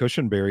signed Lloyd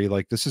Cushenberry.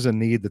 Like, this is a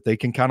need that they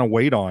can kind of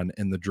wait on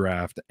in the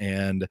draft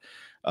and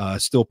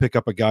still pick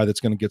up a guy that's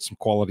going to get some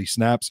quality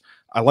snaps.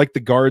 I like the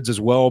guards as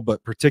well,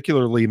 but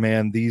particularly,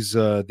 man, these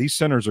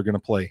centers are going to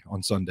play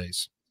on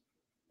Sundays.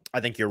 I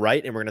think you're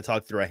right, and we're going to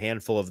talk through a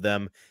handful of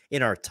them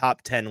in our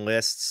top 10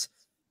 lists.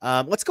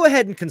 Let's go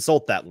ahead and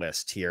consult that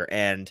list here,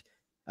 and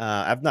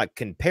I've not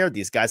compared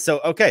these guys. So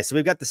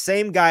we've got the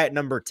same guy at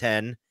number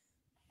 10,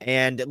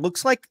 and it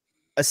looks like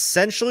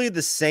essentially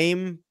the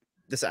same.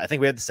 I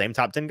think we have the same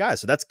top 10 guys,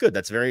 so that's good.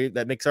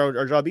 That makes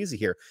our job easy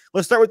here.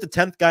 Let's start with the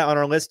 10th guy on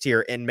our list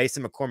here, in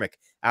Mason McCormick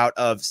out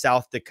of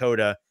South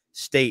Dakota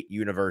State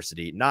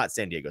University, not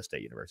San Diego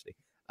State University.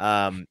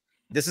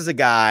 This is a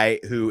guy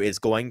who is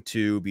going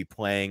to be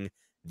playing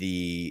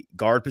the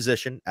guard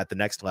position at the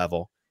next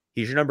level.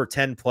 He's your number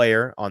 10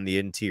 player on the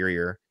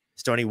interior.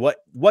 Stoney, what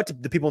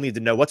do people need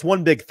to know? What's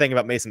one big thing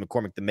about Mason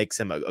McCormick that makes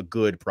him a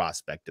good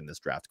prospect in this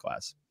draft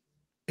class?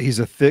 He's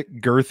a thick,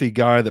 girthy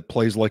guy that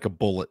plays like a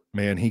bullet,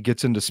 man. He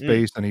gets into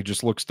space and he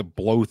just looks to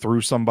blow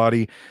through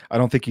somebody. I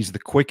don't think he's the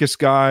quickest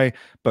guy,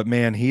 but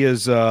man, he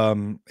is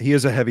a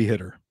heavy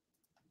hitter.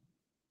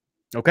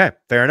 Okay,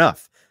 fair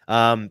enough.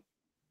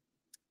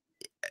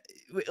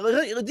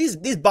 These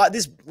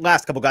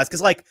last couple guys,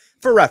 because, like,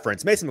 for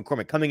reference, Mason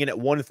McCormick coming in at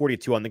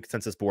 142 on the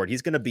consensus board.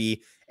 He's going to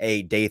be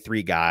a day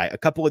 3 guy. A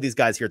couple of these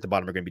guys here at the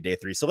bottom are going to be day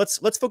 3. So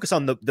let's focus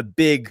on the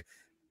big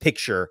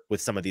picture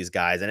with some of these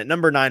guys. And at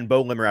number 9,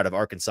 Bo Limmer out of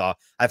Arkansas.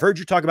 I've heard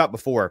you talk about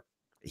before.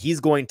 He's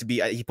going to be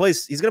he's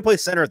going to play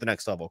center at the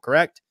next level,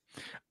 correct?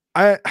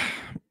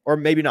 Or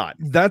maybe not.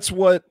 That's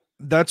what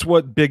That's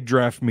what big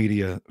draft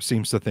media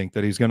seems to think,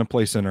 that he's going to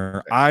play center.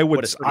 Okay. I What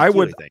would, does Stoney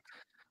Keeley think?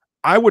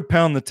 I would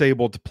pound the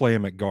table to play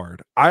him at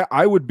guard.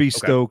 I would be Okay.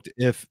 stoked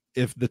if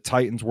the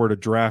Titans were to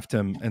draft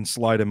him and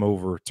slide him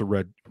over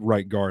to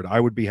right guard. I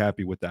would be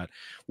happy with that.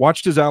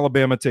 Watched his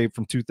Alabama tape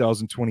from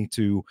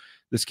 2022.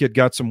 This kid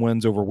got some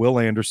wins over Will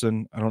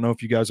Anderson. I don't know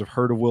if you guys have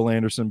heard of Will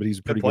Anderson, but he's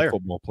a pretty good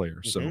football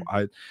player. So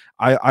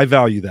I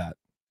value that.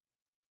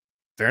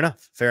 Fair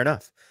enough. Fair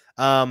enough.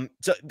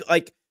 So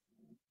like,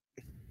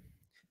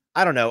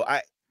 I don't know.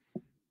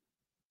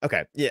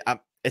 Okay. Yeah.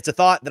 It's a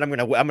thought that I'm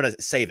gonna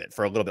save it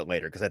for a little bit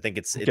later because I think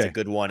it's a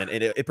good one, and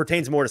it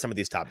pertains more to some of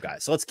these top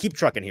guys. So let's keep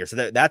trucking here.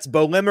 So that's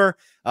Bo Limmer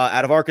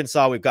out of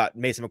Arkansas. We've got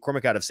Mason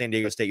McCormick out of San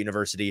Diego State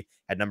University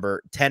at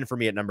number 10 for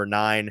me, at number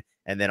 9,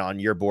 and then on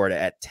your board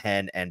at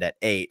 10 and at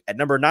 8. At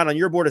number 9 on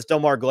your board is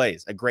Delmar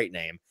Glaze, a great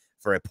name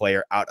for a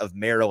player out of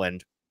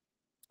Maryland.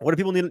 What do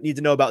people need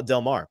to know about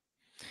Delmar?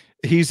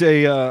 He's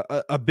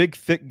a big,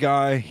 thick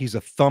guy. He's a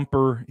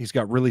thumper. He's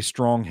got really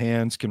strong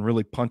hands, can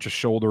really punch a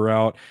shoulder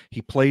out.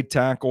 He played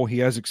tackle. He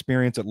has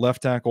experience at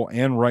left tackle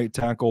and right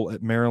tackle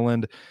at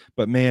Maryland.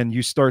 But, man,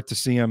 you start to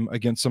see him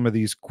against some of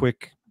these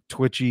quick,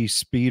 twitchy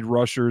speed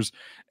rushers,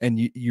 and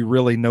you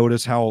really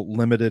notice how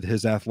limited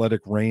his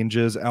athletic range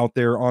is out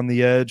there on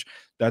the edge.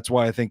 That's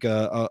why I think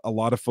a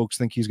lot of folks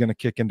think he's going to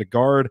kick into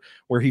guard,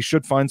 where he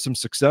should find some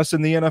success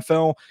in the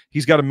NFL.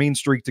 He's got a mean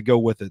streak to go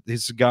with it.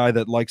 He's a guy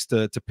that likes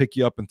to pick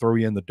you up and throw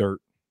you in the dirt.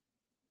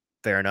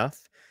 Fair enough.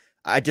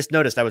 I just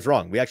noticed I was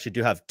wrong. We actually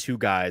do have two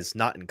guys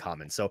not in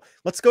common. So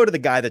let's go to the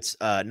guy that's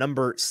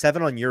number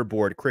 7 on your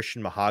board,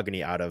 Christian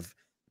Mahogany out of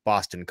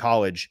Boston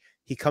College.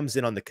 He comes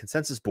in on the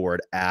consensus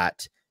board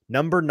at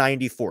number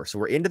 94. So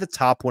we're into the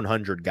top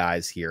 100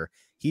 guys here.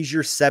 He's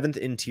your 7th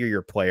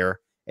interior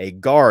player, a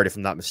guard, if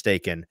I'm not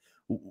mistaken.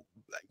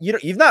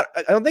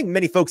 I don't think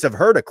many folks have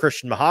heard of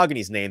Christian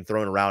Mahogany's name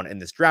thrown around in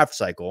this draft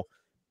cycle.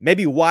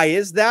 Maybe why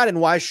is that, and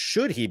why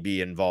should he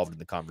be involved in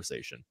the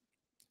conversation?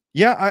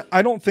 Yeah,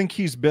 I don't think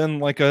he's been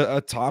like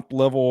a top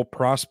level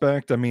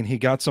prospect. I mean, he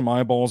got some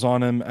eyeballs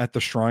on him at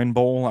the Shrine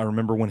Bowl. I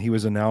remember when he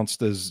was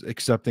announced as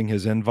accepting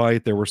his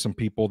invite, there were some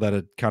people that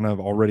had kind of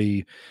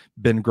already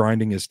been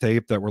grinding his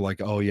tape that were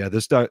like, oh yeah,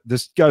 this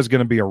guy's going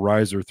to be a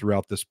riser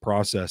throughout this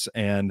process.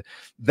 And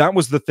that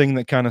was the thing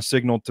that kind of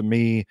signaled to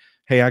me,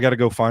 hey, I got to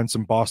go find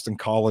some Boston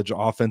College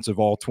offensive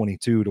all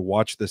 22 to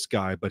watch this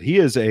guy. But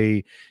he's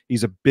a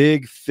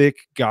big, thick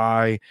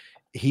guy.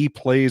 He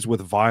plays with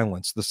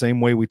violence, the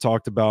same way we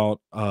talked about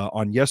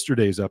on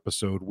yesterday's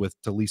episode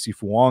with Talisi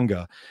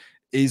Fuanga.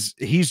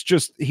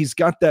 He's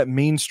got that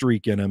mean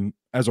streak in him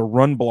as a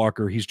run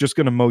blocker. He's just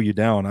going to mow you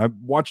down. I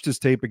watched his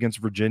tape against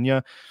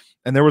Virginia,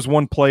 and there was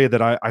one play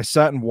that I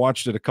sat and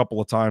watched it a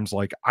couple of times.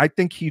 Like, I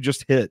think he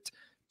just hit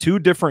 2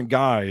 different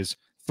guys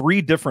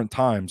 3 different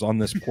times on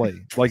this play,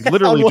 like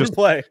literally just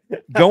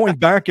going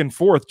back and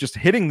forth, just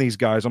hitting these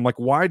guys. I'm like,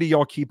 why do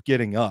y'all keep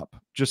getting up?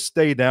 Just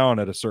stay down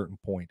at a certain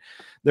point.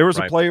 There was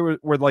a play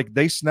where like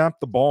they snapped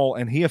the ball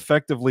and he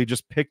effectively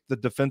just picked the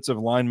defensive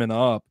lineman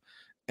up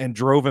and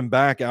drove him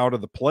back out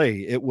of the play.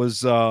 It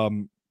was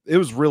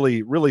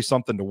really, really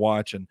something to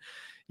watch. And,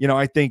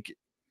 I think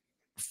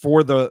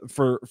for the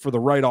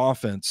right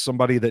offense,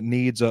 somebody that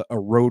needs a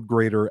road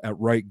grader at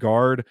right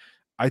guard,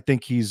 I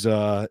think he's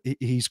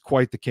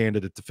quite the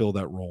candidate to fill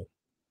that role.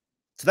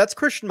 So that's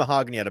Christian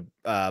Mahogany out of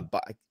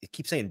I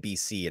keep saying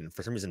BC, and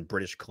for some reason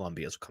British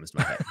Columbia is what comes to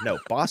my head. No,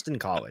 Boston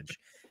College.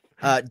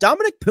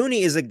 Dominic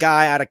Pooney is a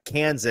guy out of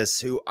Kansas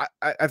who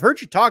I've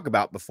heard you talk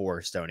about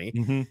before, Stoney.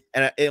 Mm-hmm.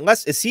 And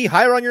is he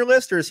higher on your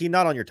list, or is he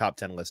not on your top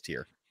 10 list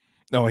here?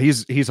 No,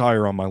 he's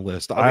higher on my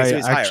list. Okay,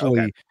 so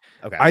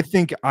okay. I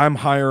think I'm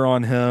higher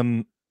on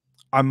him.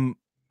 I'm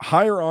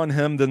higher on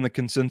him than the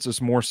consensus,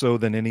 more so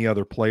than any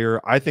other player.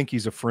 I think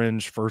he's a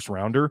fringe first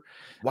rounder.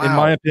 Wow. In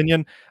my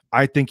opinion.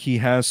 I think he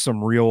has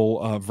some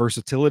real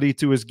versatility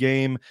to his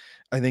game.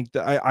 I think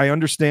that I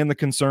understand the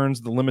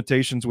concerns, the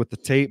limitations with the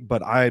tape,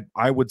 but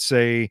I would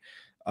say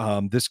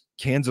this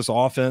Kansas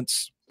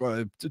offense,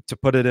 to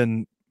put it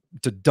in,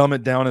 to dumb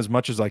it down as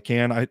much as I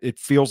can, it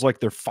feels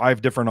like they're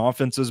 5 different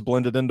offenses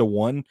blended into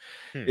one.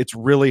 It's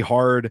really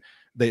hard.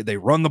 They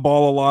run the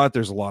ball a lot.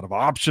 There's a lot of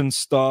option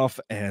stuff,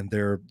 and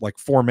they're like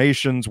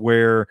formations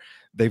where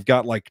they've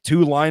got like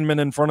 2 linemen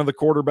in front of the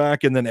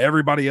quarterback, and then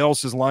everybody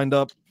else is lined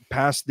up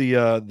past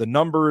the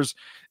numbers,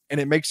 and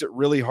it makes it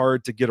really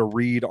hard to get a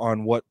read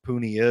on what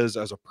Pooney is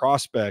as a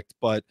prospect.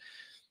 But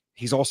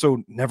he's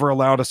also never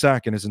allowed a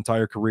sack in his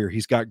entire career.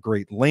 He's got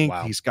great length.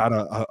 Wow. He's got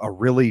a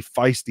really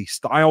feisty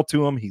style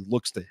to him. He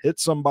looks to hit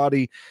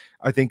somebody.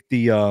 I think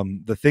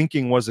the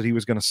thinking was that he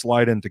was going to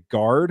slide into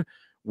guard,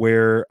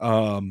 where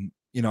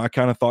I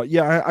kind of thought,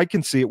 yeah, I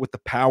can see it with the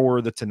power,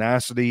 the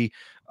tenacity,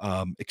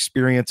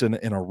 experience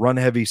in a run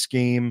heavy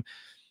scheme.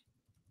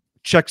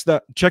 Checks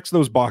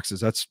those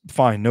boxes. That's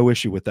fine. No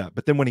issue with that.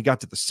 But then when he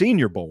got to the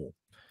Senior Bowl,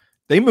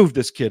 they moved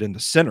this kid into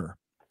center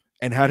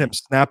and had him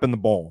snapping the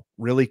ball,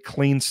 really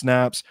clean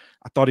snaps.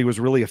 I thought he was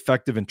really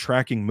effective in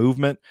tracking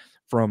movement.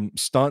 from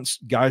stunts,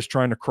 guys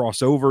trying to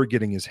cross over,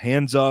 getting his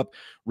hands up,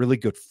 really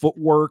good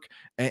footwork.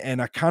 And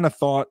I kind of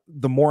thought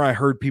the more I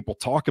heard people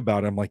talk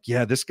about it, I'm like,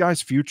 yeah, this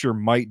guy's future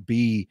might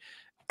be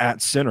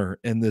at center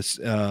in this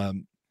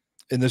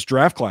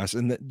draft class.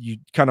 And that you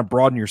kind of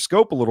broaden your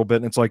scope a little bit.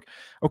 And it's like,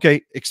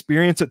 okay,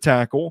 experience at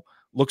tackle,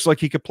 looks like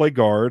he could play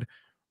guard,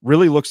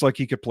 really looks like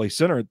he could play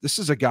center. This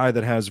is a guy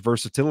that has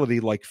versatility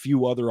like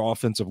few other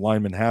offensive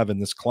linemen have in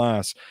this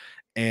class.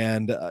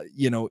 And,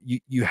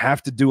 you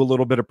have to do a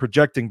little bit of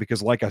projecting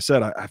because, like I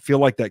said, I feel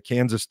like that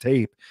Kansas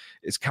tape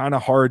is kind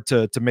of hard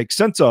to make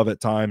sense of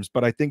at times.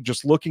 But I think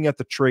just looking at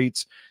the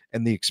traits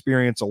and the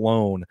experience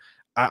alone,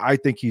 I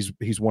think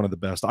he's one of the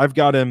best. I've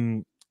got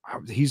him.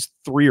 He's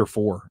 3 or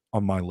 4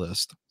 on my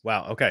list.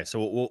 Wow. Okay.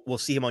 So we'll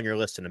see him on your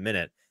list in a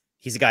minute.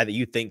 He's a guy that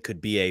you think could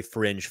be a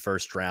fringe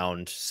first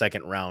round,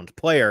 second round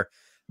player.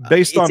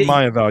 Based on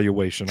my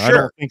evaluation. Sure, I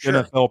don't think sure.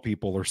 NFL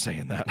people are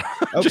saying that.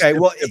 Okay.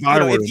 Well, if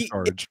I were in he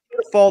charge,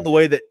 fall the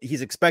way that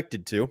he's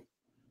expected to,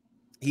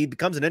 he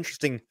becomes an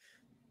interesting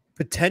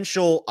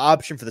potential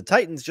option for the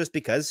Titans just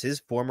because his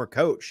former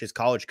coach, his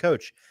college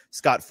coach,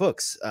 Scott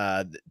Fuchs,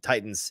 the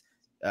Titans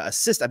I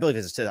believe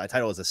his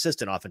title is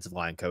assistant offensive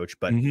line coach,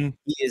 but he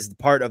is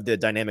part of the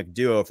dynamic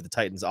duo for the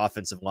Titans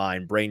offensive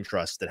line brain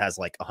trust that has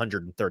like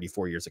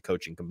 134 years of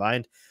coaching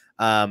combined.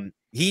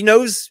 He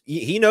knows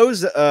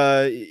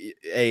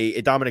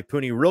a Dominic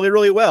Pooney really,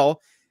 really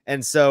well.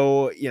 And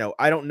so,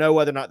 I don't know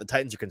whether or not the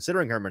Titans are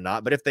considering him or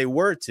not, but if they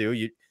were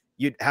to,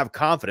 you'd have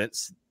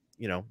confidence,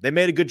 they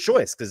made a good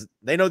choice because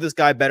they know this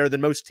guy better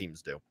than most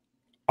teams do.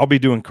 I'll be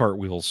doing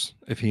cartwheels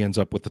if he ends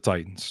up with the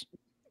Titans.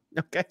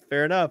 Okay,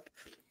 fair enough.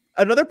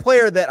 Another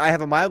player that I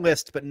have on my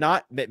list, but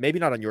maybe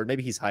not on yours.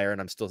 Maybe he's higher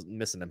and I'm still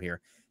missing him here.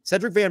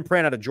 Cedric Van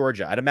Pran out of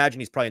Georgia. I'd imagine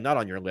he's probably not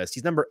on your list.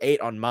 He's number 8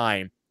 on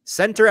mine.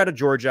 Center out of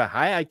Georgia,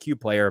 high IQ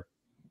player.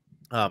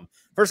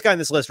 First guy on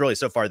this list really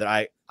so far that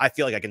I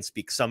feel like I can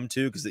speak some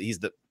to because he's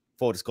the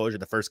full disclosure,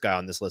 the first guy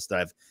on this list that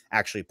I've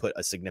actually put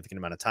a significant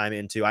amount of time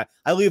into.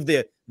 I leave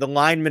the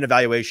lineman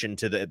evaluation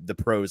to the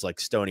pros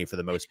like Stoney for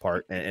the most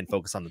part and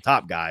focus on the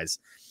top guys.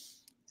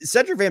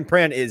 Cedric Van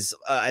Pran is,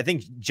 I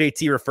think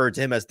JT referred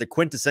to him as the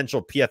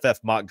quintessential PFF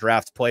mock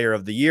draft player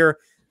of the year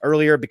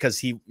earlier because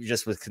he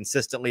just was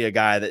consistently a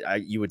guy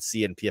that you would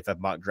see in PFF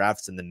mock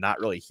drafts and then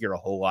not really hear a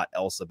whole lot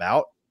else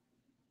about.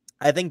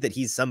 I think that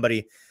he's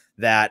somebody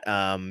that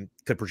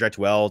could project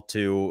well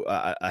to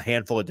a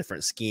handful of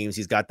different schemes.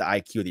 He's got the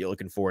IQ that you're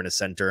looking for in a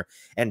center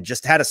and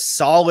just had a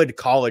solid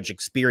college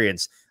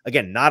experience.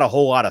 Again, not a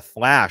whole lot of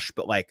flash,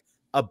 but like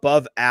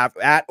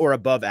at or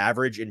above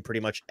average in pretty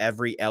much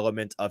every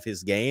element of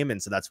his game.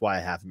 And so that's why I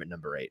have him at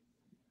number 8.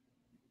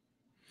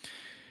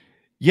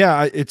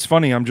 Yeah, it's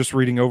funny. I'm just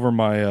reading over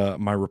my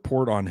my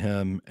report on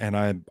him, and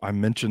I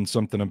mentioned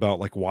something about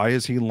like why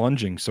is he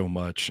lunging so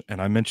much,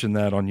 and I mentioned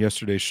that on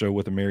yesterday's show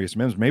with Amarius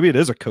Mims. Maybe it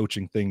is a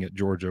coaching thing at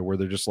Georgia where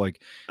they're just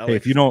like, hey,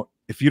 if you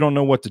don't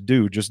know what to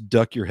do, just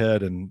duck your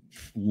head and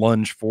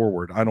lunge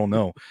forward. I don't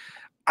know.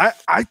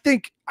 I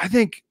think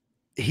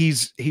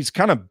he's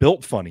kind of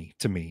built funny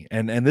to me,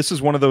 and this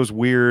is one of those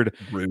weird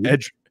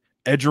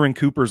Edgerrin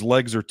Cooper's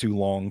legs are too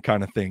long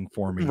kind of thing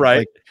for me. Right.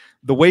 Like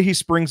the way he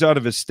springs out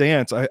of his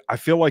stance, I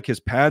feel like his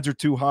pads are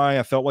too high.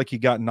 I felt like he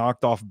got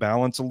knocked off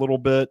balance a little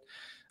bit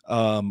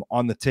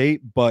on the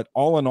tape, but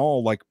all in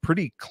all, like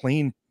pretty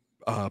clean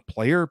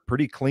player,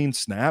 pretty clean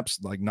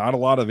snaps, like not a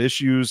lot of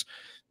issues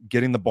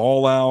getting the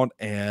ball out,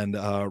 and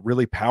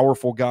really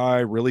powerful guy,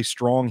 really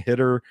strong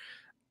hitter.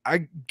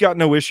 I got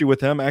no issue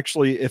with him.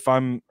 Actually, if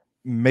I'm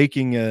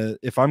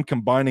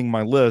combining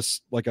my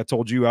list, like I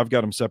told you, I've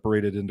got them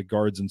separated into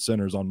guards and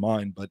centers on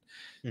mine, but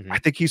I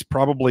think he's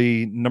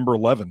probably number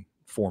 11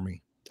 for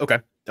me. Okay.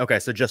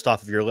 So just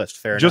off of your list.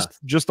 Fair enough.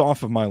 Just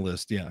off of my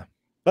list. Yeah.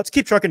 Let's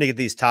keep trucking to get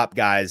these top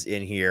guys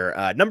in here.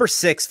 Number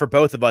 6 for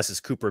both of us is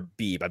Cooper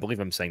Beebe. I believe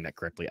I'm saying that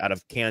correctly, out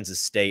of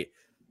Kansas State,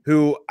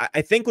 who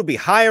I think would be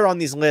higher on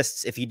these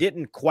lists if he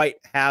didn't quite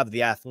have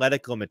the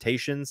athletic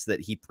limitations that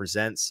he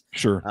presents.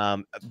 Sure.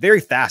 Very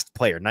fast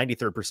player,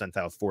 93rd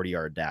percentile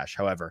 40-yard dash.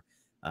 However,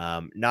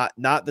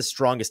 not the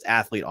strongest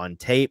athlete on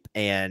tape,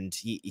 and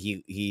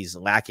he's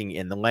lacking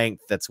in the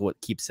length. That's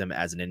what keeps him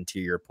as an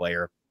interior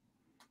player.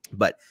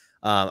 But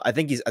I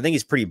think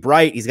he's pretty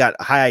bright. He's got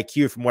high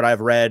IQ from what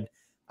I've read.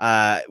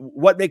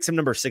 What makes him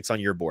number 6 on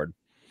your board?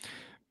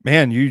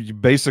 Man, you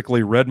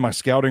basically read my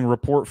scouting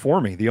report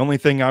for me. The only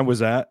thing I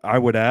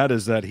would add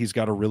is that he's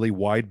got a really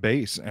wide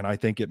base, and I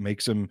think it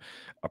makes him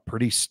a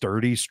pretty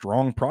sturdy,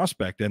 strong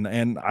prospect.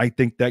 And I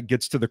think that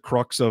gets to the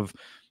crux of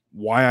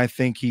why I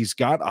think he's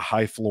got a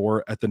high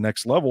floor at the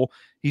next level.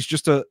 He's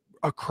just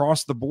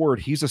across the board,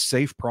 he's a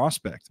safe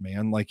prospect,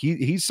 man. Like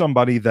he's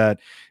somebody that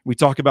we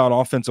talk about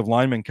offensive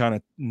linemen kind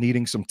of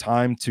needing some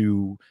time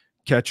to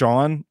catch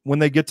on when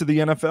they get to the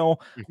NFL.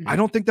 I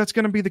don't think that's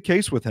going to be the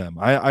case with him.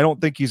 I don't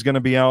think he's going to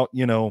be out,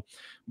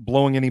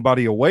 blowing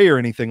anybody away or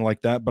anything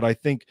like that. But I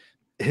think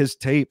his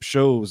tape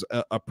shows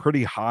a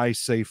pretty high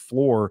safe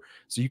floor.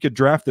 So you could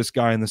draft this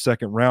guy in the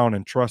second round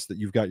and trust that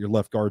you've got your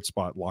left guard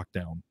spot locked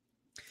down.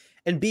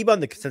 And Beebe on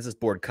the consensus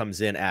board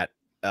comes in at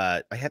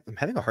I'm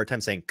having a hard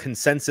time saying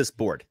consensus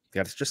board.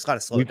 You just got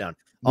to slow it down.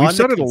 We've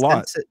said it a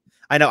lot.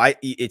 I know.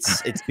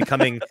 It's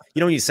becoming,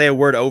 when you say a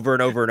word over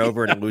and over and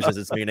over and it loses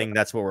its meaning,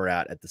 that's where we're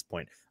at this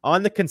point.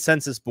 On the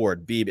consensus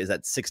board, Beeb is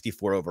at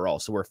 64 overall.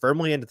 So we're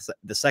firmly into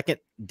the second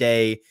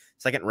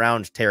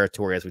round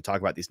territory as we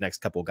talk about these next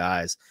couple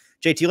guys.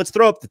 JT, let's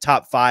throw up the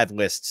top 5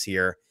 lists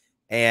here.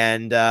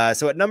 And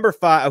so at number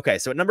 5,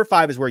 so at number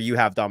 5 is where you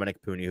have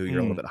Dominic Pooney, who you're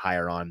a little bit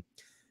higher on.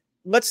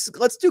 Let's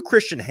do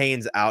Christian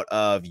Haynes out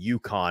of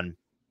UConn.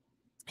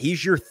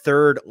 He's your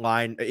third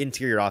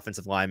interior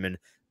offensive lineman.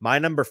 My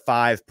number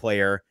 5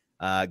 player,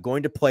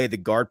 going to play the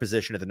guard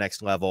position at the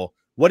next level.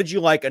 What did you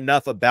like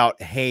enough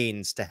about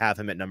Haynes to have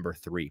him at number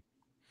 3?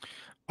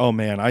 Oh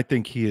man, I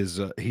think he's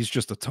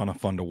just a ton of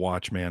fun to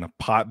watch, man. A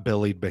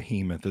pot-bellied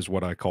behemoth is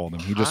what I call him.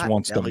 He just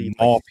wants to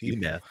maul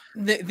people.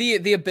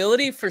 The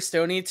ability for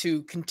Stoney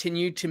to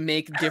continue to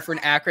make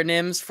different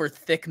acronyms for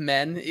thick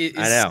men is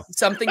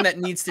something that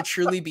needs to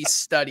truly be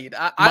studied.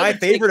 My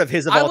favorite of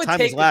his of all time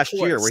was last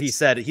year, where he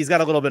said he's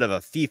got a little bit of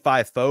a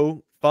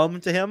fee-fi-fo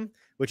thum to him,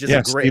 which is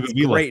a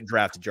great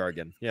draft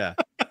jargon. Yeah.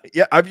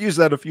 Yeah, I've used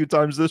that a few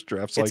times this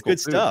draft cycle. It's good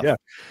stuff.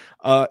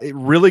 Yeah,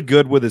 really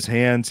good with his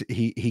hands.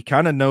 He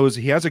kind of knows.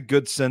 He has a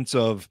good sense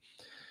of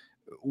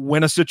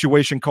when a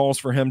situation calls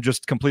for him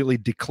just completely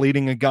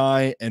decleating a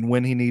guy, and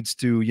when he needs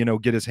to,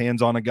 get his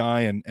hands on a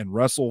guy and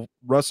wrestle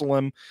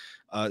him.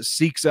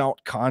 Seeks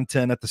out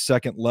content at the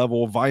second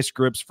level. Vice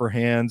grips for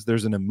hands.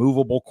 There's an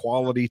immovable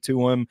quality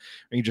to him.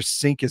 He can just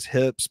sink his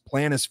hips,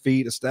 plant his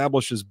feet,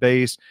 establish his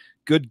base.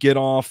 Good get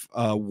off,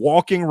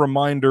 walking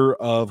reminder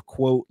of,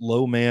 quote,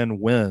 low man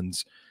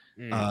wins.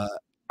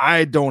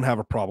 I don't have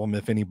a problem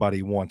if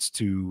anybody wants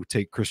to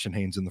take Christian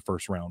Haynes in the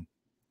first round.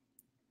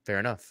 Fair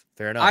enough.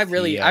 I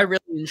really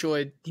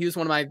enjoyed. He was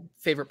one of my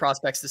favorite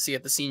prospects to see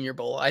at the Senior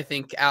Bowl. I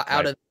think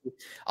out of the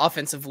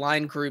offensive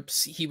line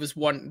groups, he was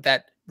one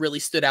that really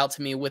stood out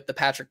to me with the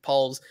Patrick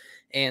Pauls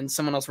and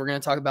someone else we're going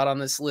to talk about on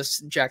this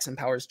list, Jackson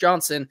Powers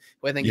Johnson,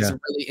 who I think is a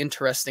really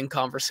interesting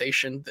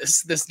conversation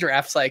this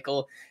draft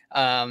cycle.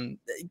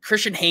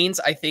 Christian Haynes,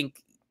 I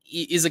think,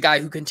 is a guy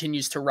who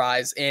continues to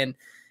rise, and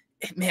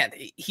man,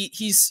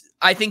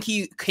 I think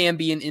he can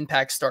be an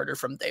impact starter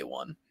from day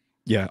one.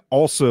 Yeah.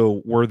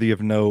 Also worthy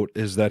of note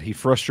is that he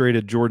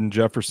frustrated Jordan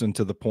Jefferson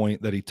to the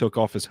point that he took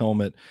off his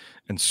helmet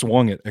and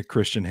swung it at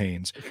Christian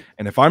Haynes.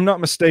 And if I'm not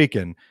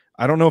mistaken,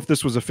 I don't know if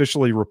this was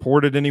officially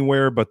reported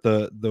anywhere, but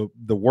the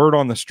word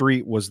on the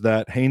street was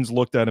that Haynes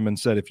looked at him and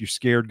said, "If you're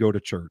scared, go to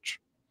church."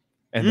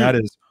 And that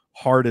is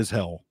hard as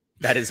hell.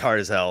 That is hard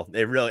as hell.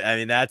 It really, I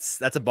mean,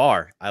 that's a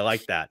bar. I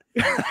like that.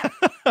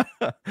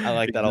 I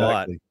like that a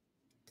lot.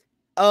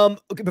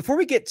 Okay, before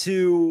we get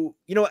to,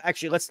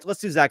 actually, let's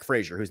do Zach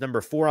Frazier, who's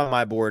number 4 on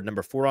my board,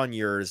 number 4 on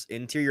yours,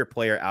 interior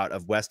player out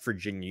of West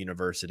Virginia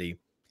University.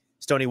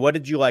 Stoney, what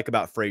did you like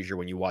about Frazier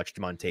when you watched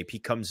him on tape? He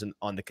comes in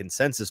on the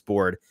consensus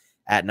board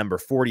at number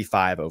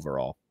 45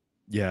 overall.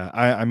 Yeah,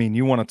 I mean,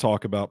 you want to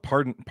talk about,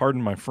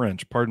 pardon my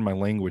French, pardon my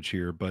language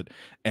here, but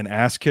an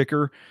ass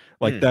kicker,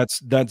 like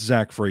that's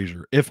Zach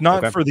Frazier. If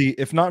not for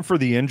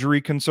the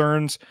injury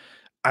concerns,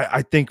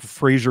 I think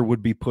Frazier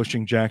would be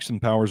pushing Jackson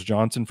Powers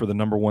Johnson for the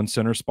number 1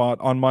 center spot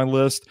on my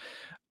list.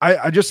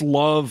 I just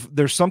love,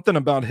 there's something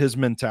about his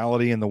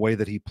mentality and the way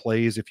that he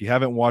plays. If you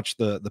haven't watched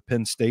the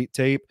Penn State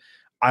tape,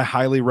 I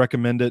highly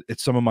recommend it.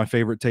 It's some of my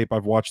favorite tape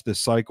I've watched this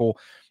cycle.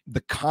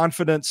 The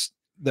confidence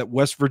that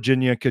West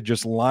Virginia could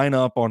just line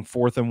up on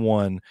 4th and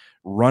 1,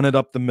 run it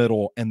up the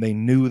middle, and they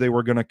knew they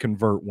were going to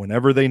convert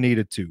whenever they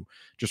needed to,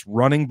 just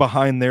running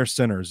behind their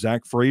center.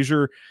 Zach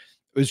Frazier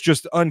is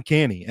just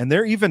uncanny. And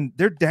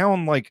they're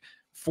down like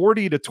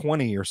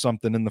 40-20 or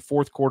something in the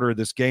 4th quarter of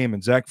this game,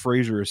 and Zach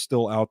Frazier is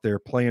still out there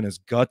playing his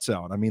guts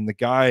out. I mean, the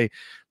guy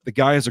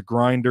is a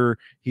grinder.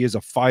 He is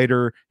a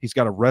fighter. He's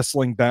got a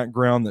wrestling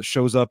background that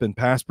shows up in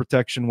pass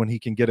protection when he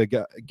can get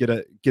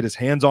his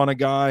hands on a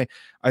guy.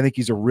 I think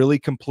he's a really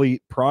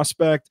complete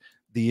prospect.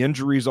 The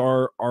injuries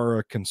are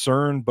a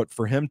concern, but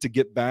for him to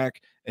get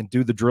back and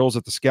do the drills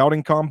at the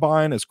scouting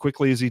combine as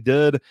quickly as he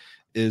did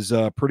is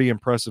pretty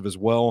impressive as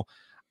well.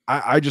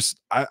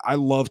 I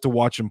love to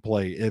watch him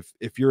play.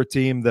 If you're a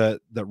team that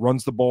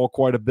runs the ball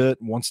quite a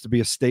bit and wants to be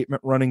a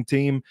statement running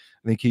team,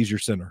 I think he's your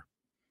center.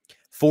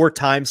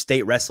 4-time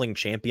state wrestling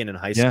champion in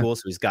high school,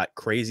 so he's got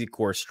crazy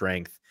core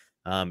strength.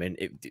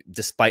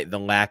 Despite the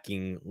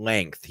lacking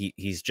length,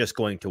 he's just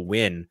going to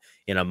win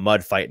in a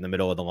mud fight in the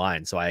middle of the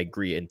line. So I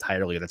agree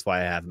entirely. That's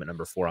why I have him at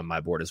number 4 on my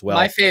board as well.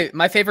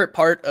 My favorite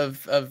part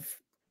of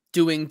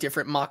doing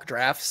different mock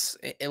drafts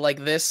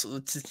like this,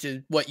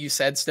 to what you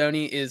said,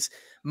 Stoney, is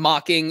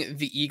mocking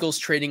the Eagles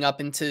trading up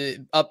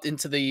into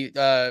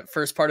the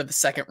first part of the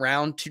 2nd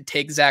round to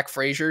take Zach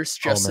Frazier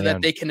just so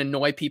that they can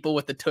annoy people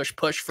with the tush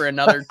push for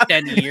another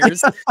 10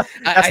 years.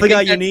 That's the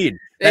guy you need.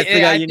 That's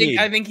the guy you need.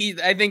 I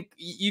think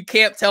you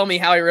can't tell me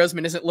Howie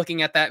Roseman isn't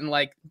looking at that and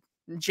like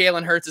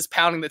Jalen Hurts is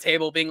pounding the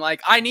table being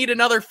like, I need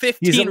another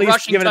 15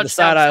 rushing touchdowns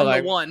from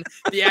the one.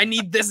 Yeah, I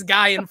need this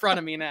guy in front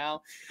of me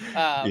now.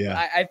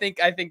 I think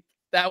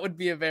That would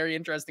be a very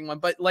interesting one.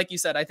 But like you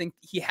said, I think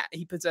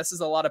he possesses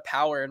a lot of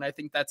power, and I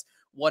think that's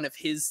one of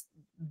his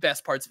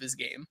best parts of his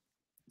game.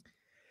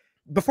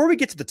 Before we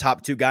get to the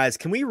top two guys,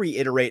 can we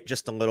reiterate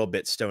just a little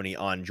bit, Stoney,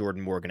 on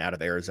Jordan Morgan out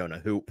of Arizona,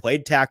 who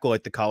played tackle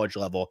at the college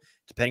level,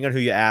 depending on who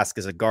you ask,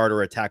 as a guard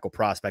or a tackle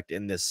prospect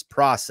in this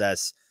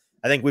process.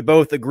 I think we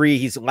both agree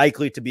he's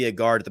likely to be a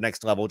guard at the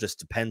next level. Just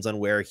depends on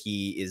where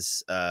he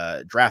is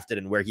drafted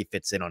and where he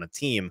fits in on a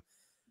team.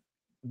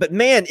 But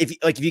man,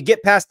 if you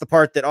get past the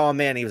part that, oh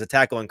man, he was a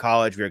tackle in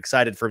college, we're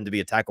excited for him to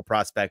be a tackle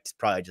prospect, he's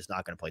probably just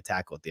not going to play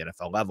tackle at the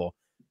NFL level.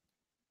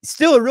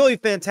 Still a really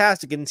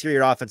fantastic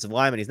interior offensive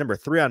lineman. He's number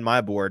 3 on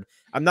my board.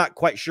 I'm not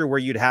quite sure where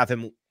you'd have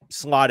him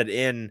slotted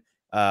in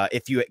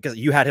because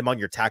you had him on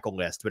your tackle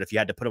list, but if you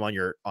had to put him on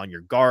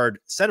your guard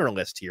center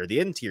list here, the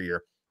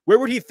interior, where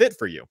would he fit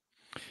for you?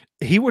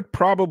 He would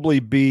probably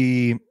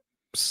be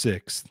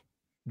 6th,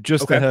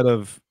 just ahead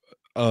of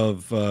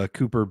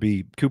Cooper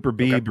Beebe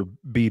or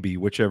Beebe,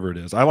 whichever it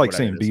is. I like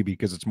saying Beebe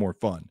because it's more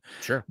fun.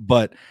 Sure.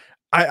 But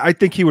I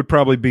think he would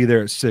probably be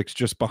there at 6,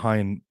 just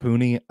behind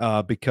Pooney,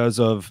 because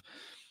of,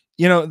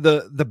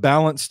 the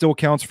balance still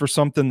counts for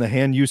something. The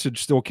hand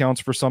usage still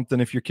counts for something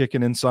if you're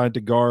kicking inside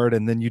to guard.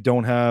 And then you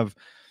don't have,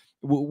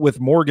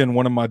 with Morgan,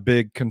 one of my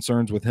big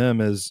concerns with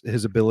him is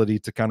his ability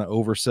to kind of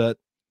overset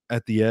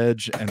at the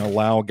edge and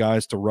allow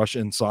guys to rush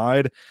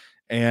inside.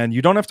 And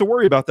you don't have to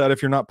worry about that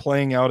if you're not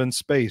playing out in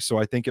space. So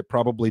I think it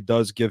probably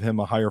does give him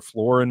a higher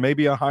floor and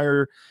maybe a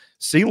higher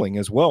ceiling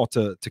as well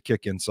to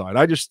kick inside.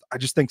 I just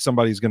think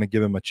somebody's going to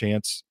give him a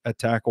chance at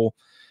tackle.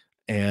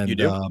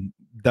 And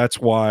that's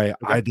why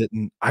I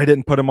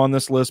didn't put him on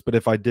this list, but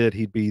if I did,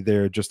 he'd be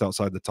there just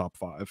outside the top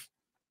 5.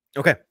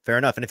 Okay, fair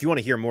enough. And if you want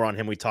to hear more on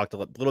him, we talked a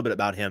little bit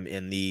about him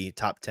in the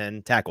top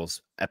 10 tackles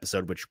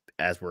episode, which,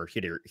 as we're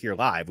here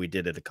live, we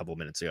did it a couple of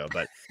minutes ago.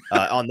 But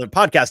on the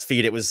podcast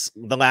feed, it was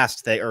the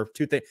last thing or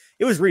 2 things.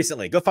 It was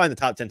recently. Go find the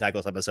top 10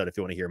 tackles episode if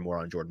you want to hear more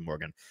on Jordan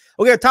Morgan.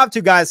 Okay, our top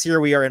 2 guys here.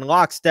 We are in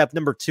lockstep.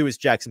 Number 2 is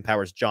Jackson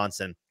Powers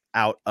Johnson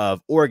out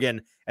of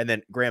Oregon, and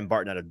then Graham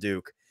Barton out of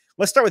Duke.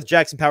 Let's start with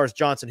Jackson Powers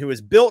Johnson, who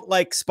is built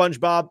like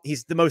SpongeBob.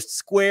 He's the most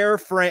square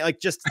frame,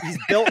 he's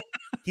built.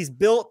 He's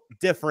built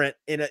different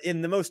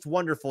in the most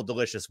wonderful,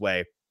 delicious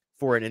way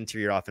for an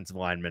interior offensive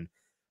lineman.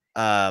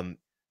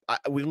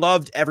 We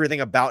loved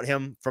everything about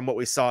him from what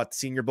we saw at the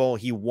Senior Bowl.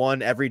 He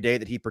won every day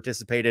that he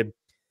participated.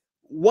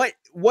 What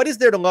is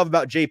there to love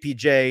about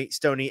JPJ,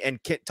 Stoney? And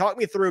talk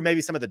me through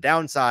maybe some of the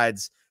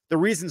downsides, the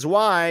reasons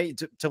why,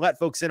 to let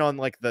folks in on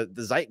like the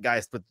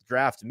zeitgeist with the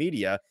draft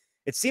media.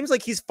 It seems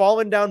like he's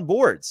fallen down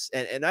boards,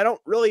 and I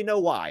don't really know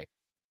why.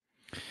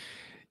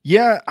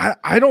 Yeah,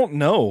 I don't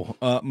know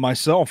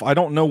myself. I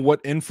don't know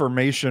what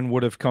information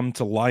would have come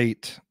to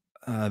light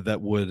that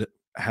would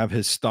have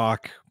his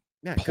stock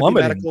plummeting. Could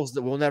be medicals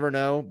that we'll never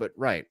know, but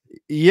right.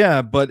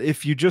 Yeah, but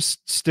if you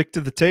just stick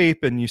to the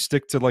tape and you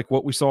stick to like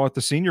what we saw at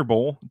the Senior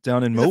Bowl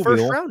down in Mobile.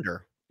 First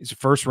rounder. He's a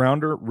first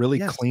rounder, really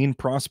clean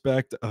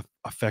prospect,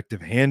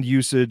 effective hand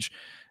usage.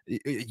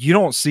 You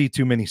don't see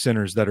too many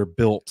centers that are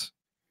built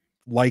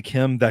like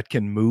him, that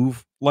can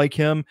move like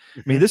him.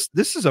 I mean,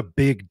 this is a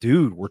big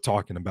dude we're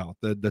talking about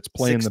that's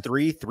playing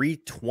 6'3",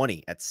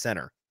 320 at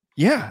center.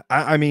 Yeah,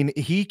 I mean,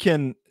 he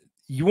can.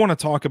 You want to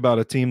talk about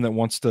a team that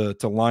wants to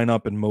line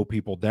up and mow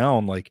people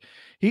down? Like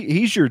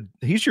he's your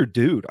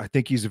dude. I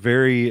think he's a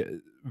very,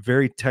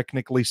 very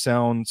technically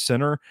sound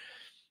center.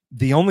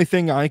 The only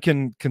thing I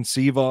can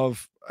conceive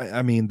of,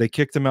 I mean, they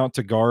kicked him out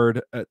to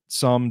guard at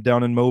some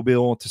down in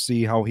Mobile to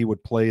see how he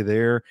would play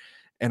there,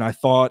 and I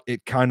thought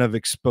it kind of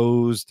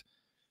exposed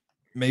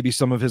maybe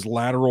some of his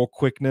lateral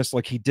quickness.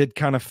 Like he did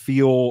kind of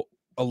feel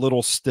a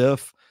little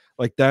stiff.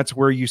 Like that's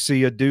where you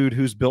see a dude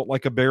who's built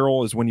like a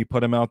barrel, is when you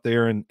put him out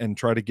there and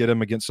try to get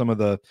him against some of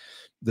the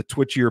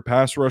twitchier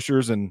pass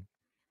rushers and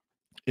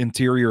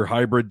interior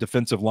hybrid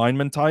defensive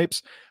lineman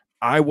types.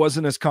 I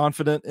wasn't as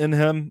confident in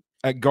him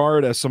at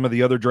guard as some of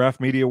the other draft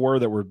media were,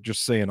 that were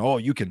just saying, oh,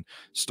 you can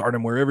start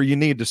him wherever you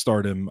need to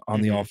start him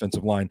on the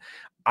offensive line.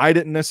 I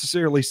didn't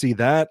necessarily see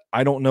that.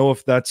 I don't know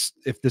if this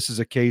is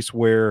a case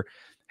where,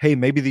 hey,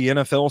 maybe the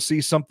NFL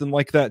sees something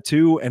like that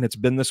too, and it's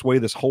been this way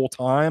this whole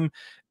time,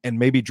 and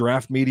maybe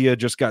draft media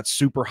just got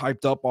super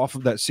hyped up off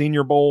of that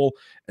Senior Bowl,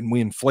 and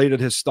we inflated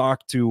his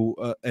stock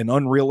to an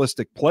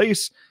unrealistic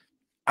place.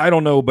 I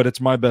don't know, but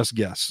it's my best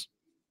guess.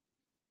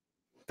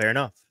 Fair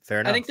enough.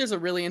 I think there's a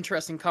really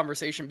interesting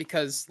conversation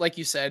because, like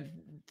you said,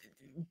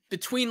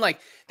 between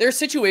there are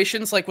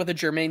situations like with a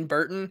Jermaine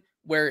Burton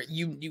where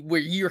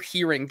you're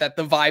hearing that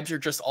the vibes are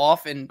just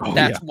off, and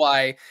that's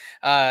why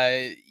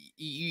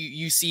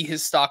you see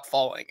his stock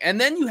falling. And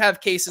then you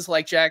have cases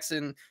like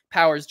Jackson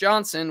Powers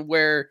Johnson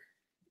where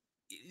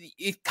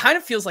it kind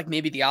of feels like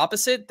maybe the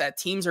opposite, that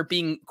teams are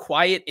being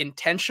quiet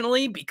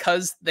intentionally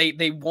because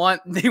they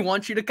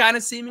want you to kind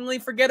of seemingly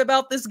forget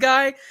about this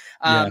guy.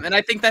 And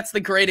I think that's the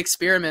great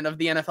experiment of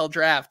the NFL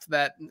draft,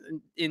 that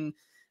in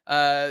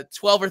 12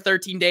 or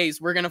 13 days,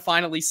 we're going to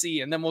finally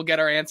see, and then we'll get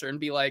our answer and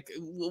be like,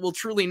 we'll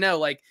truly know,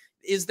 like,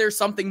 is there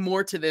something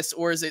more to this,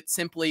 or is it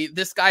simply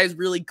this guy is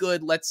really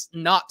good, let's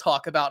not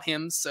talk about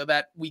him so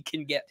that we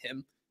can get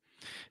him?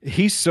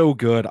 He's so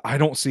good. I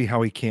don't see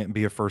how he can't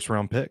be a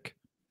first-round pick.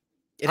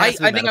 I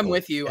think I'm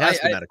with you. It has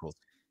to be medicals.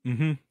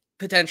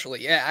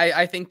 Potentially. Yeah,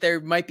 I think there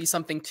might be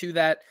something to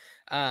that.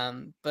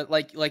 But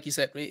like you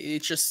said,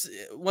 it's just,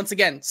 once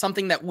again,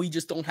 something that we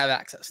just don't have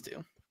access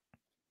to.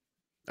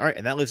 All right,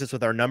 and that leaves us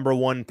with our number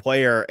one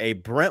player, a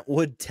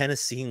Brentwood,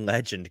 Tennessee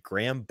legend,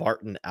 Graham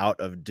Barton out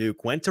of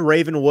Duke. Went to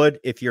Ravenwood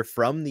if you're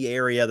from the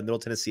area, the Middle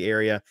Tennessee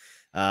area.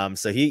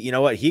 So he, you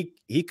know what,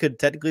 he could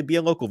technically be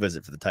a local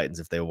visit for the Titans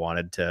if they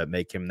wanted to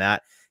make him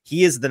that.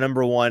 He is the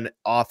number one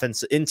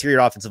interior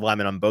offensive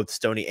lineman on both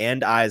Stoney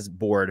and I's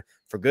board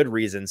for good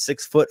reason.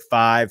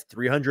 6'5",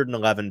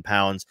 311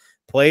 pounds.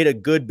 Played a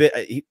good bit.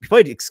 He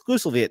played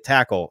exclusively at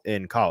tackle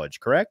in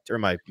college, correct? Or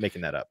am I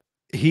making that up?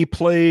 He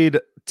played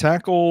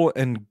tackle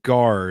and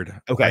guard.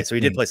 Okay, so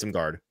he did play some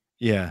guard.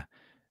 Yeah.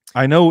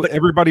 I know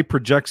everybody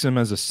projects him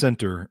as a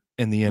center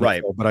in the NFL,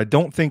 right, but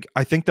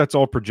I think that's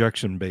all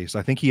projection based.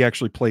 I think he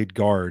actually played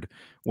guard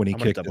when he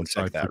kicked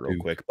inside that real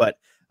quick. But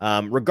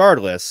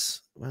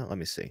regardless, well, let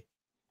me see.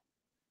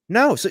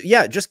 No, so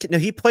yeah,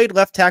 he played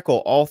left tackle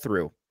all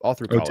through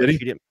college. Oh, did he?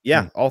 Didn't,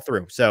 yeah, all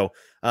through. So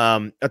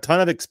a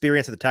ton of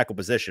experience at the tackle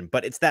position,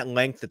 but it's that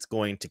length that's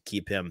going to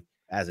keep him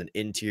as an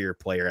interior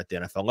player at the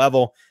NFL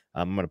level.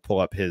 I'm going to pull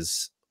up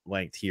his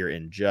length here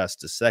in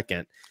just a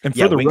second. And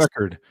for the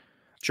record,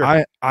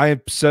 sure.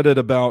 I said it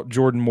about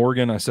Jordan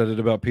Morgan. I said it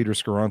about Peter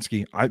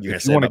Skoronsky.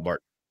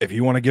 If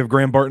you want to give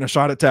Graham Barton a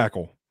shot at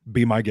tackle,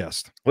 be my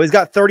guest. Well, he's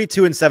got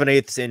 32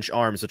 7/8 inch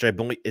arms, which I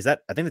believe I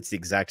think that's the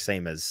exact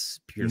same as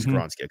Peter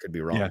Skoronsky. I could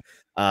be wrong.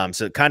 Yeah.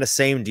 So kind of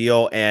same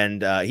deal.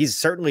 And he's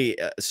certainly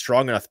a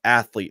strong enough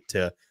athlete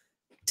to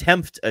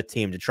tempt a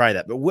team to try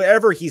that. But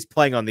wherever he's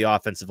playing on the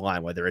offensive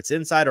line, whether it's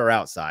inside or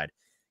outside,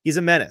 he's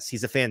a menace.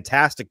 He's a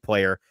fantastic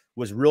player.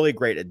 Was really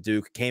great at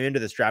Duke. Came into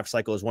this draft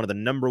cycle as one of the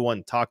number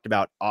one talked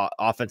about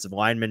offensive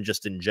linemen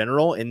just in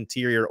general,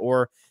 interior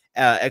or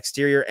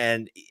exterior.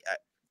 And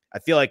I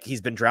feel like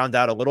he's been drowned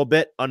out a little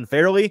bit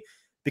unfairly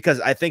because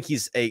I think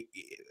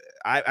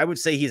I would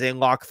say he's a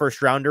lock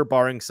first rounder,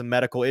 barring some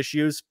medical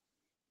issues.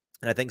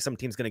 And I think some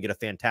team's going to get a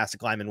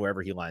fantastic lineman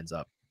wherever he lines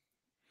up.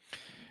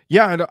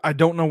 Yeah, I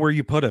don't know where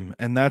you put him,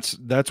 and that's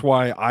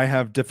why I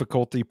have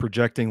difficulty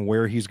projecting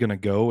where he's going to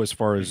go as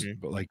far as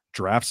like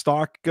draft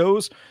stock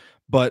goes.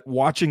 But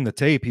watching the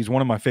tape, he's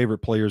one of my favorite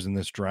players in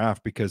this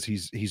draft because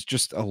he's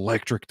just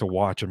electric to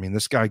watch. I mean,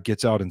 this guy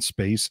gets out in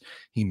space,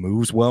 he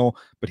moves well,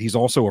 but he's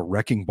also a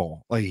wrecking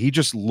ball. Like he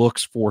just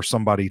looks for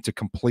somebody to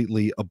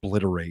completely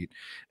obliterate.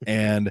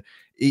 And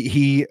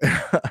he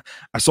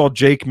I saw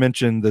Jake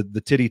mention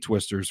the titty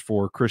twisters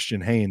for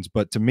Christian Haynes,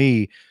 but to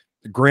me,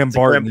 Graham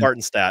Barton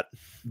stat.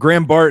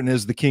 Graham Barton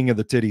is the king of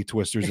the titty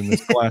twisters in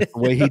this class. The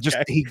way he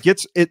he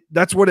gets it,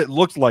 that's what it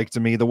looked like to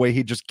me. The way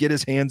he just get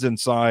his hands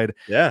inside,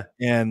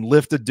 and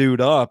lift a dude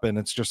up, and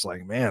it's just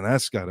like, man,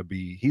 that's got to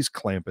be. He's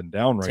clamping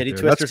down right there.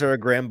 Titty twisters are a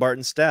Graham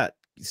Barton stat.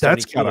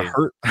 That's gotta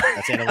hurt.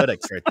 That's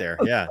analytics right there.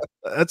 Yeah,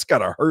 that's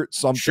gotta hurt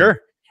something.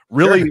 Sure.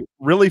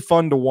 Really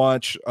fun to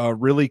watch.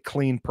 Really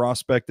clean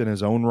prospect in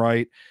his own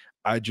right.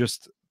 I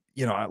just,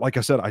 like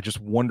I said, I just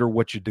wonder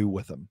what you do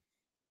with him.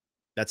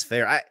 That's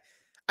fair.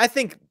 I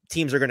think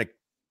teams are going to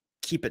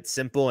keep it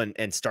simple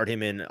and start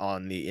him in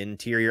on the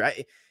interior.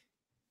 I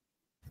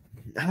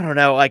don't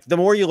know. Like the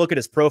more you look at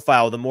his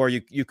profile, the more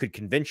you could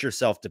convince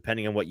yourself,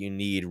 depending on what you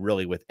need,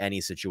 really with any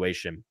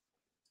situation.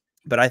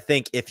 But I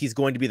think if he's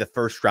going to be the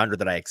first rounder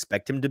that I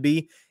expect him to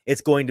be,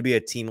 it's going to be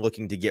a team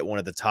looking to get one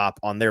of the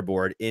top on their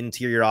board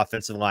interior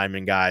offensive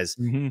lineman guys.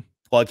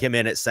 Plug him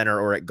in at center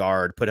or at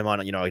guard. Put him on,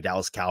 like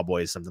Dallas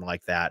Cowboys, something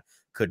like that.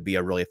 Could be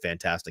a really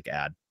fantastic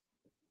ad.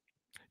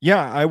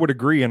 Yeah, I would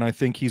agree. And I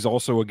think he's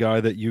also a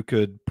guy that you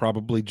could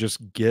probably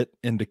just get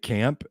into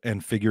camp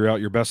and figure out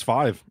your best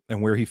five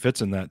and where he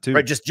fits in that too.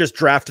 Right. Just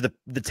draft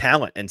the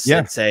talent and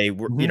say,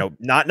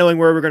 not knowing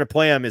where we're going to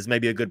play him is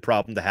maybe a good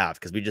problem to have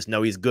because we just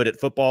know he's good at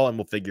football and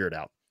we'll figure it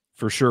out.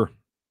 For sure.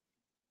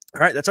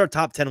 All right. That's our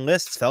top 10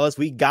 lists, fellas.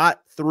 We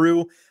got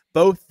through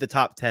both the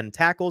top 10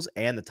 tackles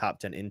and the top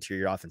 10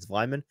 interior offensive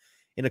linemen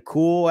in a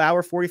cool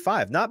hour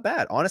 45. Not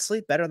bad.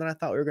 Honestly, better than I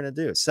thought we were going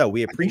to do. So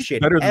we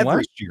appreciate better than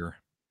last year.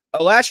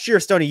 Last year,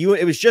 Stoney,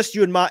 it was just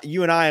you and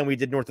I, and we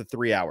did north of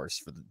 3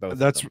 hours for both.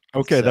 That's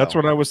okay. So, that's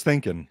what I was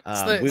thinking.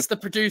 It's the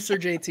producer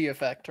JT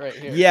effect right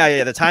here.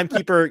 Yeah. The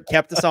timekeeper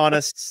kept us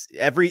honest.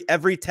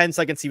 Every 10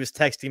 seconds, he was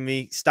texting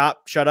me,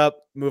 "Stop, shut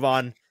up, move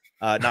on."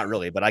 Not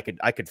really, but I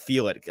could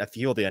feel it. I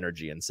feel the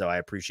energy, and so I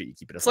appreciate you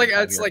keeping us.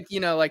 It's like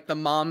like the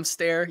mom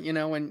stare,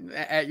 when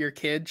at your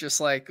kid,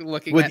 just like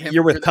looking at him.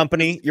 You're with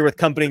company,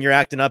 and you're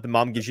acting up, and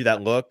mom gives you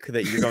that look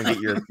that you're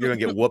gonna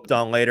get whooped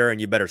on later,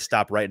 and you better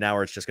stop right now,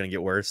 or it's just gonna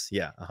get worse.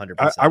 Yeah,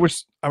 100%. I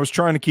was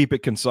trying to keep it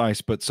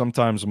concise, but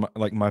sometimes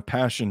my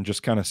passion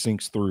just kind of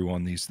sinks through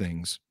on these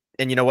things.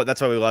 And you know what? That's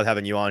why we love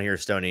having you on here,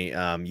 Stoney.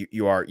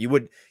 You are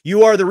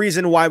the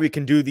reason why we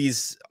can do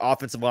these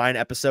offensive line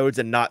episodes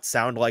and not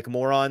sound like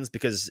morons,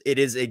 because it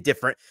is a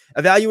different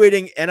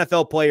evaluating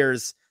NFL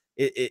players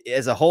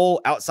as a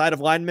whole, outside of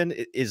linemen,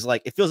 is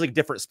like, it feels like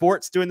different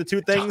sports doing the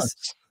two things.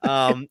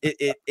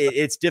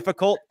 It's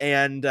difficult.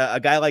 And a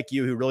guy like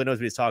you who really knows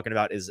what he's talking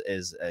about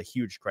is a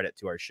huge credit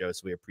to our show.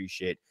 So we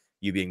appreciate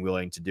you being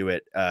willing to do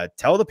it.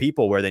 Tell the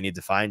people where they need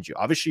to find you.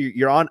 Obviously,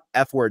 you're on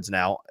F Words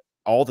now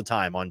all the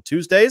time on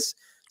Tuesdays.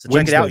 So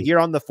check it out here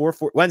on the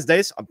 440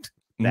 Wednesdays.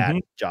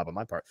 Bad job on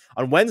my part.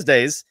 On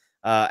Wednesdays,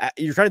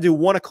 you're trying to do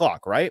 1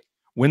 o'clock, right?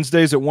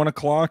 Wednesdays at 1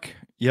 o'clock.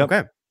 Yep.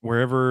 Okay.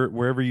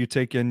 Wherever you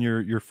take in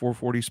your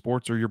 440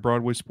 sports or your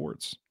Broadway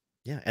sports.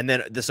 Yeah. And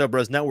then the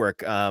SoBros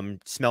Network,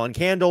 smelling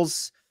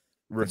candles,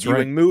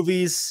 reviewing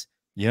movies,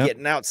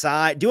 getting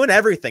outside, doing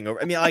everything.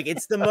 I mean, like,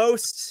 it's the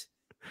most,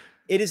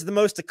 it is the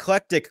most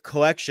eclectic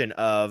collection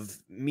of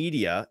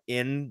media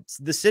in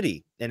the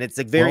city. And it's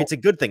it's a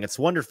good thing. It's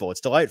wonderful.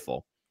 It's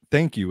delightful.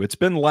 Thank you. It's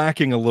been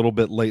lacking a little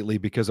bit lately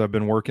because I've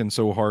been working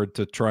so hard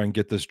to try and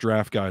get this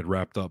draft guide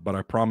wrapped up, but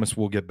I promise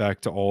we'll get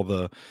back to all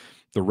the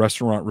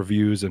restaurant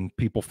reviews and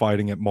people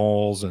fighting at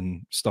malls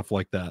and stuff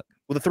like that.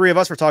 Well, the three of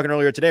us were talking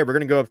earlier today. We're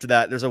going to go up to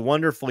that. There's a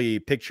wonderfully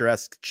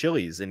picturesque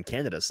Chili's in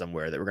Canada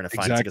somewhere that we're going to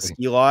find. It's like a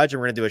ski lodge, and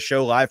we're going to do a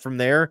show live from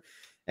there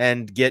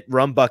and get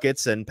rum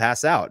buckets and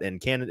pass out in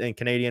Canada and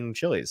Canadian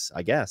Chili's.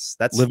 I guess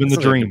that's living the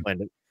dream.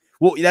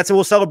 Well,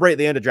 we'll celebrate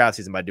the end of draft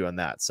season by doing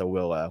that.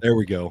 So there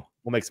we go.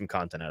 We'll make some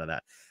content out of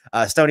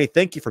that. Stoney,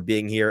 thank you for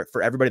being here.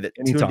 For everybody that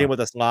tuned in with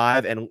us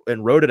live and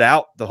wrote it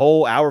out the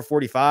whole hour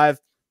 45.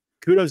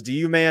 Kudos to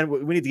you, man.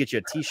 We need to get you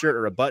a t-shirt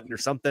or a button or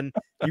something.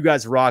 You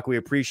guys rock. We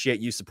appreciate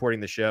you supporting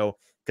the show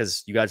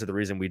because you guys are the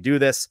reason we do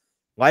this.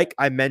 Like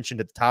I mentioned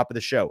at the top of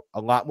the show,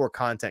 a lot more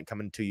content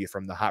coming to you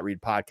from the Hot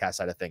Read podcast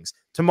side of things.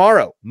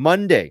 Tomorrow,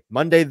 Monday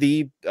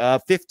the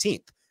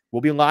 15th,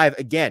 we'll be live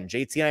again.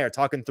 JT and I are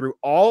talking through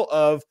all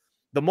of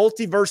the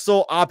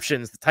multiversal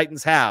options the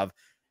Titans have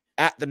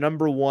at the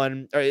number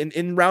one, or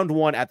in round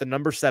one at the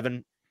number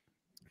 7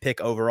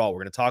 pick overall.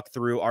 We're going to talk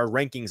through our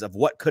rankings of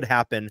what could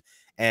happen,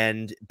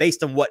 and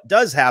based on what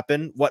does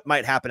happen, what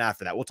might happen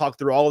after that. We'll talk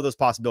through all of those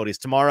possibilities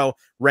tomorrow,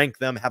 rank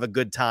them, have a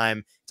good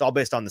time. It's all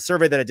based on the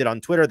survey that I did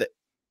on Twitter that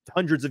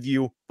hundreds of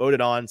you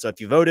voted on. So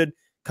if you voted,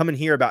 come and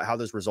hear about how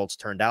those results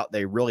turned out.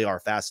 They really are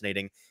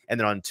fascinating. And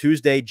then on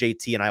Tuesday,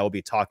 JT and I will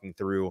be talking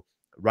through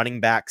running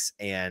backs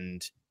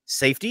and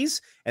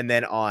safeties. And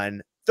then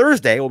on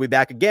Thursday, we'll be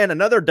back again,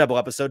 another double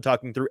episode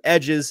talking through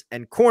edges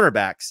and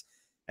cornerbacks.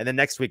 And then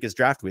next week is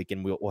draft week,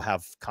 and we'll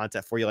have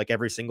content for you like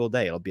every single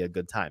day. It'll be a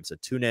good time. So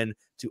tune in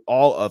to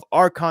all of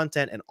our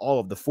content and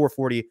all of the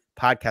 440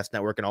 Podcast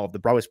Network and all of the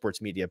Broadway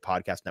Sports Media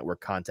Podcast Network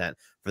content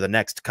for the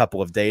next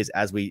couple of days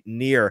as we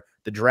near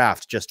the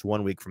draft just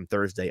 1 week from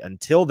Thursday.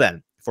 Until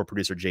then, for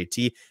producer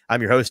JT,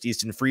 I'm your host,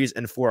 Easton Freeze,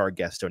 and for our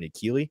guest, Stoney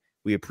Keeley,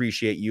 we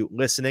appreciate you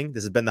listening.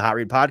 This has been the Hot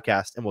Read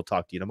Podcast, and we'll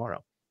talk to you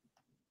tomorrow.